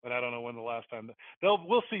a row, and I don't know when the last time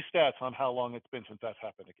we'll see stats on how long it's been since that's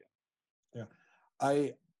happened again.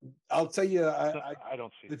 Yeah, I'll tell you, I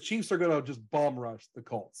don't see the Chiefs are going to just bomb rush the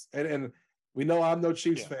Colts, and we know I'm no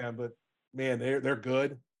Chiefs fan, but man, they're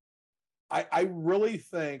good. I really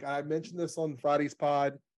think I mentioned this on Friday's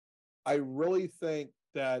pod. I really think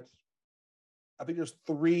that there's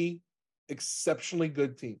 3 exceptionally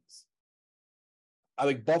good teams. I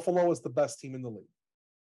think Buffalo is the best team in the league.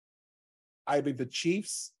 I think the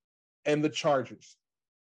Chiefs and the Chargers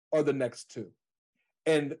are the next 2.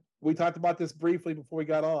 And we talked about this briefly before we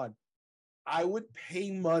got on. I would pay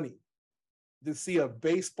money to see a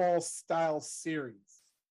baseball-style series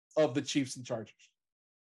of the Chiefs and Chargers.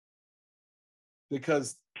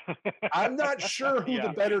 Because I'm not sure who the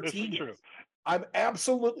better team is. I'm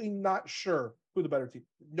absolutely not sure who the better team.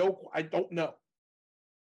 No, I don't know.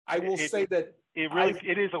 I will It say that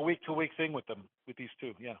it is a week to week thing with them with these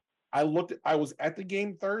two. Yeah. I was at the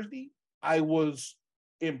game Thursday. I was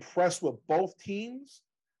impressed with both teams.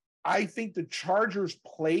 I think the Chargers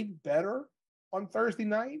played better on Thursday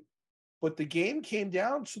night, but the game came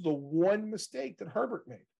down to the one mistake that Herbert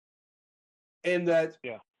made. And that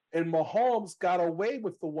Yeah. and Mahomes got away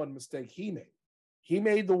with the one mistake he made. He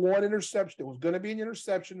made the one interception. It was going to be an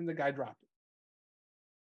interception, and the guy dropped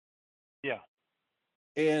Yeah.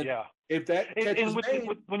 it. And Yeah. if that catch is And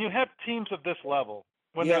made, when you have teams of this level,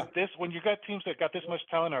 yeah, when you got teams that got this much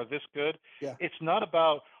talent are this good, yeah, it's not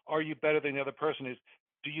about are you better than the other person. Is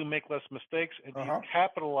do you make less mistakes and do you uh-huh,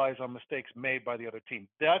 capitalize on mistakes made by the other team?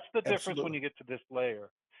 That's the difference when absolutely, you get to this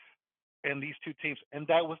layer. And these two teams, and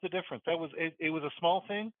that was the difference. It was a small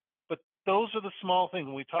thing, but those are the small things.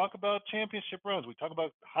 When we talk about championship runs, we talk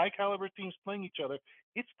about high caliber teams playing each other.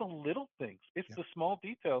 It's the little things, it's yeah, the small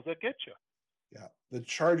details that get you. yeah. The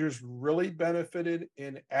Chargers really benefited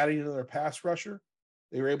in adding another pass rusher.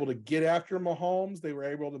 They were able to get after Mahomes. They were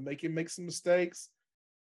able to make him make some mistakes.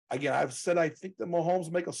 Again, I've said I think that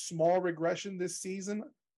Mahomes make a small regression this season.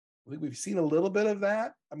 I think we've seen a little bit of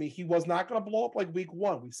that. I mean, he was not going to blow up like week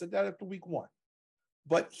one. We said that after week one,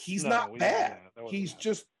 but he's No, not bad. that wasn't He's bad.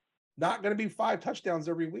 just not going to be 5 touchdowns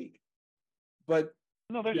every week. But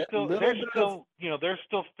No, that little bit of they're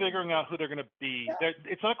still figuring out who they're going to be. yeah,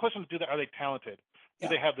 It's not a question of are they talented, do yeah,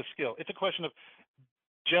 they have the skill. It's a question of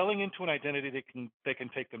gelling into an identity they can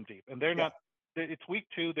take them deep, and they're yeah, not. It's week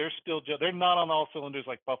two. They're not on all cylinders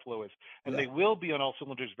like Buffalo is, and yeah, they will be on all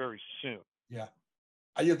cylinders very soon. yeah.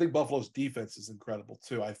 I just think Buffalo's defense is incredible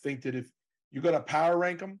too. I think that if you're going to power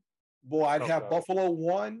rank them, boy, I'd Oh have God. Buffalo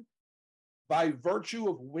one. By virtue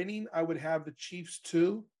of winning, I would have the Chiefs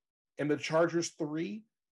two and the Chargers three.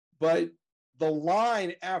 But the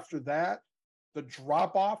line after that, the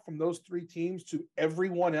drop off from those three teams to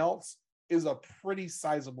everyone else is a pretty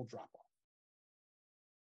sizable drop off.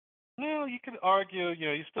 Well, you could argue.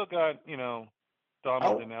 You still got I,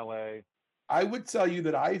 Donald in L.A. I would tell you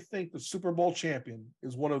that I think the Super Bowl champion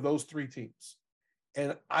is one of those three teams.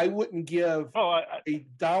 And I wouldn't give Oh, a if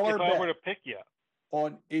dollar I were bet to pick, yeah,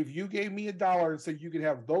 on if you gave me a dollar and said you could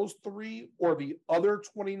have those three or the other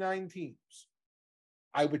 29 teams,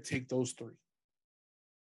 I would take those three.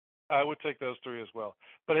 I would take those three as well.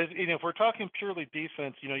 But if we're talking purely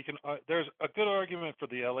defense, you can. There's a good argument for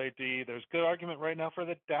the LA D. There's a good argument right now for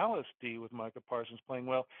the Dallas D with Micah Parsons playing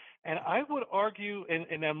well. And I would argue,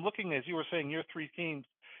 and I'm looking as you were saying, your three teams.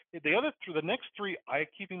 The next three,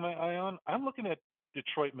 keeping my eye on. I'm looking at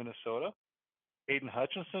Detroit, Minnesota. Aiden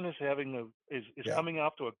Hutchinson is Yeah. coming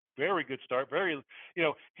off to a very good start.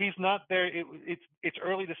 He's not there. It's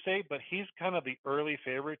early to say, but he's kind of the early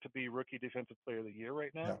favorite to be Rookie Defensive Player of the Year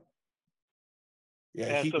right Yeah. now. Yeah.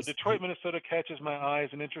 And so Detroit, Minnesota catches my eye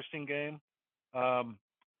as an interesting game.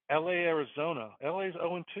 LA, Arizona. LA is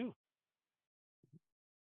 0-2.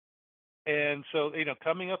 And so,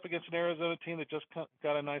 coming up against an Arizona team that just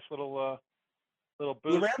got a nice little the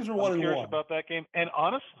boost. Rams are I'm 1 and curious 1. about that game. And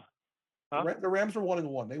honestly, huh? The Rams are 1 and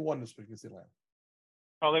 1. They won this week against Atlanta.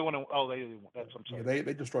 Oh, they want to. Oh, they. That's. I'm sorry. Yeah,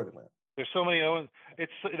 they destroyed Atlanta. There's so many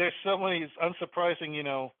there's so many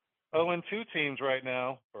unsurprising, 0-2 teams right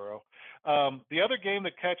now, Burrow. The other game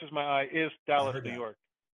that catches my eye is Dallas, New York,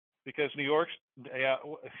 because New York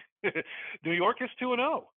is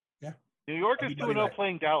 2-0. Yeah. New York is 2-0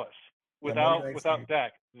 playing Dallas without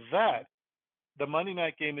Dak. The Monday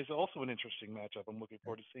night game is also an interesting matchup. I'm looking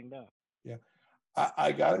forward to seeing that. Yeah.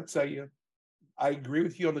 I gotta tell you, I agree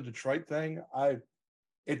with you on the Detroit thing.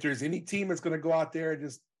 If there's any team that's going to go out there and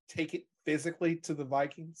just take it physically to the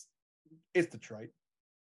Vikings, it's Detroit.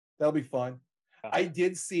 That'll be fun. I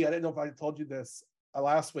did see. I didn't know if I told you this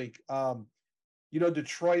last week.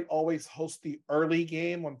 Detroit always hosts the early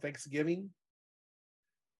game on Thanksgiving.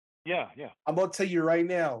 Yeah. I'm going to tell you right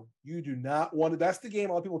now, you do not want to. That's the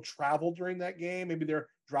game. A lot of people travel during that game. Maybe they're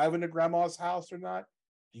driving to grandma's house or not.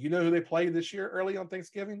 Do you know who they play this year early on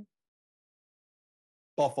Thanksgiving?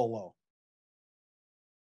 Buffalo.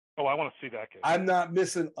 Oh, I want to see that game. I'm not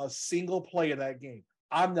missing a single play of that game.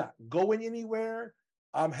 I'm not going anywhere.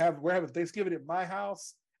 We're having Thanksgiving at my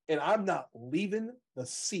house, and I'm not leaving the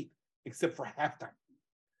seat except for halftime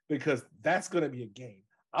because that's going to be a game.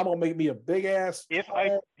 I'm gonna make me a big ass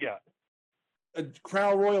a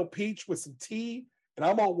Crown Royal Peach with some tea, and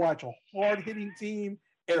I'm gonna watch a hard hitting team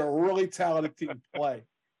and a really talented team play.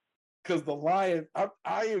 Because the Lions,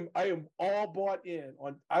 I am all bought in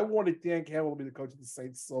on. I wanted Dan Campbell to be the coach of the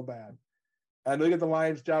Saints so bad. I know he got the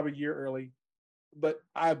Lions job a year early, but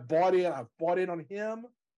I bought in. I've bought in on him.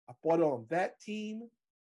 I bought it on that team.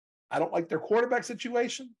 I don't like their quarterback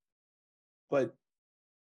situation, but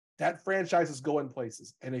that franchise is going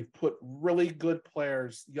places, and they've put really good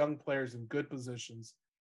players, young players, in good positions,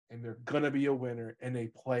 and they're going to be a winner, and they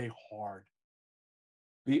play hard.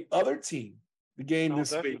 The other team, the game this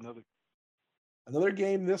that's week, another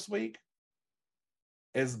game this week,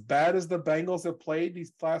 as bad as the Bengals have played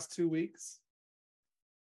these last 2 weeks,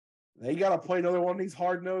 they got to play another one of these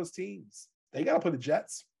hard-nosed teams. They got to play the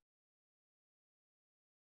Jets,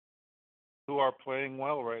 who are playing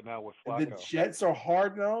well right now with Flacco. The Jets are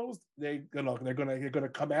hard-nosed. They're gonna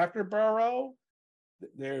come after Burrow.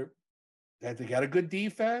 They got a good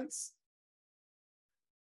defense.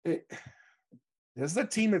 This is a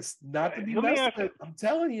team that's not to be messed with. I'm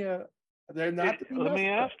telling you, they're not to be messed with. Let me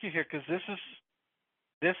ask you here, because it's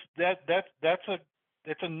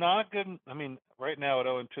a not good. I mean, right now at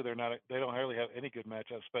 0-2, they don't hardly have any good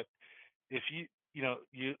matchups. But if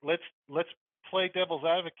let's play devil's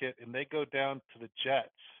advocate, and they go down to the Jets,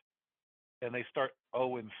 and they start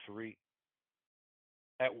 0-3.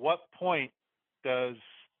 At what point does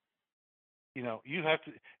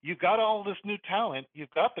you've got all this new talent,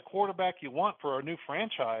 you've got the quarterback you want for our new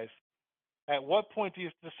franchise. At what point do you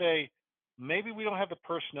have to say, maybe we don't have the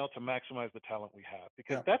personnel to maximize the talent we have?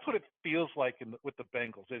 Because that's what it feels like with the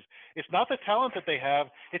Bengals. It's not the talent that they have,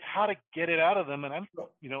 it's how to get it out of them. And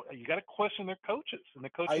you got to question their coaches and the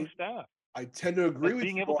coaching staff. I tend to agree with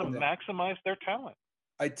being you able to on that. maximize their talent.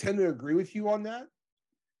 I tend to agree with you on that.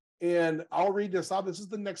 And I'll read this out. This is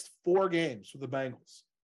the next 4 games for the Bengals.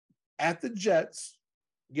 At the Jets,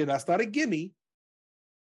 again, that's not a gimme.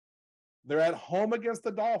 They're at home against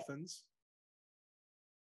the Dolphins.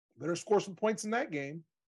 Better score some points in that game.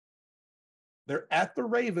 They're at the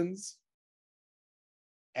Ravens,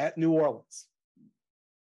 at New Orleans.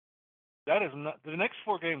 That is not the next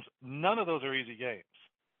 4 games. None of those are easy games.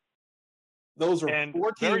 Those are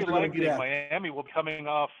 4 teams. Very likely, Miami will be coming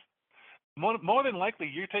off. More than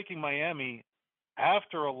likely, you're taking Miami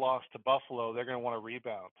after a loss to Buffalo. They're going to want to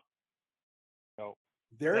rebound. So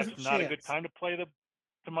that's not a good time to play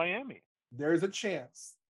to Miami. There's a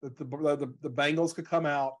chance that the Bengals could come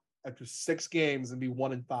out after 6 games and be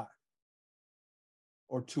 1-5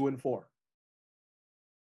 or 2-4.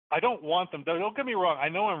 I don't want them. Don't get me wrong. I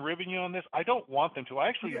know I'm ribbing you on this. I don't want them to. I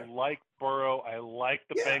actually like Burrow. I like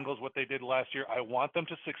the Bengals, what they did last year. I want them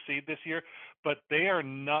to succeed this year, but they are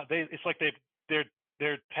not. It's like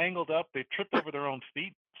they're tangled up. They tripped over their own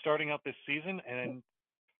feet starting out this season, and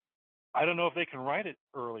I don't know if they can right it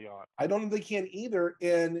early on. I don't know if they can either.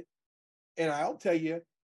 And I'll tell you,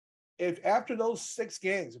 if after those 6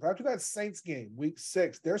 games, if after that Saints game, week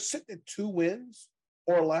 6, they're sitting at 2 wins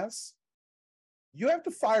or less, you have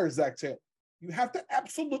to fire Zach Taylor. You have to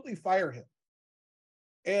absolutely fire him.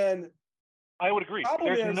 And I would agree.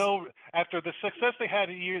 After the success they had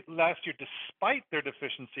last year, despite their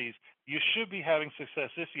deficiencies, you should be having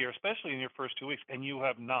success this year, especially in your first 2 weeks, and you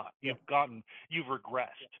have not. You've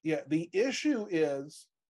regressed. Yeah, the issue is,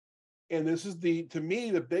 and this is to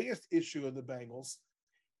me, the biggest issue of the Bengals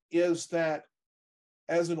is that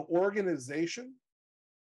as an organization,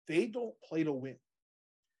 they don't play to win.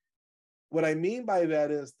 What I mean by that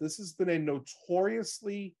is this has been a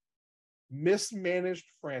notoriously mismanaged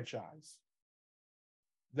franchise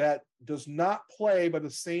that does not play by the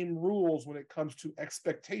same rules when it comes to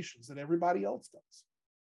expectations that everybody else does.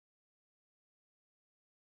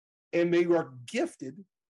 And they are gifted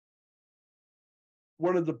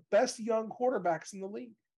one of the best young quarterbacks in the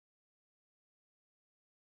league.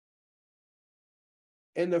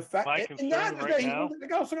 And the fact, and not right now, they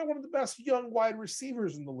also got one of the best young wide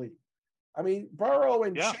receivers in the league. I mean, Burrow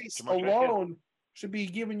and Chase alone should be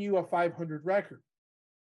giving you a 500 record.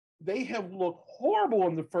 They have looked horrible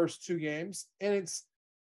in the first 2 games, and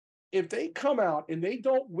if they come out and they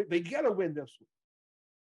got to win this one.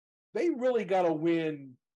 They really got to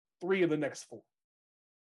win 3 of the next 4.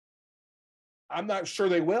 I'm not sure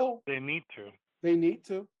they will. They need to. They need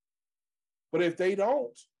to. But if they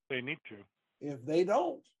don't, they need to. If they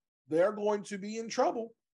don't, they're going to be in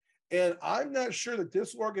trouble. And I'm not sure that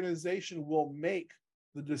this organization will make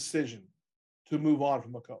the decision to move on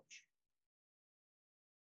from a coach.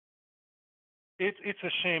 It's a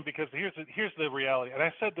shame because here's the reality. And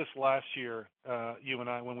I said this last year, you and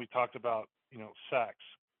I, when we talked about sacks.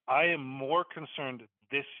 I am more concerned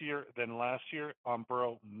this year than last year on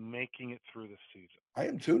Burrow making it through the season. I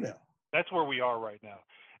am too now. That's where we are right now.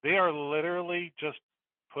 They are literally just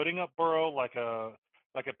putting up Burrow like a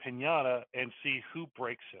piñata and see who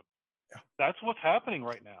breaks him. Yeah. That's what's happening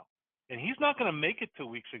right now. And he's not going to make it to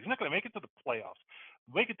week 6. He's not going to make it to the playoffs.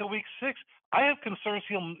 make it to week 6. I have concerns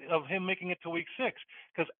of him making it to week 6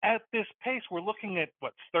 because at this pace, we're looking at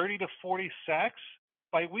what 30 to 40 sacks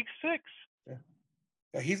by week 6. Yeah.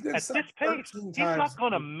 Yeah, he's been At this sacked pace, 13 he's not times.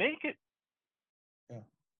 going to make it.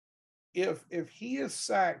 Yeah. If he is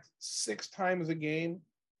sacked 6 times a game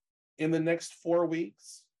in the next 4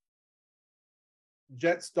 weeks,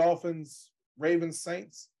 Jets, Dolphins, Ravens,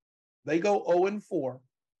 Saints, they go 0-4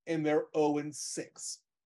 and they're 0-6.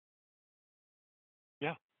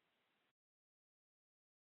 Yeah.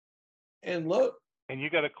 And look, And you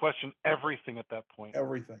got to question everything at that point.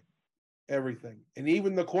 Everything. And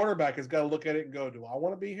even the quarterback has got to look at it and go, do I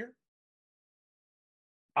want to be here?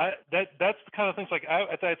 That's the kind of things like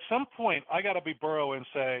at some point I got to be Burrow and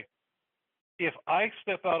say, if I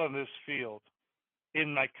step out on this field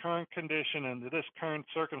in my current condition and this current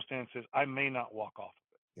circumstances, I may not walk off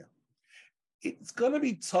of it. Yeah. It's going to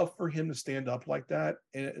be tough for him to stand up like that.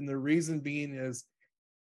 And the reason being is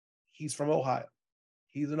he's from Ohio.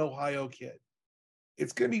 He's an Ohio kid.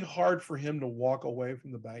 It's going to be hard for him to walk away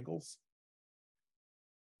from the Bengals.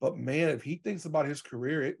 But man, if he thinks about his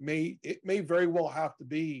career, it may very well have to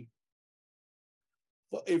be.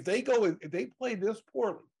 If they play this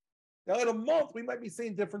poorly, now in a month we might be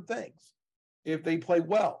seeing different things. If they play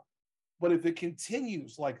well, but if it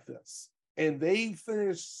continues like this and they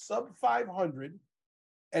finish sub 500,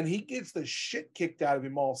 and he gets the shit kicked out of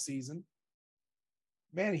him all season,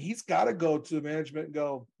 man, he's got to go to management and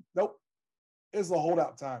go, nope, it's a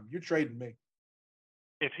holdout time. You're trading me.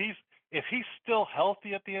 If he's still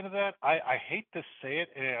healthy at the end of that, I hate to say it,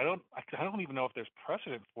 and I don't even know if there's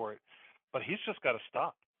precedent for it, but he's just got to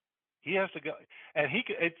stop. He has to go, and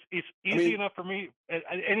it's easy enough for me, and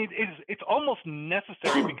it's almost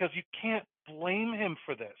necessary because you can't blame him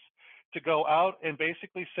for this, to go out and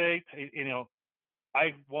basically say,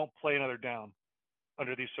 I won't play another down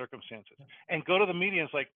under these circumstances, and go to the media and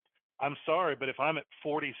it's like, I'm sorry, but if I'm at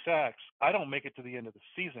 40 sacks, I don't make it to the end of the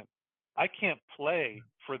season. I can't play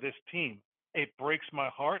for this team. It breaks my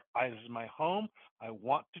heart. This is my home. I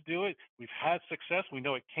want to do it. We've had success. We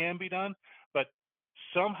know it can be done, but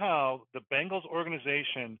somehow the Bengals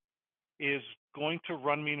organization is going to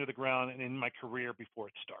run me into the ground and in my career before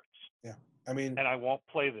it starts. Yeah. And I won't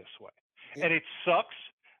play this way. And it sucks,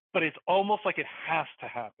 but it's almost like it has to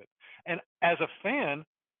happen. And as a fan,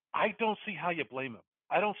 I don't see how you blame him.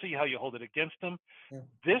 I don't see how you hold it against him. Yeah.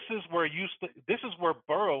 This is where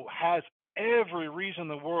Burrow has every reason in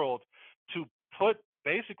the world to put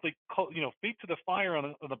basically, feet to the fire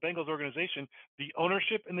on the Bengals organization, the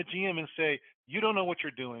ownership and the GM, and say, you don't know what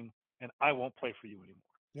you're doing, and I won't play for you anymore.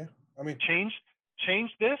 Yeah,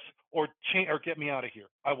 change this or get me out of here.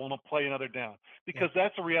 I will not play another down, because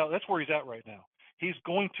that's a reality. That's where he's at right now. He's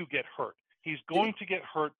going to get hurt. He's going to get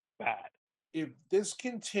hurt bad. If this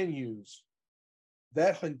continues,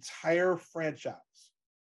 that entire franchise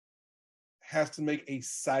has to make a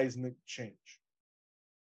seismic change.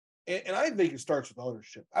 And I think it starts with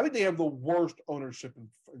ownership. I think they have the worst ownership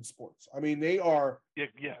in sports. I mean, they are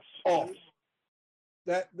awful.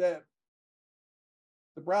 That the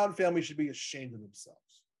Brown family should be ashamed of themselves,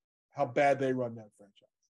 how bad they run that franchise.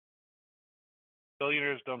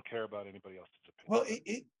 Billionaires don't care about anybody else's opinion.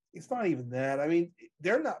 Well, it's not even that. I mean,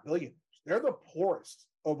 they're not billionaires. They're the poorest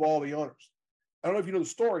of all the owners. I don't know if you know the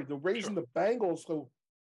story. The reason the Bengals, so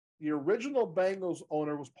the original Bengals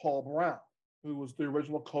owner was Paul Brown, who was the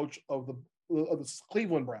original coach of the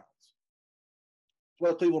Cleveland Browns.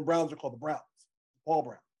 Well, the Cleveland Browns are called the Browns. Paul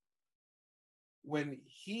Brown. When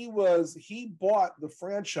he bought the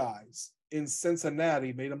franchise in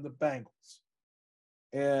Cincinnati, made them the Bengals,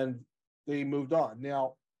 and they moved on.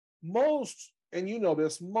 Now, most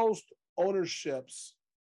ownerships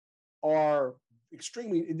are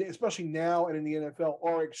extremely, especially now and in the NFL,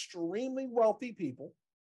 are extremely wealthy people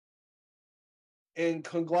and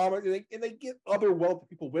conglomerate, and they get other wealthy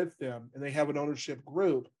people with them, and they have an ownership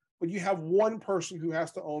group. But you have one person who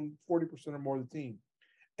has to own 40% or more of the team,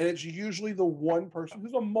 and it's usually the one person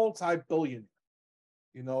who's a multi-billionaire.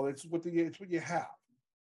 It's what you have.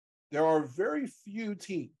 There are very few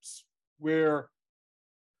teams where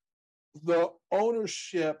the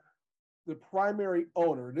ownership, the primary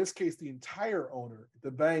owner, in this case, the entire owner,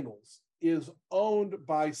 the Bengals, is owned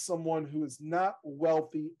by someone who is not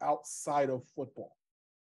wealthy outside of football.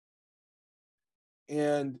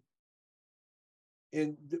 And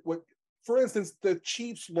for instance, the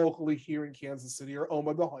Chiefs locally here in Kansas City are owned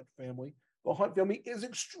by the Hunt family. The Hunt family is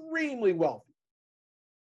extremely wealthy.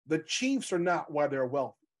 The Chiefs are not why they're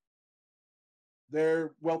wealthy.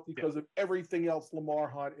 They're wealthy because of everything else Lamar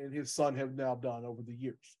Hunt and his son have now done over the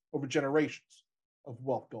years, over generations of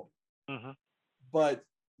wealth building. Mm-hmm. But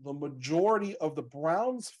the majority of the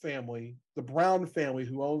Brown family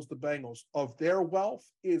who owns the Bengals, of their wealth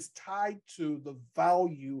is tied to the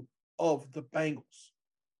value of the Bengals.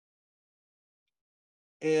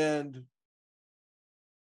 And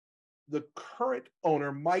the current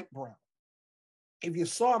owner, Mike Brown, if you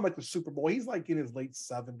saw him at the Super Bowl, he's like in his late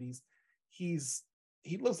 70s. He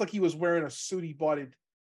looks like he was wearing a suit he bought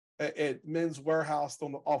at Men's Warehouse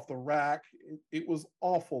off the rack. It was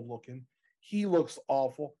awful looking. He looks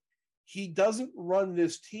awful. He doesn't run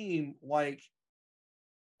this team like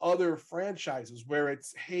other franchises where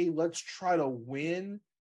it's, hey, let's try to win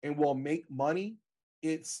and we'll make money.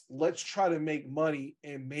 It's let's try to make money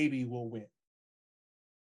and maybe we'll win.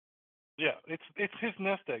 Yeah, it's his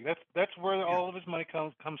nest egg. That's where all of his money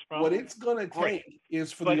comes from. What it's gonna Great. take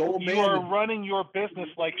is for But the old you man. are running your business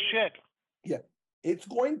like shit. Yeah, it's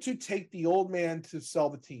going to take the old man to sell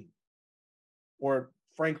the team, or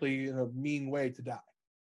frankly, in a mean way, to die,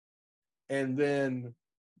 and then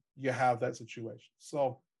you have that situation.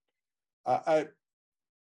 So,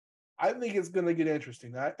 I think it's going to get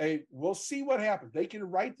interesting. We'll see what happens. They can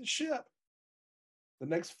right the ship the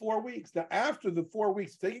next 4 weeks. Now, after the 4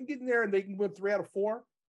 weeks, they can get in there and they can win 3 out of 4.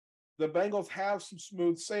 The Bengals have some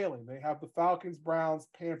smooth sailing. They have the Falcons, Browns,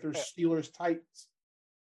 Panthers, Steelers, Titans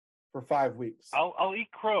for 5 weeks. I'll eat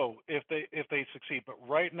crow if they succeed. But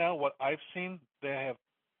right now, what I've seen, they have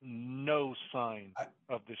no sign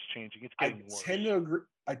of this changing. It's getting worse.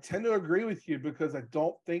 I tend to agree with you because I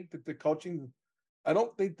don't think that the coaching. I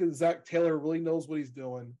don't think that Zach Taylor really knows what he's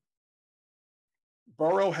doing.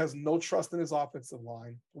 Burrow has no trust in his offensive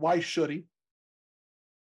line. Why should he?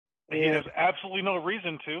 He has absolutely no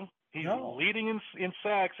reason to. He's leading in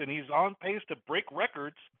sacks, and he's on pace to break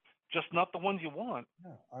records, just not the ones you want.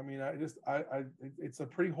 Yeah, I mean, it's a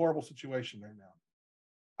pretty horrible situation right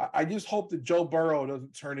now. I just hope that Joe Burrow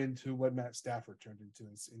doesn't turn into what Matt Stafford turned into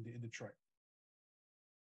in Detroit.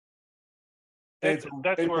 That's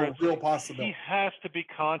where it's a real possibility. He has to be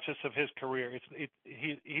conscious of his career.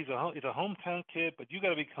 He's a hometown kid, but you got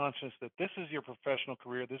to be conscious that this is your professional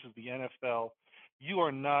career. This is the NFL. You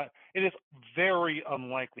are not. It is very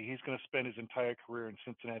unlikely he's going to spend his entire career in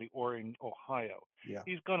Cincinnati or in Ohio. Yeah.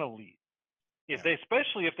 He's going to leave.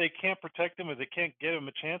 Especially if they can't protect him, if they can't give him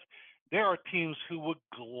a chance, there are teams who would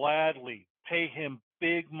gladly pay him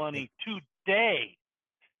big money today,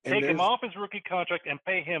 take him off his rookie contract, and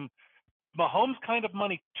pay him Mahomes kind of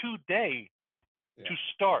money today to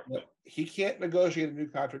start. But he can't negotiate a new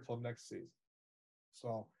contract until next season.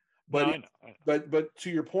 So, but I know. But to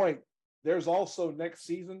your point, there's also next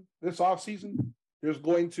season, this offseason, there's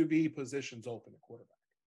going to be positions open at quarterback.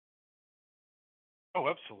 Oh,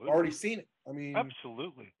 absolutely. Already seen it. I mean,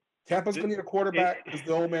 absolutely. Tampa's going to need a quarterback because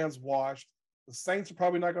the old man's washed. The Saints are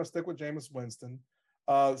probably not going to stick with Jameis Winston.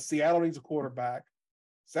 Seattle needs a quarterback.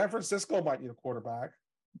 San Francisco might need a quarterback.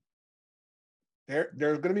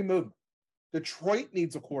 There's going to be movement. Detroit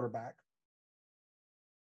needs a quarterback.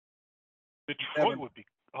 Detroit would be.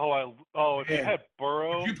 If you had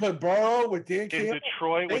Burrow. If you put Burrow with Dan Campbell in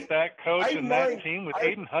Detroit with that coach that team with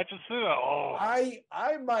Aiden Hutchinson.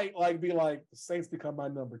 I might be like the Saints become my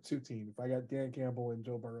number 2 team if I got Dan Campbell and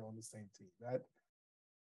Joe Burrow on the same team.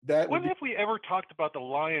 When have we ever talked about the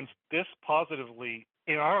Lions this positively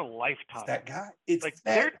in our lifetime? It's that guy. It's like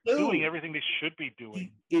that they're dude. Doing everything they should be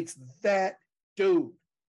doing. It's that dude.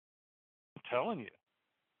 I'm telling you.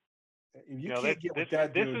 If you can't get with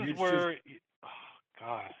that dude, this is where.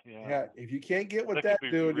 God, yeah. If you can't get with that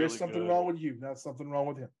dude, really there's something wrong with you, not something wrong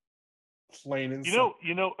with him. Plain and simple.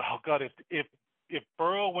 Oh God, if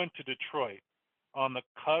Burrow went to Detroit on the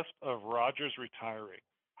cusp of Rodgers retiring,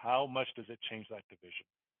 how much does it change that division?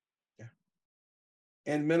 Yeah.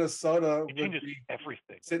 And Minnesota would be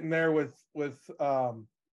everything. Sitting there with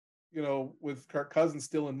Kirk Cousins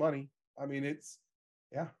stealing money. I mean, it's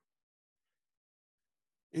going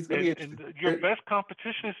to be interesting. And your best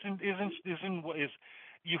competition is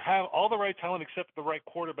you have all the right talent except the right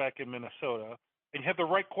quarterback in Minnesota, and you have the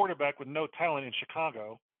right quarterback with no talent in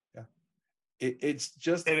Chicago. Yeah, it's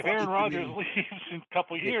just. And if Aaron Rodgers leaves in a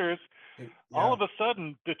couple of years, all of a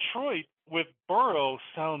sudden Detroit with Burrow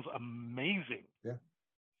sounds amazing.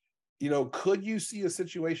 Yeah. Could you see a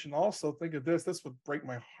situation also? Think of this. This would break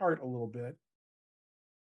my heart a little bit.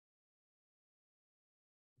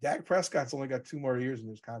 Dak Prescott's only got 2 more years in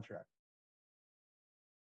his contract.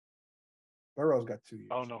 Burrow's got 2 years.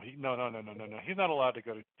 Oh no, no. He's not allowed to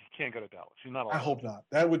go to. He can't go to Dallas. He's not allowed. I hope not.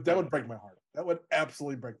 That would break my heart. That would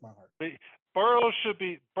absolutely break my heart. Burrow should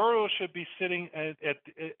be sitting at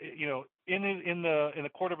in the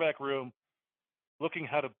quarterback room, looking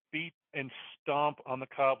how to beat and stomp on the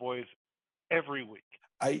Cowboys every week.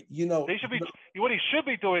 They should be. What he should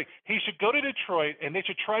be doing, he should go to Detroit, and they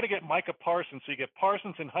should try to get Micah Parsons. So you get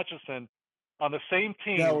Parsons and Hutchinson on the same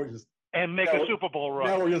team and make a Super Bowl run.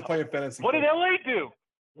 Now we're just playing fantasy. What did LA do?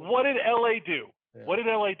 What did LA do? Yeah. What did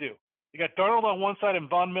LA do? You got Darnold on one side and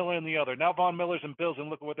Von Miller on the other. Now Von Miller's in Bills, and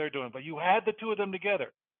look at what they're doing. But you had the two of them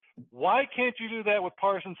together. Why can't you do that with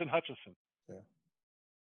Parsons and Hutchinson?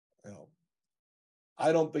 Yeah.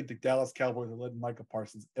 I don't think the Dallas Cowboys are letting Micah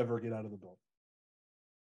Parsons ever get out of the building.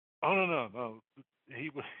 Oh, no.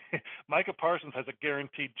 Micah Parsons has a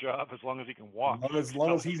guaranteed job as long as he can walk. As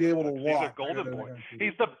long as he's able to walk. He's a golden boy.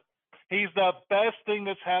 He's the best thing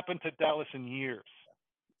that's happened to Dallas in years.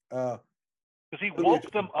 Because he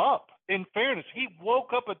woke them up. In fairness, he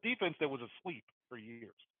woke up a defense that was asleep for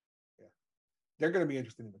years. Yeah, they're going to be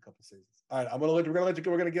interesting in a couple seasons. All right, we're going to let you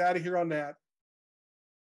go. We're going to get out of here on that.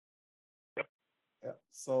 Yep. Yeah.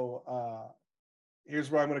 So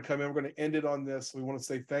here's where I'm going to come in. We're going to end it on this. We want to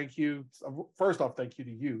say thank you. First off, thank you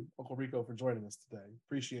to you, Uncle Rico, for joining us today.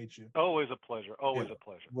 Appreciate you. Always a pleasure. Always a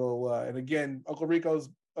pleasure. Well, and again, Uncle Rico's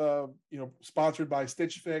sponsored by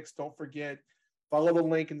Stitch Fix. Don't forget. Follow the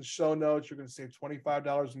link in the show notes. You're going to save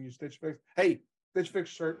 $25 on your Stitch Fix. Hey, Stitch Fix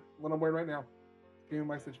shirt, what I'm wearing right now. Give me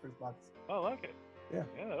my Stitch Fix box. I like it. Yeah,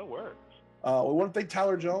 that works. We want to thank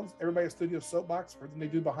Tyler Jones, everybody at Studio Soapbox, for everything they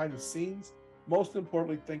do behind the scenes. Most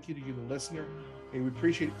importantly, thank you to you, the listener. Hey, we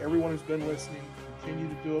appreciate everyone who's been listening. Continue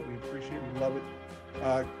to do it. We appreciate it. We love it.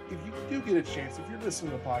 If you do get a chance, if you're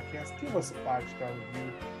listening to the podcast, give us a 5-star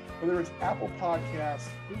review. Whether it's Apple Podcasts,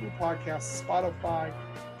 Google Podcasts, Spotify,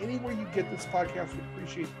 anywhere you get this podcast, we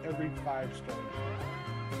appreciate every 5-star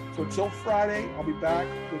review. So until Friday, I'll be back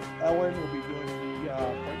with Ellen. We'll be doing the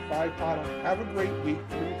 0.5 pod. Have a great week.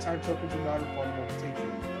 Your time tokens are not refundable. Take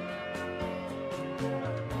care.